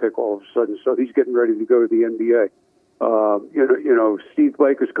lottery pick all of a sudden, so he's getting ready to go to the NBA. Steve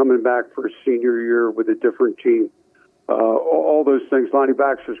Blake is coming back for his senior year with a different team. All those things. Lonnie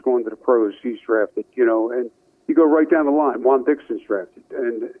Baxter's going to the pros. He's drafted, and you go right down the line. Juan Dixon's drafted.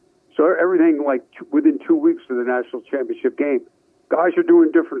 And so everything within 2 weeks of the national championship game, guys are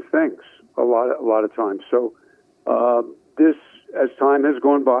doing different things a lot of times. So this, as time has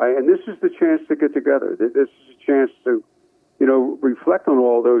gone by, and this is the chance to get together. This is a chance to, reflect on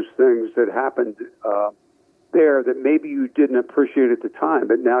all those things that happened there that maybe you didn't appreciate at the time,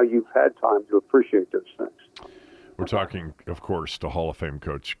 but now you've had time to appreciate those things. We're talking, of course, to Hall of Fame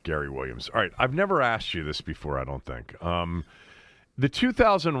coach Gary Williams. All right, I've never asked you this before, I don't think. The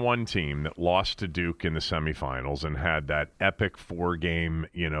 2001 team that lost to Duke in the semifinals and had that epic four-game,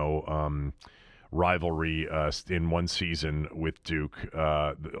 rivalry in one season with Duke,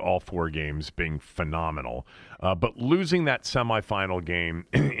 all four games being phenomenal. But losing that semifinal game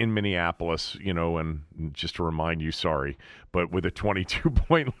in Minneapolis, and just to remind you, but with a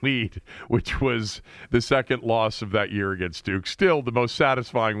 22-point lead, which was the second loss of that year against Duke. Still, the most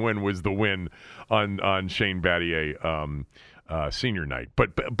satisfying win was the win on Shane Battier senior night.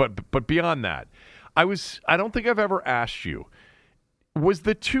 But beyond that, I don't think I've ever asked you, was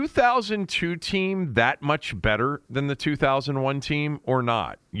the 2002 team that much better than the 2001 team or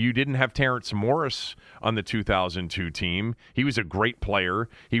not? You didn't have Terrence Morris on the 2002 team. He was a great player.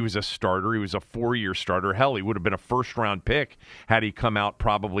 He was a starter. He was a 4-year starter. Hell, he would have been a first-round pick had he come out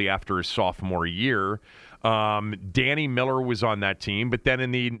probably after his sophomore year. Danny Miller was on that team, but then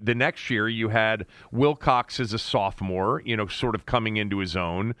in the next year you had Wilcox as a sophomore, sort of coming into his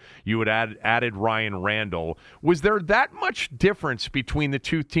own. You had added Ryan Randall. Was there that much difference between the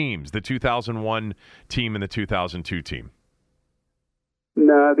two teams, the 2001 team and the 2002 team?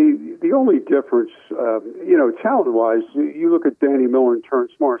 No, the only difference, talent-wise, you look at Danny Miller and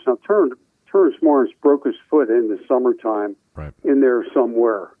Terrence Morris. Now, Terrence Morris broke his foot in the summertime in there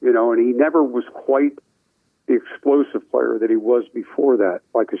somewhere, and he never was quite the explosive player that he was before that,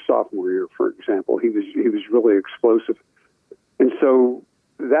 like his sophomore year, for example. He was really explosive. And so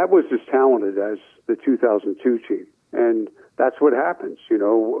that was as talented as the 2002 team. And that's what happens.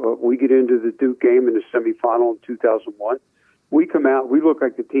 We get into the Duke game in the semifinal in 2001. We come out, we look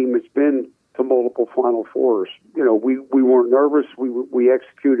like the team that's been to multiple Final Fours. We weren't nervous. We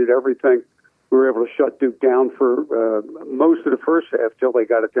executed everything. We were able to shut Duke down for most of the first half till they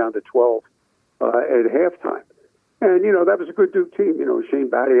got it down to 12. At halftime. And, that was a good Duke team.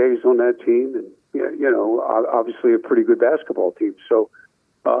 Shane Battier is on that team and, obviously a pretty good basketball team. So,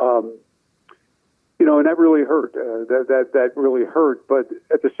 and that really hurt. That really hurt. But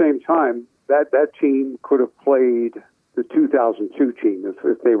at the same time, that team could have played the 2002 team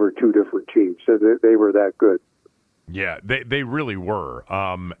if they were two different teams. So they were that good. Yeah, they really were.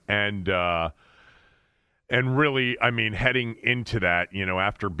 And really, heading into that,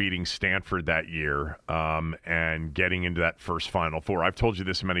 after beating Stanford that year and getting into that first Final Four, I've told you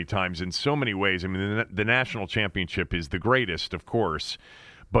this many times, in so many ways, the national championship is the greatest, of course,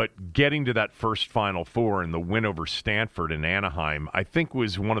 but getting to that first Final Four and the win over Stanford in Anaheim, I think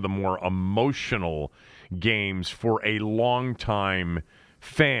was one of the more emotional games for a long-time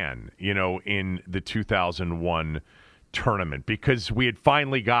fan, in the 2001 tournament, because we had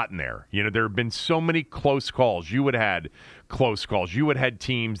finally gotten there. There have been so many close calls. You had had close calls. You had had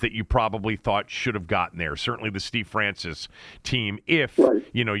teams that you probably thought should have gotten there. Certainly the Steve Francis team, if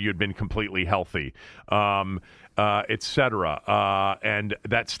you had been completely healthy, etc. And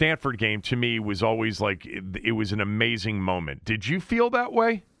that Stanford game to me was always like it was an amazing moment. Did you feel that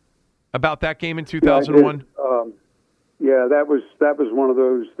way about that game in 2001? Yeah, that was one of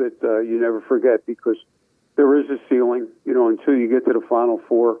those that you never forget, because there is a ceiling, until you get to the Final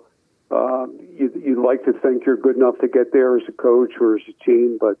Four. You'd like to think you're good enough to get there as a coach or as a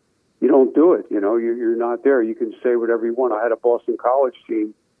team, but you don't do it. You're not there. You can say whatever you want. I had a Boston College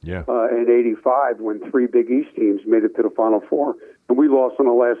team in '85 when 3 Big East teams made it to the Final Four, and we lost on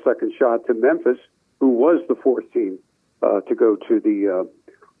a last-second shot to Memphis, who was the 4th team to go to the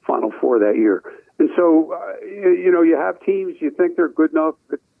Final Four that year. And so, you have teams, you think they're good enough,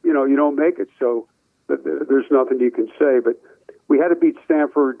 but, you don't make it. So there's nothing you can say. But we had to beat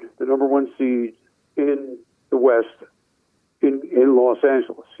Stanford, the number 1 seed in the West, in Los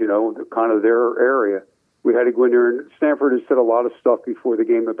Angeles, kind of their area. We had to go in there, and Stanford has said a lot of stuff before the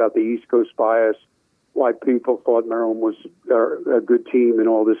game about the East Coast bias, why people thought Maryland was a good team and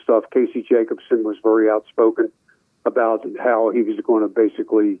all this stuff. Casey Jacobson was very outspoken about how he was going to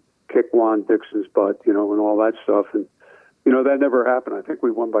basically kick Juan Dixon's butt, and all that stuff. And, that never happened. I think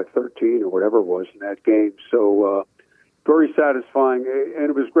we won by 13 or whatever it was in that game. So very satisfying. And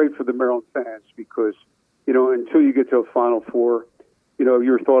it was great for the Maryland fans because, until you get to a Final Four,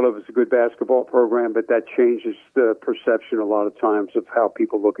 you're thought of as a good basketball program, but that changes the perception a lot of times of how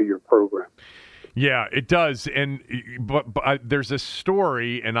people look at your program. Yeah, it does. And but there's a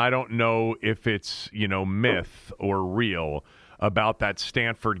story, and I don't know if it's, myth or real, about that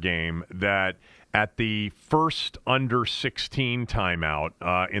Stanford game, that at the first under 16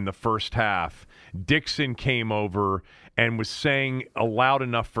 timeout in the first half, Dixon came over and was saying loud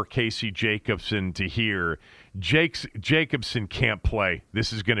enough for Casey Jacobson to hear, Jacobson can't play.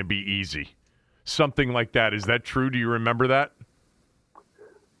 This is going to be easy. Something like that. Is that true? Do you remember that?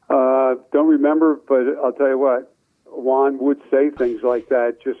 Don't remember, but I'll tell you what, Juan would say things like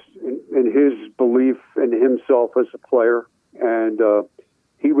that just in his belief in himself as a player. And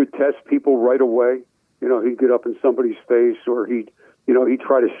he would test people right away. He'd get up in somebody's face, or he'd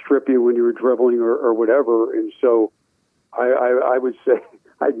try to strip you when you were dribbling or whatever. And so I would say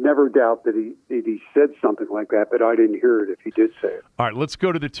I'd never doubt that he said something like that, but I didn't hear it if he did say it. All right, let's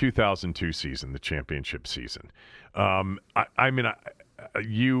go to the 2002 season, the championship season.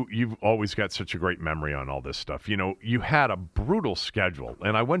 You've always got such a great memory on all this stuff. You had a brutal schedule,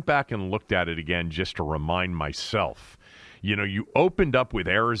 and I went back and looked at it again just to remind myself. You opened up with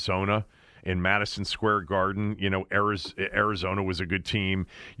Arizona in Madison Square Garden. Arizona was a good team.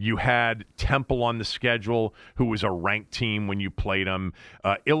 You had Temple on the schedule, who was a ranked team when you played them.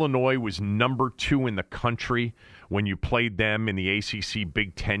 Illinois was number 2 in the country when you played them in the ACC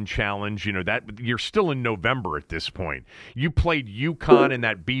Big Ten Challenge. That you're still in November at this point. You played UConn in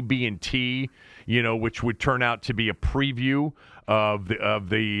that BB&T, which would turn out to be a preview of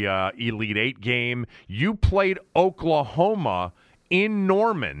the Elite Eight game. You played Oklahoma in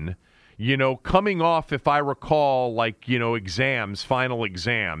Norman, coming off, if I recall, final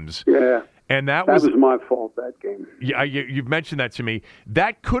exams. Yeah. And that was my fault, that game. Yeah, you've mentioned that to me.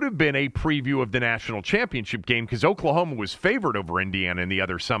 That could have been a preview of the national championship game because Oklahoma was favored over Indiana in the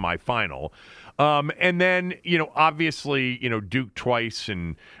other semifinal. And then, obviously, Duke twice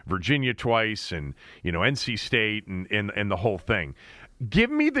and Virginia twice and, NC State and the whole thing.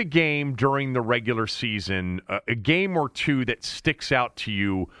 Give me the game during the regular season, a game or two that sticks out to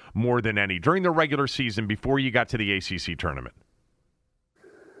you more than any during the regular season before you got to the ACC tournament.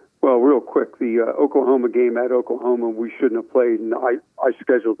 Well, real quick, the Oklahoma game at Oklahoma, we shouldn't have played, and I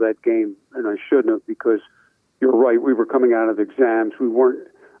scheduled that game, and I shouldn't have because you're right, we were coming out of exams.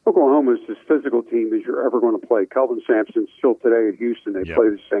 Oklahoma's as physical team as you're ever going to play. Kelvin Sampson's still today at Houston. They play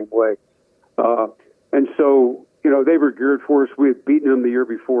the same way. And so, they were geared for us. We had beaten them the year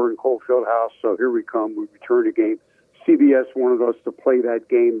before in Cole Fieldhouse, so here we come. We return the game. CBS wanted us to play that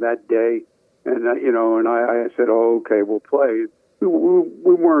game that day, and, and I said, oh, okay, we'll play.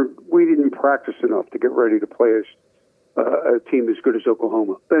 We didn't practice enough to get ready to play as a team as good as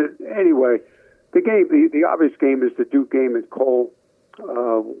Oklahoma. But anyway, the obvious game is the Duke game at Cole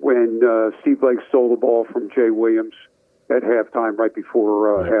when Steve Blake stole the ball from Jay Williams at halftime, right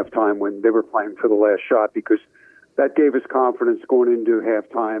before halftime when they were playing for the last shot, because that gave us confidence going into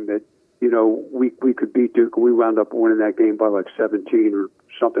halftime that we could beat Duke, and we wound up winning that game by 17 or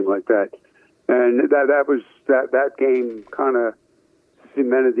something like that. And that game kind of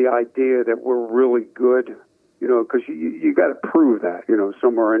cemented the idea that we're really good, because you got to prove that,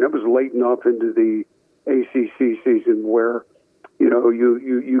 somewhere. And it was late enough into the ACC season where,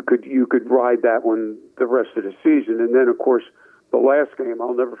 you could ride that one the rest of the season. And then, of course, the last game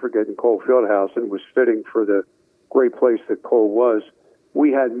I'll never forget in Cole Fieldhouse, and it was fitting for the great place that Cole was.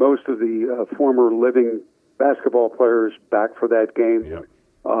 We had most of the former living basketball players back for that game. Yep.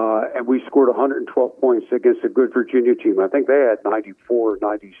 and we scored 112 points against a good Virginia team. I think they had 94,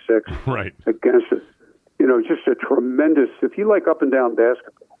 96 right. against us. You know, just a tremendous, if you like up and down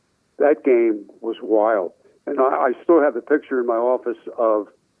basketball, that game was wild. And I still have the picture in my office of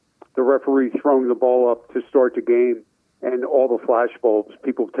the referee throwing the ball up to start the game and all the flash bulbs,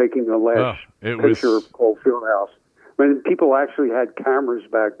 people taking the last picture of Cole Fieldhouse. When people actually had cameras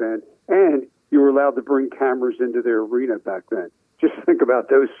back then, and you were allowed to bring cameras into their arena back then. Just think about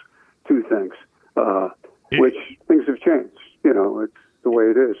those two things, which things have changed. You know, it's the way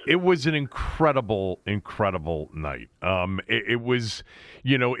it is. It was an incredible night. It was,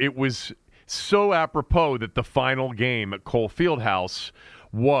 you know, it was so apropos that the final game at Cole Fieldhouse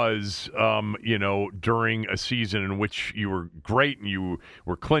was, you know, during a season in which you were great and you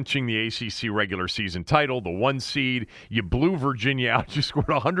were clinching the ACC regular season title, the 1 seed. You blew Virginia out. You scored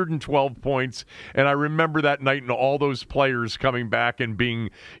 112 points. And I remember that night and all those players coming back and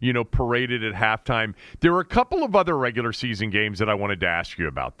being, you know, paraded at halftime. There were a couple of other regular season games that I wanted to ask you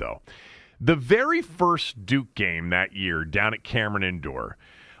about, though. The very first Duke game that year down at Cameron Indoor,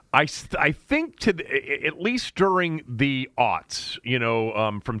 I think at least during the aughts, you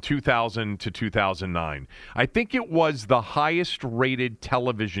know, from 2000 to 2009, I think it was the highest rated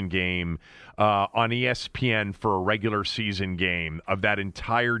television game on ESPN for a regular season game of that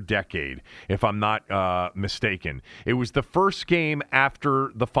entire decade, if I'm not mistaken. It was the first game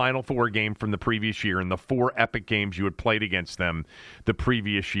after the Final Four game from the previous year and the 4 epic games you had played against them the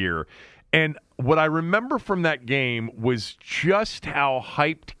previous year. And what I remember from that game was just how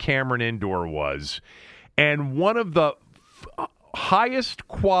hyped Cameron Indoor was. And one of the highest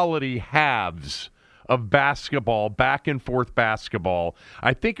quality halves of basketball, back and forth basketball,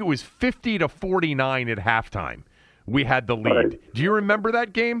 I think it was 50-49 at halftime. We had the lead. Right. Do you remember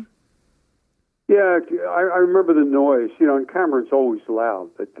that game? Yeah, I remember the noise. You know, and Cameron's always loud,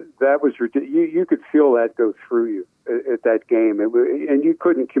 but that was ridiculous. You could feel that go through you at that game. And you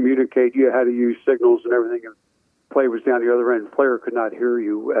couldn't communicate. You had to use signals and everything. And play was down the other end. The player could not hear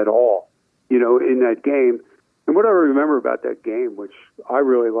you at all, you know, in that game. And what I remember about that game, which I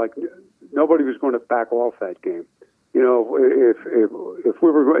really liked, nobody was going to back off that game. You know, if we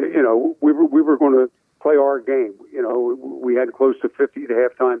were going, you know, we were going to play our game. You know, we had close to 50 at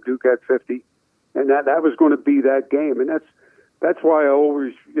halftime. Duke had 50. And that was going to be that game. And that's why I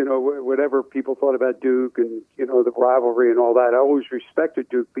always, you know, whatever people thought about Duke and, you know, the rivalry and all that, I always respected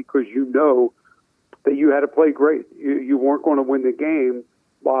Duke because you know that you had to play great. You weren't going to win the game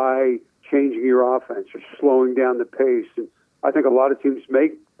by changing your offense or slowing down the pace. And I think a lot of teams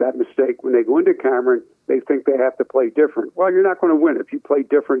make that mistake when they go into Cameron. They think they have to play different. Well, you're not going to win. If you play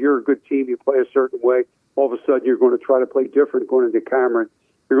different, you're a good team. You play a certain way. All of a sudden, you're going to try to play different going into Cameron.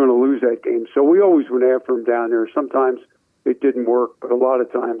 You're going to lose that game. So we always went after them down there. Sometimes it didn't work, but a lot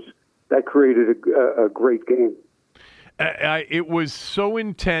of times that created a great game. It was so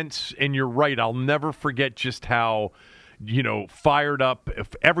intense, and you're right. I'll never forget just how, you know, fired up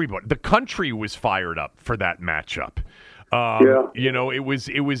everybody. The country was fired up for that matchup. You know, it was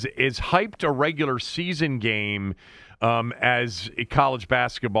as hyped a regular season game as college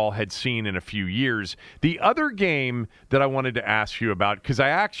basketball had seen in a few years. The other game that I wanted to ask you about, because I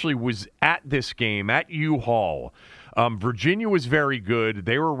actually was at this game at U-Haul. Virginia was very good.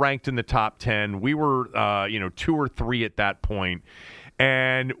 They were ranked in the top 10. We were, 2 or 3 at that point.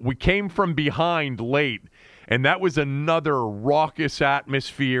 And we came from behind late, and that was another raucous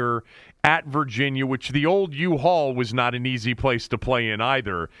atmosphere at Virginia, which the old U-Haul was not an easy place to play in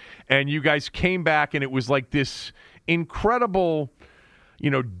either. And you guys came back, and it was like this incredible,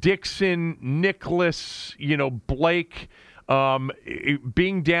 Dixon, Nicholas, Blake,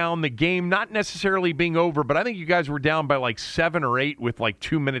 being down, the game not necessarily being over, but I think you guys were down by like 7 or 8 with like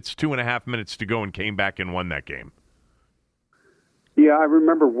 2.5 minutes to go and came back and won that game. Yeah, I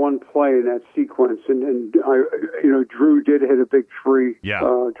remember one play in that sequence, and Drew did hit a big three. Yeah.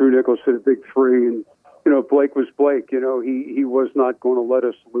 Drew Nichols hit a big three, and Blake was Blake. He was not going to let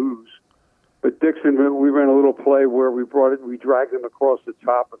us lose. But Dixon, we ran a little play where we dragged him across the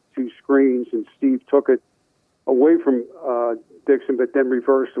top of 2 screens, and Steve took it away from Dixon, but then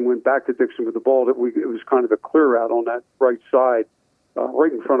reversed and went back to Dixon with the ball. It was kind of a clear out on that right side,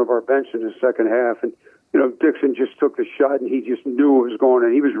 right in front of our bench in the second half, and Dixon just took the shot, and he just knew it was going,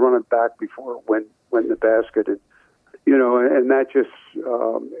 and he was running back before it went in the basket. And, and that just,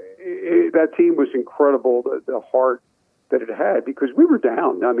 that team was incredible, the heart that it had, because we were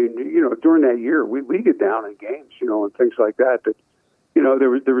down. I mean, during that year, we get down in games, and things like that. But,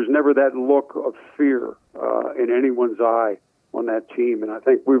 there was never that look of fear in anyone's eye on that team. And I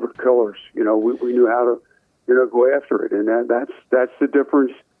think we were killers. We knew how to, go after it. And that's the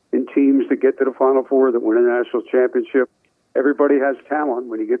difference in teams that get to the Final Four that win a national championship. Everybody has talent.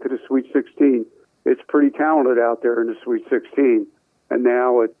 When you get to the Sweet 16, it's pretty talented out there in the Sweet 16. And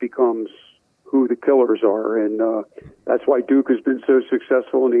now it becomes who the killers are. And that's why Duke has been so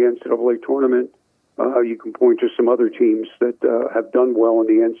successful in the NCAA tournament. You can point to some other teams that have done well in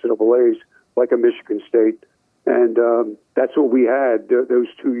the NCAAs, like a Michigan State. And that's what we had those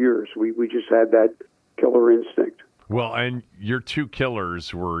 2 years. We just had that killer instinct. Well, and your two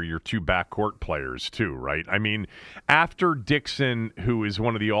killers were your two backcourt players, too, right? I mean, after Dixon, who is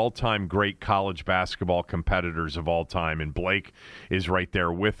one of the all-time great college basketball competitors of all time, and Blake is right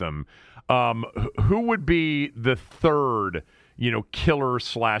there with him, who would be the third,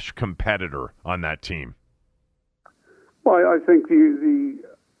 killer/competitor on that team? Well, I think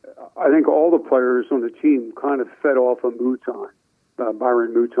I think all the players on the team kind of fed off of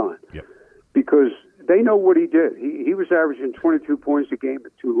Byron Mouton. Yep. Because they know what he did. He was averaging 22 points a game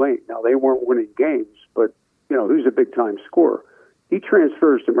at Tulane. Now, they weren't winning games, but, he was a big-time scorer. He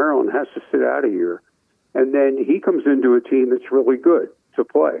transfers to Maryland, has to sit out a year, and then he comes into a team that's really good to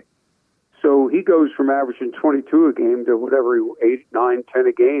play. So he goes from averaging 22 a game to whatever, 8, 9, 10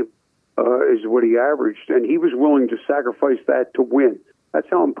 a game is what he averaged, and he was willing to sacrifice that to win. That's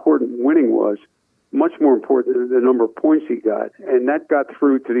how important winning was. Much more important than the number of points he got. And that got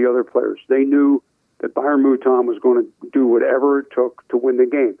through to the other players. They knew that Byron Mouton was going to do whatever it took to win the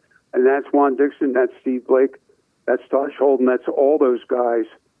game. And that's Juan Dixon, that's Steve Blake, that's Tosh Holden, that's all those guys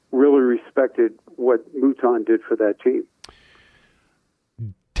really respected what Mouton did for that team.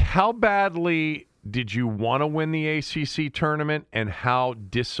 How badly did you want to win the ACC tournament, and how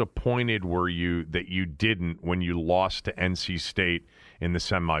disappointed were you that you didn't when you lost to NC State in the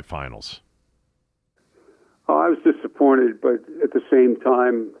semifinals? I was disappointed, but at the same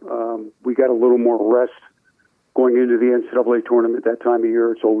time, we got a little more rest going into the NCAA tournament that time of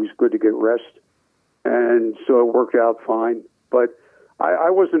year. It's always good to get rest. And so it worked out fine. But I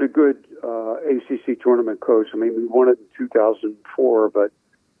wasn't a good ACC tournament coach. I mean, we won it in 2004, but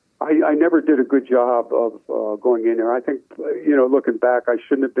I never did a good job of going in there. I think, looking back, I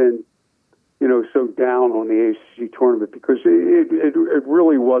shouldn't have been so down on the ACC tournament, because it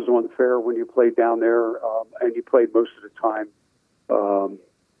really was unfair when you played down there, and you played most of the time,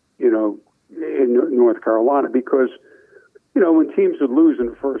 in North Carolina, because, when teams would lose in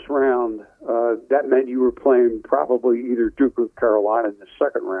the first round, that meant you were playing probably either Duke or Carolina in the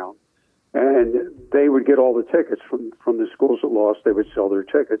second round, and they would get all the tickets from the schools that lost. They would sell their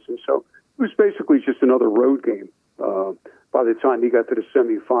tickets, and so it was basically just another road game by the time you got to the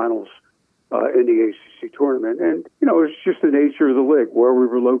semifinals. In the ACC tournament. And, it's just the nature of the league where we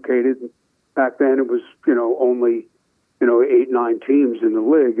were located. Back then it was, only, 8, 9 teams in the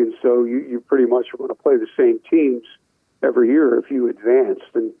league. And so you pretty much were going to play the same teams every year if you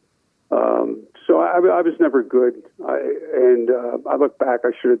advanced. And so I was never good. I look back,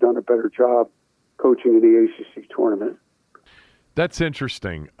 I should have done a better job coaching in the ACC tournament. That's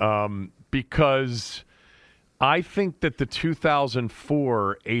interesting because I think that the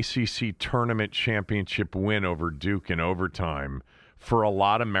 2004 ACC tournament championship win over Duke in overtime for a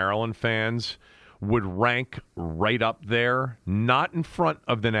lot of Maryland fans would rank right up there, not in front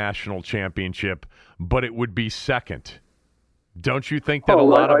of the national championship, but it would be second. Don't you think that a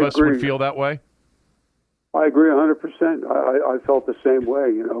lot of us would feel that way? I agree 100%. I felt the same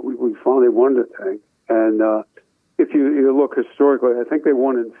way. We finally won the thing. And if you look historically, I think they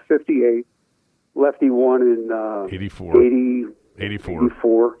won in 58. Lefty won in 84.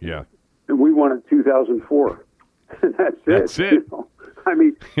 84. Yeah. And we won in 2004. And that's it. I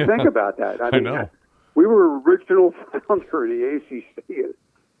mean, think about that. I know. We were original founder of the ACC.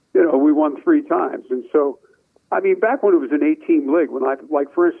 And, we won 3 times. And so, I mean, back when it was an 8-team league,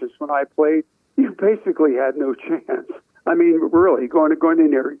 for instance, when I played, you basically had no chance. I mean, really, going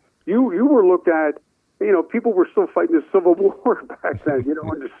in there, you were looked at. People were still fighting the Civil War back then, in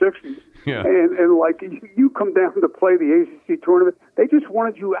the 60s. Yeah. And you come down to play the ACC tournament, they just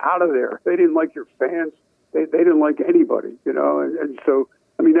wanted you out of there. They didn't like your fans. They didn't like anybody, And so,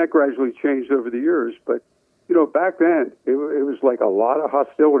 I mean, that gradually changed over the years. But, back then, it was like a lot of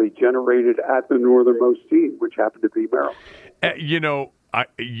hostility generated at the northernmost team, which happened to be Maryland.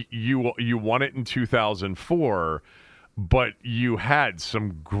 You won it in 2004. but you had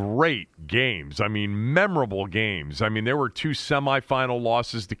some great games. I mean, memorable games. I mean, there were 2 semifinal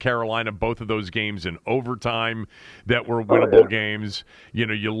losses to Carolina, both of those games in overtime that were winnable games. You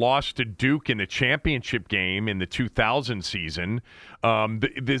know, you lost to Duke in the championship game in the 2000 season.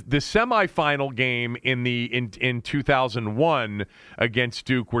 The semifinal game in 2001 against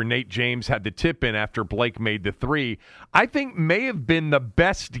Duke, where Nate James had the tip in after Blake made the 3, I think may have been the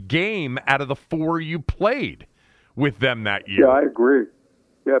best game out of the 4 you played with them that year. Yeah, I agree.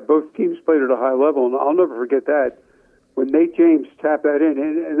 Yeah, both teams played at a high level, and I'll never forget that when Nate James tapped that in,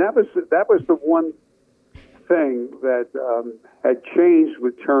 and that was the one thing that had changed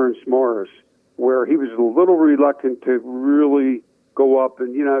with Terrence Morris, where he was a little reluctant to really go up,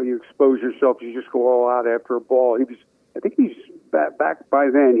 and you expose yourself, you just go all out after a ball. I think he's back by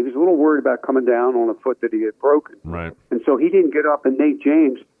then. He was a little worried about coming down on a foot that he had broken, right? And so he didn't get up. And Nate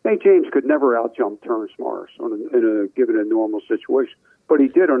James could never outjump Terrence Morris given a normal situation, but he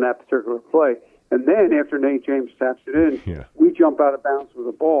did on that particular play. And then after Nate James taps it in, we jump out of bounds with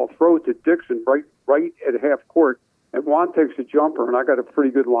the ball, throw it to Dixon right at half court, and Juan takes a jumper, and I got a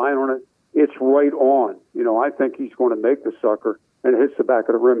pretty good line on it. It's right on. I think he's going to make the sucker, and it hits the back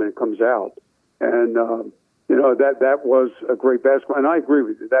of the rim and it comes out. And that was a great basketball, and I agree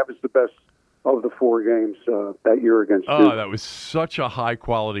with you. That was the best of the 4 games that year against Duke. Oh, that was such a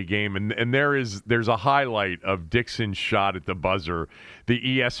high-quality game. And there's a highlight of Dixon's shot at the buzzer, the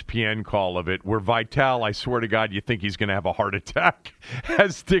ESPN call of it, where Vitale, I swear to God, you think he's going to have a heart attack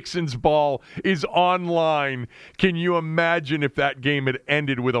as Dixon's ball is online. Can you imagine if that game had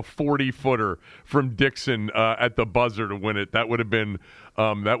ended with a 40-footer from Dixon at the buzzer to win it? That would have been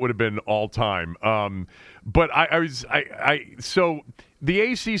all time. But so the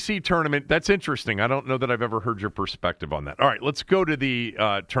ACC tournament, that's interesting. I don't know that I've ever heard your perspective on that. All right, let's go to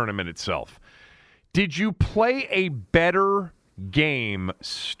the tournament itself. Did you play a better game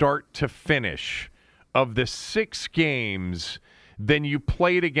start to finish of the 6 games than you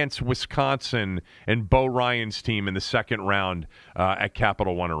played against Wisconsin and Bo Ryan's team in the second round at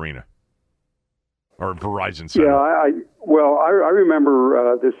Capital One Arena? Or Verizon Center. Yeah, I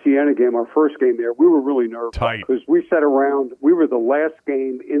remember the Siena game, our first game there. We were really nervous because we sat around. We were the last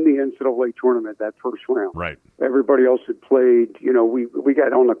game in the NCAA tournament that first round. Right. Everybody else had played. We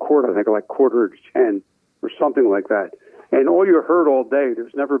got on the court, I think, like 9:45 or something like that. And all you heard all day,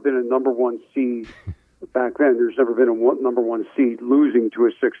 there's never been a number 1 seed back then. There's never been a number 1 seed losing to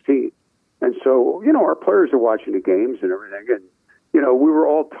a 16. And so, our players are watching the games and everything. And we were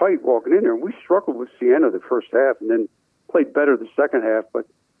all tight walking in there, and we struggled with Siena the first half and then played better the second half. But,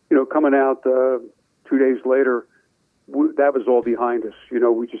 coming out 2 days later, that was all behind us.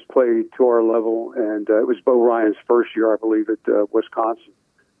 We just played to our level, and it was Bo Ryan's first year, I believe, at Wisconsin.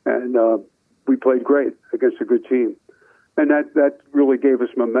 And we played great against a good team. And that really gave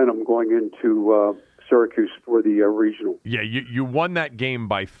us momentum going into Syracuse for the regional. Yeah, you won that game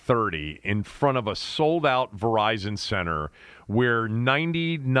by 30 in front of a sold-out Verizon Center where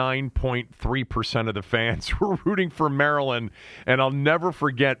 99.3% of the fans were rooting for Maryland. And I'll never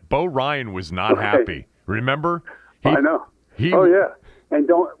forget, Bo Ryan was not happy. Remember? I know. And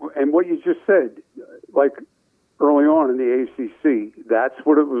what you just said, like early on in the ACC, that's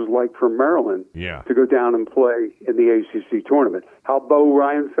what it was like for Maryland to go down and play in the ACC tournament. How Bo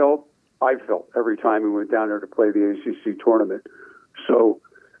Ryan felt, I felt every time we went down there to play the ACC tournament. So,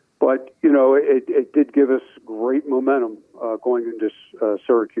 but, it did give us great momentum going into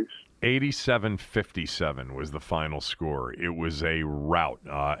Syracuse. 87-57 was the final score. It was a rout,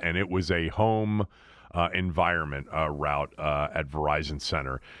 and it was a home environment route at Verizon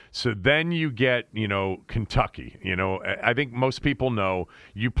Center. So then you get, Kentucky. I think most people know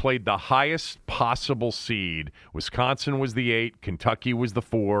you played the highest possible seed. Wisconsin was the 8, Kentucky was the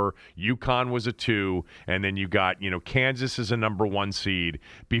 4, UConn was a 2, and then you got, Kansas as a number 1 seed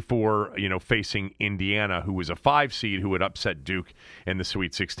before, facing Indiana, who was a 5 seed who had upset Duke in the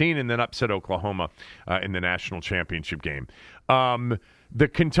Sweet 16 and then upset Oklahoma in the national championship game. The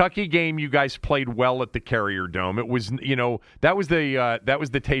Kentucky game, you guys played well at the Carrier Dome. It was, that was the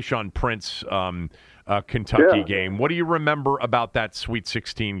Tayshaun Prince Kentucky game. What do you remember about that Sweet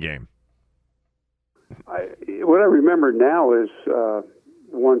 16 game? What I remember now is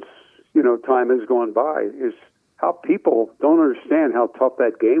once time has gone by, is how people don't understand how tough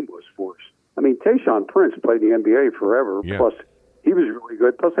that game was for us. I mean, Tayshaun Prince played the NBA forever. Yeah. Plus, he was really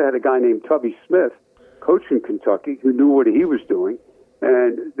good. Plus, I had a guy named Tubby Smith coaching Kentucky who knew what he was doing.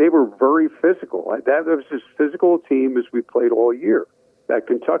 And they were very physical. That was as physical a team as we played all year. That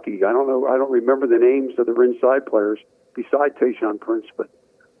Kentucky, I don't remember the names of the inside players beside Tayshaun Prince, but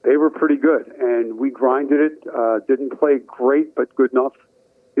they were pretty good, and we grinded it. Didn't play great, but good enough,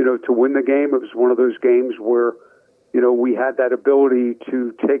 to win the game. It was one of those games where, we had that ability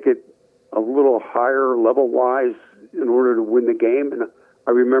to take it a little higher level-wise in order to win the game, and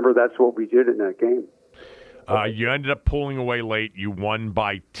I remember that's what we did in that game. You ended up pulling away late. You won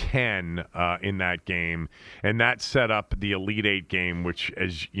by 10 in that game, and that set up the Elite Eight game, which,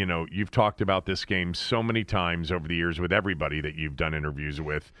 as you know, you've talked about this game so many times over the years with everybody that you've done interviews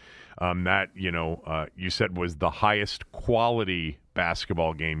with. You said was the highest quality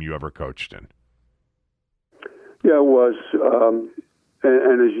basketball game you ever coached in. Yeah, it was.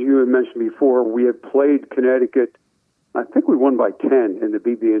 And as you had mentioned before, we had played Connecticut. I think we won by 10 in the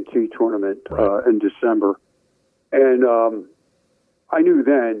BB&T tournament in December. And I knew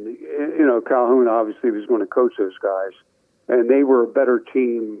then, Calhoun obviously was going to coach those guys. And they were a better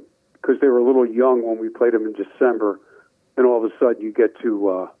team because they were a little young when we played them in December. And all of a sudden you get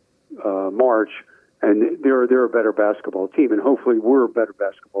to March, and they're a better basketball team. And hopefully we're a better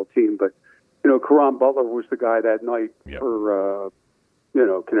basketball team. But, Karan Butler was the guy that night for,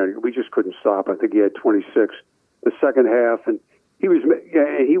 Connecticut. We just couldn't stop. I think he had 26 the second half. And he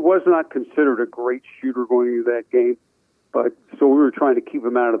was not considered a great shooter going into that game, but so we were trying to keep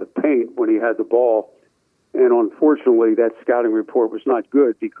him out of the paint when he had the ball. And unfortunately, that scouting report was not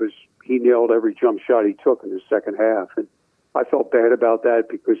good because he nailed every jump shot he took in the second half. And I felt bad about that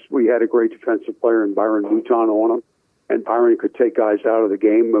because we had a great defensive player in Byron Mouton on him, and Byron could take guys out of the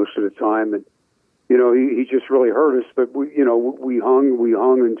game most of the time. And he just really hurt us. But we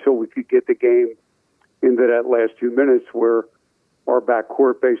hung until we could get the game into that last 2 minutes where our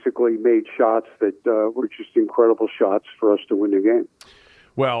backcourt basically made shots that were just incredible shots for us to win the game.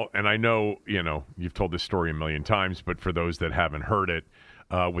 Well, and I know, you've told this story a million times, but for those that haven't heard it,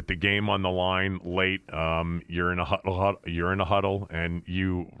 with the game on the line late, you're in a huddle, and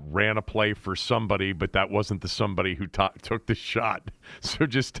you ran a play for somebody, but that wasn't the somebody who took the shot. So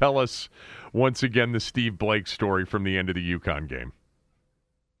just tell us once again the Steve Blake story from the end of the UConn game.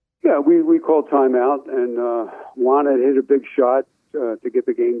 Yeah, we called timeout, and Juan had hit a big shot to get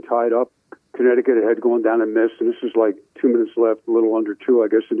the game tied up. Connecticut had gone down and missed, and this was like 2 minutes left, a little under 2, I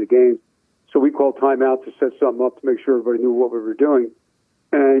guess, in the game. So we called timeout to set something up to make sure everybody knew what we were doing.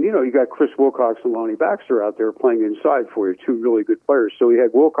 And, you got Chris Wilcox and Lonnie Baxter out there playing inside for you, two really good players. So we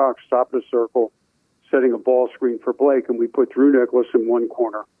had Wilcox top of the circle, setting a ball screen for Blake, and we put Drew Nicholas in one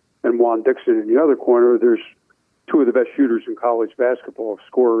corner and Juan Dixon in the other corner. There's two of the best shooters in college basketball,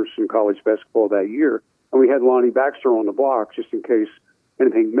 scorers in college basketball that year. And we had Lonnie Baxter on the block just in case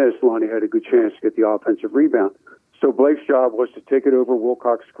anything missed. Lonnie had a good chance to get the offensive rebound. So Blake's job was to take it over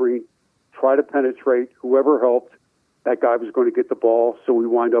Wilcox screen, try to penetrate. Whoever helped, that guy was going to get the ball. So we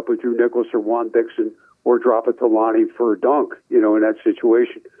wind up with Drew Nicholas or Juan Dixon or drop it to Lonnie for a dunk, in that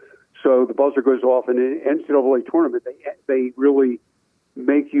situation. So the buzzer goes off. And in the NCAA tournament, they really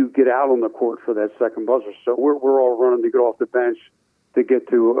make you get out on the court for that second buzzer. So we're all running to get off the bench to get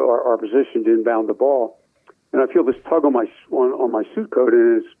to our position to inbound the ball. And I feel this tug on my suit coat,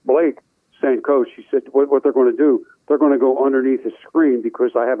 and it's Blake saying, "Coach," he said, what they're going to do, they're going to go underneath the screen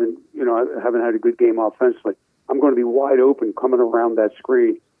because I haven't had a good game offensively. I'm going to be wide open coming around that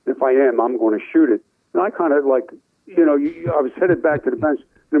screen. If I am, I'm going to shoot it. And I kind of I was headed back to the bench,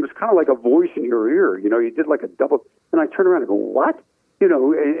 and it was kind of like a voice in your ear. You did like a double, and I turned around and go, "What?"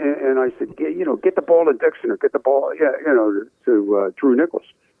 And I said, get the ball to Dixon or get the ball, to Drew Nicholas.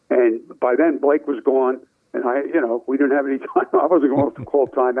 And by then, Blake was gone, and we didn't have any time. I wasn't going to call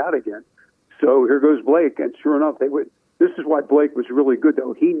timeout again. So here goes Blake, and sure enough, this is why Blake was really good,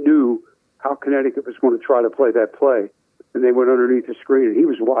 though. He knew how Connecticut was going to try to play that play, and they went underneath the screen, and he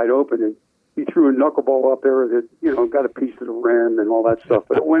was wide open, and he threw a knuckleball up there that got a piece of the rim and all that stuff,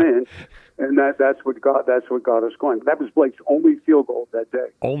 but it went in, and that's what got us going. That was Blake's only field goal that day.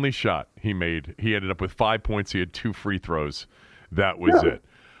 Only shot he made. He ended up with 5 points. He had 2 free throws. That was it.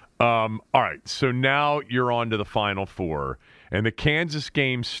 All right, so now you're on to the Final Four, and the Kansas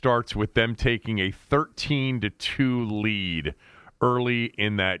game starts with them taking a 13-2 lead early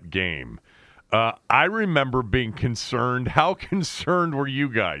in that game. I remember being concerned. How concerned were you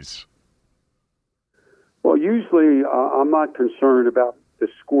guys? Well, usually I'm not concerned about the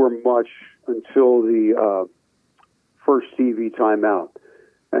score much until the first TV timeout.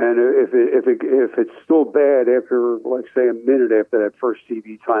 And if it's still bad after, let's say, a minute after that first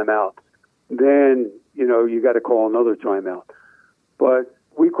TV timeout, then, you got to call another timeout. But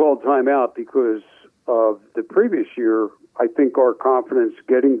we called timeout because of the previous year. I think our confidence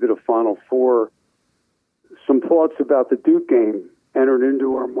getting to the Final Four, some thoughts about the Duke game entered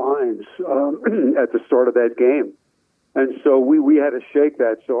into our minds at the start of that game. And so we had to shake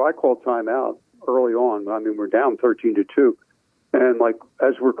that. So I called timeout early on. I mean, we're down 13-2. And like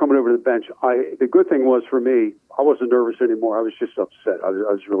as we're coming over to the bench, the good thing was for me, I wasn't nervous anymore. I was just upset. I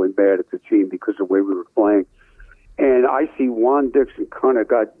was really mad at the team because of the way we were playing. And I see Juan Dixon kind of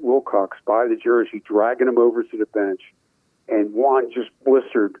got Wilcox by the jersey, dragging him over to the bench. And Juan just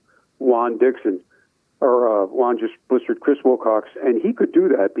blistered Juan Dixon, or Juan just blistered Chris Wilcox. And he could do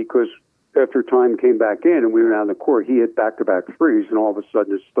that because after time came back in and we went out on the court, he hit back-to-back threes, and all of a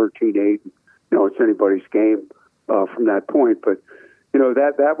sudden it's 13-8. It's anybody's game from that point. But,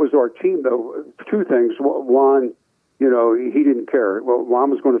 that was our team, though. Two things. One, he didn't care. Well, Juan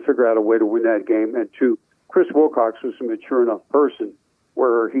was going to figure out a way to win that game. And two, Chris Wilcox was a mature enough person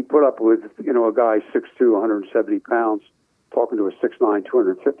where he put up with, a guy 6'2", 170 pounds, talking to a 6'9",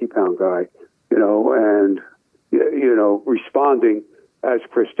 250-pound guy, and, responding as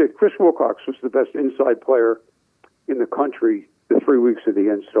Chris did. Chris Wilcox was the best inside player in the country the 3 weeks of the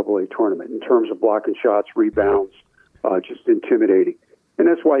NCAA tournament in terms of blocking shots, rebounds, just intimidating. And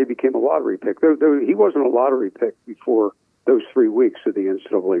that's why he became a lottery pick. He wasn't a lottery pick before those 3 weeks of the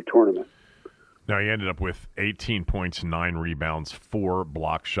NCAA tournament. Now, he ended up with 18 points, 9 rebounds, 4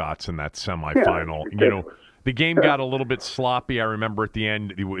 block shots in that semifinal. Yeah, the game got a little bit sloppy. I remember at the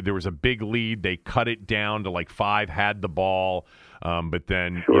end, there was a big lead. They cut it down to like 5, had the ball. But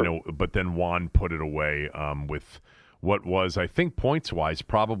then, Juan put it away with what was, I think, points-wise,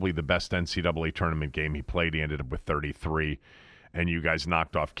 probably the best NCAA tournament game he played. He ended up with 33, and you guys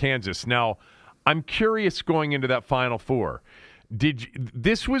knocked off Kansas. Now, I'm curious going into that Final Four.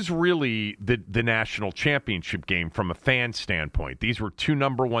 This was really the national championship game from a fan standpoint. These were 2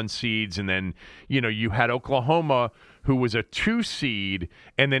 number 1 seeds, and then you had Oklahoma, who was a 2 seed,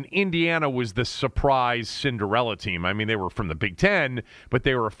 and then Indiana was the surprise Cinderella team. I mean, they were from the Big Ten, but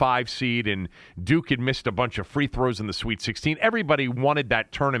they were a 5 seed, and Duke had missed a bunch of free throws in the Sweet 16. Everybody wanted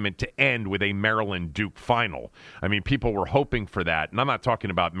that tournament to end with a Maryland-Duke final. I mean, people were hoping for that, and I'm not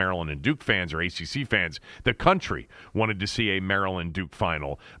talking about Maryland and Duke fans or ACC fans. The country wanted to see a Maryland-Duke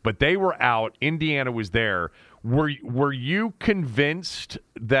final, but they were out. Indiana was there. Were you convinced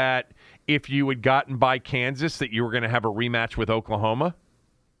that if you had gotten by Kansas that you were going to have a rematch with Oklahoma?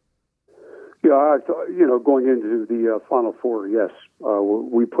 Yeah, I thought, going into the Final Four, yes.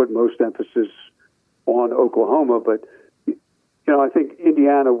 We put most emphasis on Oklahoma, but, I think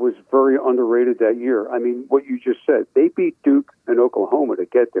Indiana was very underrated that year. I mean, what you just said, they beat Duke and Oklahoma to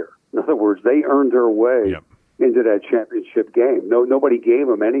get there. In other words, they earned their way into that championship game. Nobody gave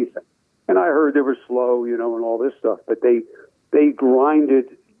them anything. And I heard they were slow, and all this stuff, but they grinded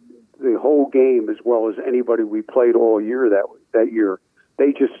the whole game as well as anybody we played all year that year.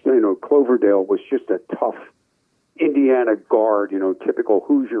 They just, Cloverdale was just a tough Indiana guard, typical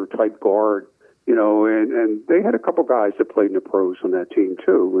Hoosier type guard, and they had a couple guys that played in the pros on that team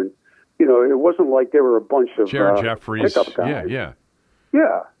too. And, it wasn't like there were a bunch of Jared Jeffries. pickup guys. Yeah.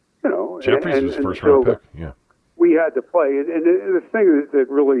 Jeffries was first round pick. Yeah. We had to play. And the thing that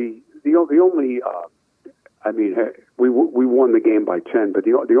really, the only, we won the game by 10, but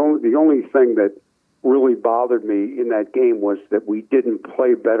the only thing that really bothered me in that game was that we didn't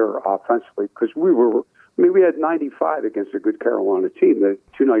play better offensively because we had 95 against a good Carolina team the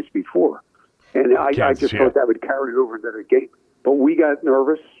 2 nights before, and I just thought that would carry over into the game. But we got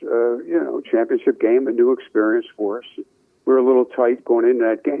nervous, championship game, a new experience for us. We were a little tight going into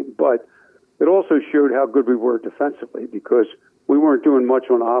that game, but it also showed how good we were defensively because we weren't doing much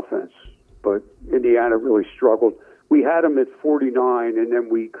on offense. But Indiana really struggled. We had them at 49, and then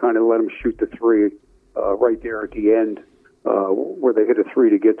we kind of let them shoot the 3 right there at the end where they hit a 3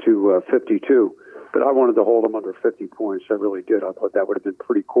 to get to 52. But I wanted to hold them under 50 points. I really did. I thought that would have been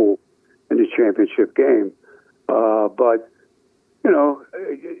pretty cool in the championship game. But,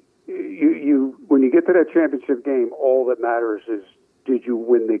 you when you get to that championship game, all that matters is did you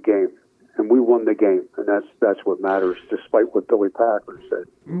win the game? And we won the game, and that's what matters, despite what Billy Packer said.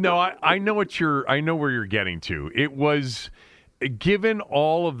 No, I know where you're getting to. It was, given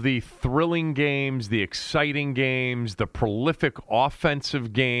all of the thrilling games, the exciting games, the prolific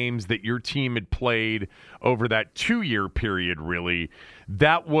offensive games that your team had played over that 2-year period, really,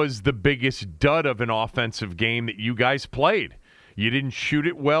 that was the biggest dud of an offensive game that you guys played. You didn't shoot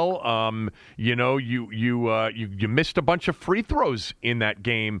it well. You missed a bunch of free throws in that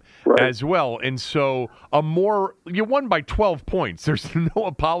game as well. And so you won by 12 points. There's no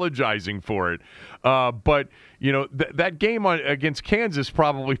apologizing for it. But that game against Kansas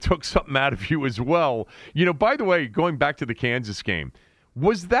probably took something out of you as well. By the way, going back to the Kansas game,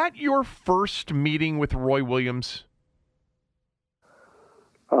 was that your first meeting with Roy Williams?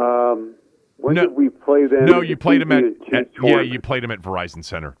 When did we play them? No, you played them at tournament? you played them at Verizon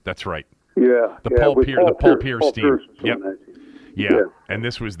Center. That's right. Yeah, the Paul Pierce team. Yep. Yeah, and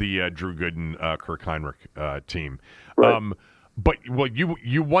this was the Drew Gooden, Kirk Heinrich team. Right. But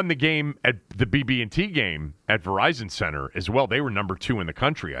you won the game at the BB&T game at Verizon Center as well. They were number 2 in the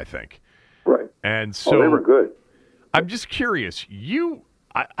country, I think. Right. And so they were good. I'm just curious.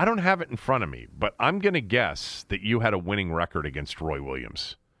 I don't have it in front of me, but I'm going to guess that you had a winning record against Roy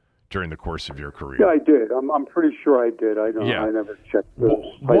Williams during the course of your career. Yeah, I did. I'm pretty sure I did. I don't. Yeah. I never checked those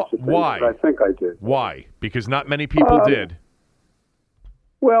types of things, why? but I think I did. Why? Because not many people did.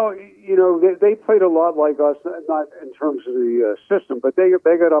 Well, they played a lot like us, not in terms of the system, but they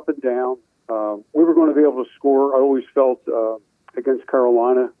got up and down. We were going to be able to score. I always felt against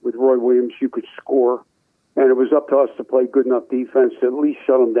Carolina with Roy Williams, you could score, and it was up to us to play good enough defense to at least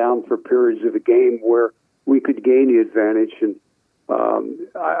shut them down for periods of the game where we could gain the advantage. And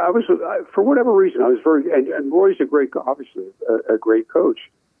I was, for whatever reason, I was very. And Roy's obviously a great coach,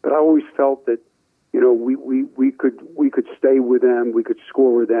 but I always felt that. We could stay with them, we could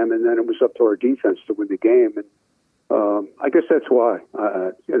score with them, and then it was up to our defense to win the game. And I guess that's why.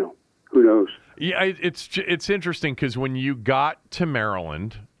 Who knows? Yeah, it's interesting because when you got to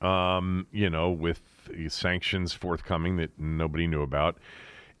Maryland, with sanctions forthcoming that nobody knew about,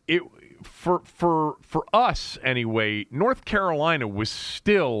 it for us anyway, North Carolina was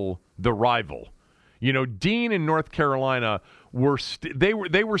still the rival. Dean and North Carolina were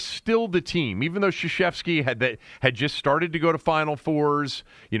they were still the team, even though Krzyzewski had just started to go to Final Fours.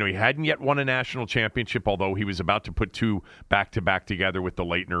 He hadn't yet won a national championship, although he was about to put 2 back-to-back together with the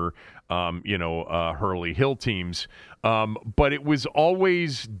Leitner, Hurley Hill teams. But it was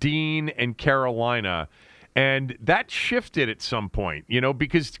always Dean and Carolina. And that shifted at some point,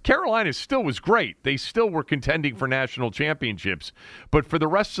 because Carolina still was great. They still were contending for national championships. But for the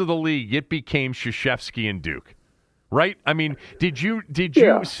rest of the league, it became Krzyzewski and Duke, right? I mean, did you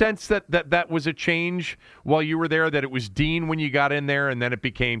sense that was a change while you were there, that it was Dean when you got in there and then it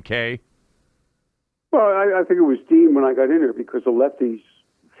became K? Well, I think it was Dean when I got in there because of Lefty's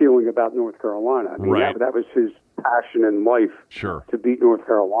feeling about North Carolina. I mean, right. that was his passion in life, sure, to beat North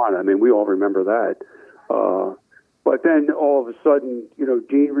Carolina. I mean, we all remember that. But then all of a sudden,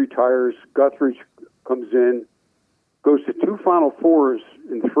 Dean retires, Guthridge comes in, goes to 2 Final Fours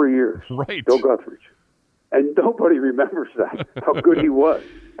in 3 years. Right. Bill Guthridge. And nobody remembers that, how good he was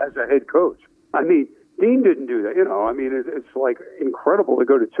as a head coach. I mean, Dean didn't do that. It's like incredible to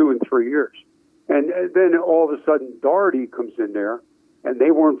go to 2 in 3 years. And then all of a sudden, Doherty comes in there, and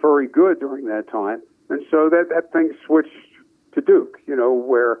they weren't very good during that time. And so that thing switched to Duke,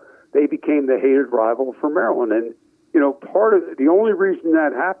 where they became the hated rival for Maryland. And, part of the only reason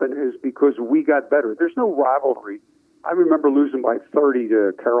that happened is because we got better. There's no rivalry. I remember losing by 30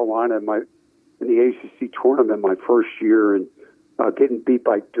 to Carolina in the ACC tournament my first year and getting beat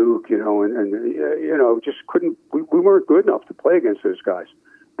by Duke, and just couldn't, we weren't good enough to play against those guys.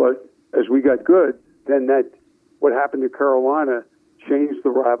 But as we got good, then what happened to Carolina changed the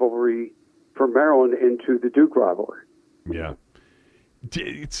rivalry for Maryland into the Duke rivalry. Yeah.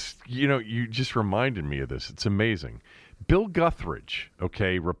 It's, you just reminded me of this. It's amazing. Bill Guthridge,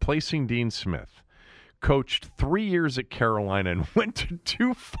 replacing Dean Smith, coached 3 years at Carolina and went to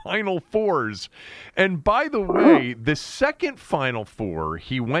 2 Final Fours. And by the way, the second Final Four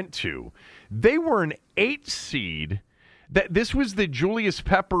he went to, they were an 8 seed. This was the Julius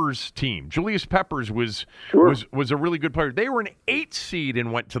Peppers team. Julius Peppers was a really good player. They were an 8 seed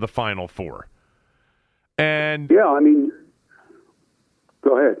and went to the Final Four. And yeah,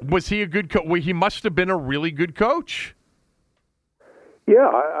 go ahead. Was he a good coach? Well, he must have been a really good coach. Yeah,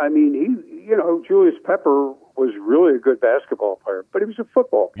 Julius Pepper was really a good basketball player, but he was a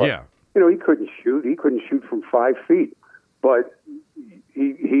football player. Yeah. He couldn't shoot. He couldn't shoot from 5 feet, but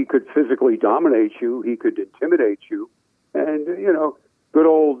he could physically dominate you. He could intimidate you. And, good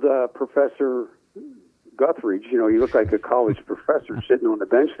old Professor Guthridge, he looked like a college professor sitting on the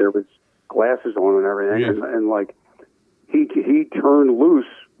bench there with glasses on and everything. Yeah. And he turned loose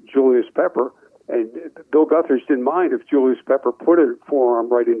Julius Pepper, and Bill Guthridge didn't mind if Julius Pepper put a forearm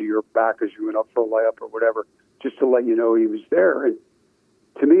right into your back as you went up for a layup or whatever, just to let you know he was there. And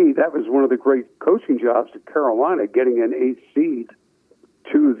to me, that was one of the great coaching jobs at Carolina, getting an 8th seed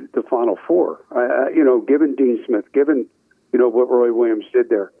to the Final Four. Given Dean Smith, given what Roy Williams did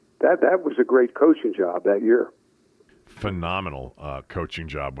there, that was a great coaching job that year. Phenomenal coaching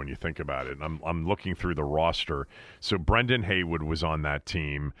job when you think about it. I'm looking through the roster. So Brendan Haywood was on that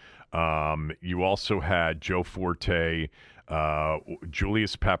team. You also had Joe Forte,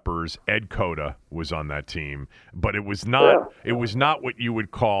 Julius Peppers, Ed Cota was on that team, but it was not. It was not what you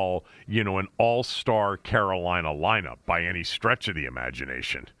would call, an all-star Carolina lineup by any stretch of the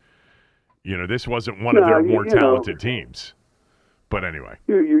imagination. This wasn't one of their more talented teams. But anyway,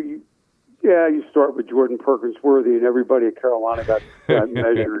 you start with Jordan Perkins-Worthy, and everybody at Carolina got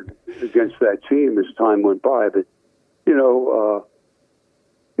measured against that team as time went by. But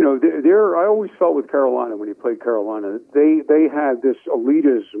I always felt with Carolina when he played Carolina, they had this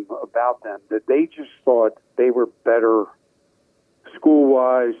elitism about them that they just thought they were better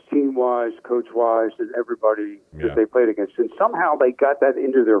school-wise, team-wise, coach-wise than everybody that they played against. And somehow they got that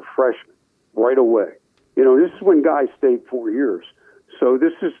into their freshmen right away. This is when guys stayed 4 years. So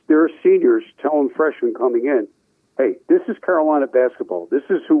there are seniors telling freshmen coming in, hey, this is Carolina basketball. This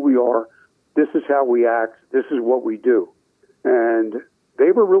is who we are. This is how we act. This is what we do. And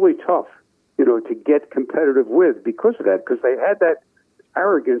they were really tough, to get competitive with because of that, because they had that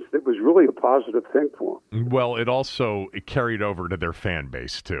arrogance that was really a positive thing for them. Well, it carried over to their fan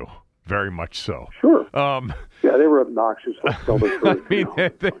base, too. Very much so. Sure. They were obnoxious.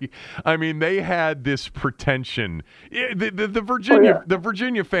 They had this pretension. The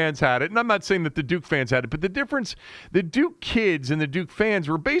Virginia fans had it, and I'm not saying that the Duke fans had it, but the difference, the Duke kids and the Duke fans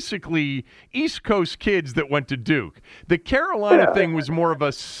were basically East Coast kids that went to Duke. The Carolina thing was more of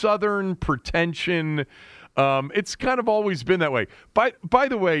a Southern pretension. It's kind of always been that way. By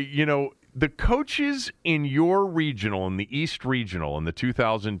the way, the coaches in your regional, in the East Regional, in the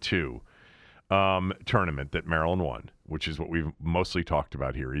 2002 tournament that Maryland won, which is what we've mostly talked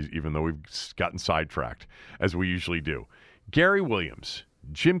about here, even though we've gotten sidetracked, as we usually do. Gary Williams,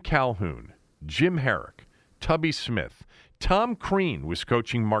 Jim Calhoun, Jim Herrick, Tubby Smith, Tom Crean was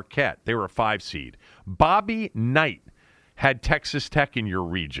coaching Marquette. They were a 5 seed. Bobby Knight had Texas Tech in your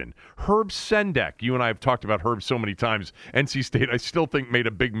region. Herb Sendek, you and I have talked about Herb so many times. NC State, I still think, made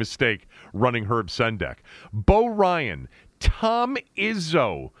a big mistake running Herb Sendek. Bo Ryan, Tom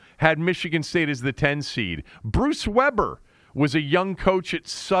Izzo had Michigan State as the 10 seed. Bruce Weber was a young coach at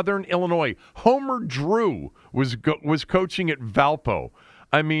Southern Illinois. Homer Drew was coaching at Valpo.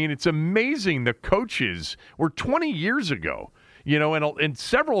 It's amazing. The coaches were 20 years ago, and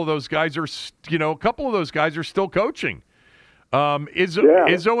several of those guys are, a couple of those guys are still coaching.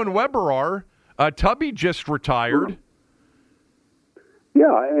 Izzo and Weber are. Tubby just retired.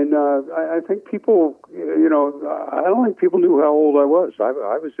 Yeah, and I think people, I don't think people knew how old I was. I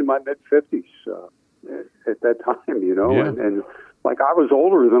was in my mid-50s at that time, and I was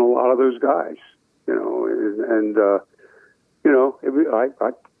older than a lot of those guys,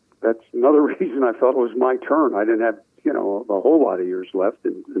 that's another reason I felt it was my turn. I didn't have, a whole lot of years left,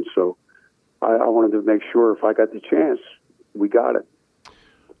 and so I wanted to make sure if I got the chance, we got it.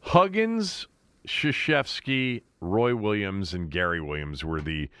 Huggins, Krzyzewski, Roy Williams, and Gary Williams were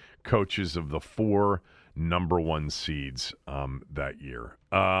the coaches of the 4 number 1 seeds that year.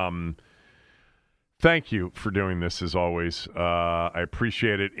 Thank you for doing this, as always. I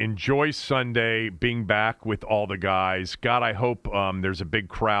appreciate it. Enjoy Sunday, being back with all the guys. God, I hope there's a big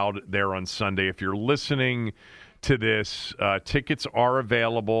crowd there on Sunday. If you're listening to this, tickets are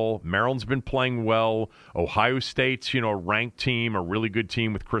available. Maryland's been playing well. Ohio State's, a ranked team, a really good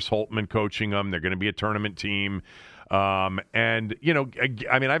team with Chris Holtmann coaching them. They're going to be a tournament team. I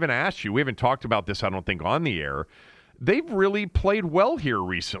haven't asked you. We haven't talked about this, I don't think, on the air. They've really played well here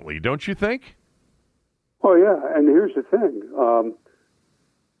recently, don't you think? Oh, yeah, and here's the thing.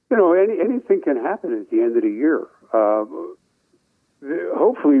 Anything can happen at the end of the year.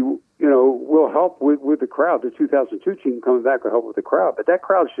 Hopefully, will help with the crowd. The 2002 team coming back will help with the crowd, but that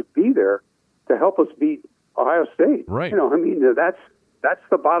crowd should be there to help us beat Ohio State. Right. That's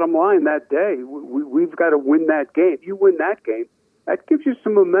the bottom line that day. We've got to win that game. If you win that game, that gives you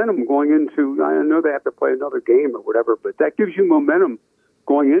some momentum going into, I know they have to play another game or whatever, but that gives you momentum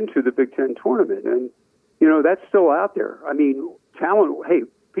going into the Big Ten tournament. And, that's still out there. Talent, hey,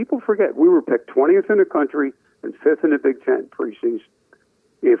 people forget we were picked 20th in the country and 5th in the Big Ten preseason.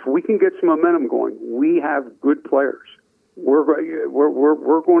 If we can get some momentum going, we have good players. We're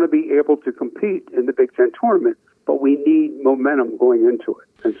going to be able to compete in the Big Ten tournament, but we need momentum going into it.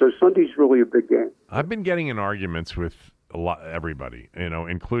 And so Sunday's really a big game. I've been getting in arguments with everybody,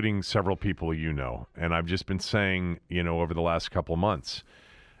 including several people and I've just been saying, over the last couple of months,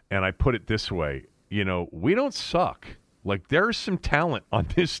 and I put it this way, we don't suck. Like, there's some talent on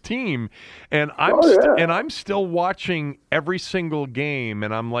this team, and I'm still watching every single game,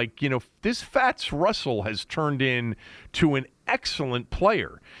 and I'm like, this Fats Russell has turned into an excellent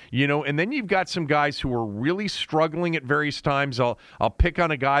player, and then you've got some guys who are really struggling at various times. I'll pick on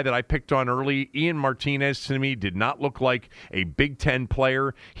a guy that I picked on early. Ian Martinez, to me, did not look like a Big Ten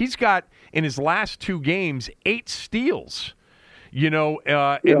player. He's got, in his last 2 games, 8 steals,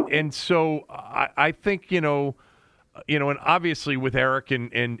 and so I think, and obviously with Eric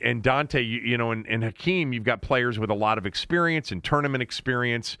and Dante, and Hakeem, you've got players with a lot of experience and tournament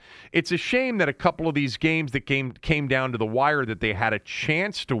experience. It's a shame that a couple of these games that came down to the wire that they had a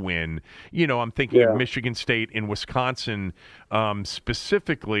chance to win. I'm thinking of Michigan State and Wisconsin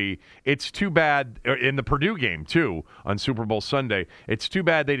specifically. It's too bad, in the Purdue game too on Super Bowl Sunday. It's too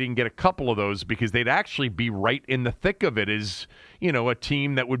bad they didn't get a couple of those, because they'd actually be right in the thick of it as a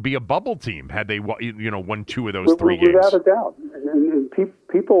team that would be a bubble team had they won 2 of those 3 games. Without a doubt. And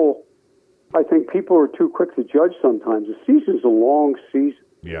people, I think people are too quick to judge sometimes. The season's a long season.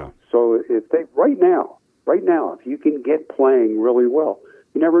 Yeah. So if they, right now, if you can get playing really well,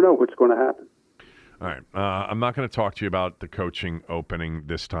 you never know what's going to happen. All right. I'm not going to talk to you about the coaching opening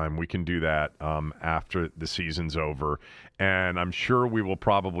this time. We can do that after the season's over. And I'm sure we will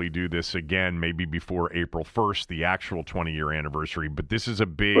probably do this again, maybe before April 1st, the actual 20-year anniversary. But this is a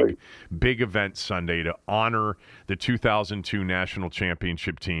big event Sunday to honor the 2002 National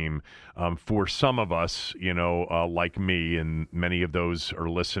Championship team. For some of us, like me, and many of those are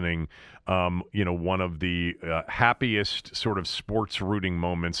listening, one of the happiest sort of sports rooting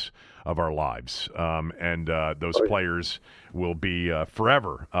moments of our lives. And those players will be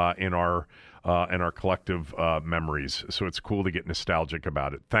forever in our collective memories. So it's cool to get nostalgic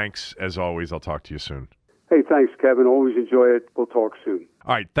about it. Thanks, as always. I'll talk to you soon. Hey, thanks, Kevin. Always enjoy it. We'll talk soon.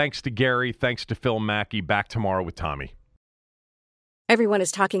 All right. Thanks to Gary. Thanks to Phil Mackey. Back tomorrow with Tommy. Everyone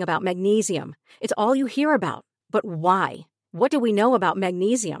is talking about magnesium. It's all you hear about. But why? What do we know about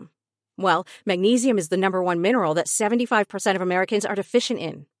magnesium? Well, magnesium is the #1 mineral that 75% of Americans are deficient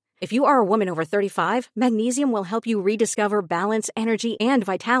in. If you are a woman over 35, magnesium will help you rediscover balance, energy, and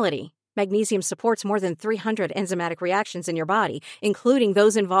vitality. Magnesium supports more than 300 enzymatic reactions in your body, including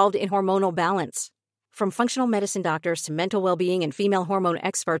those involved in hormonal balance. From functional medicine doctors to mental well-being and female hormone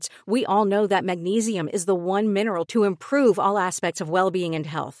experts, we all know that magnesium is the one mineral to improve all aspects of well-being and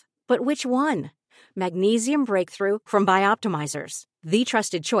health. But which one? Magnesium Breakthrough from Bioptimizers, the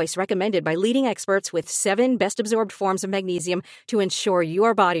trusted choice recommended by leading experts with 7 best-absorbed forms of magnesium to ensure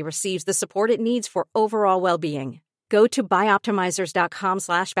your body receives the support it needs for overall well-being. Go to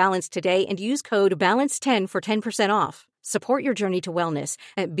bioptimizers.com/balance today and use code BALANCE10 for 10% off. Support your journey to wellness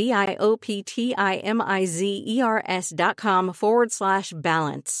at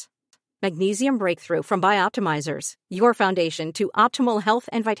bioptimizers.com/balance. Magnesium Breakthrough from Bioptimizers, your foundation to optimal health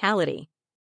and vitality.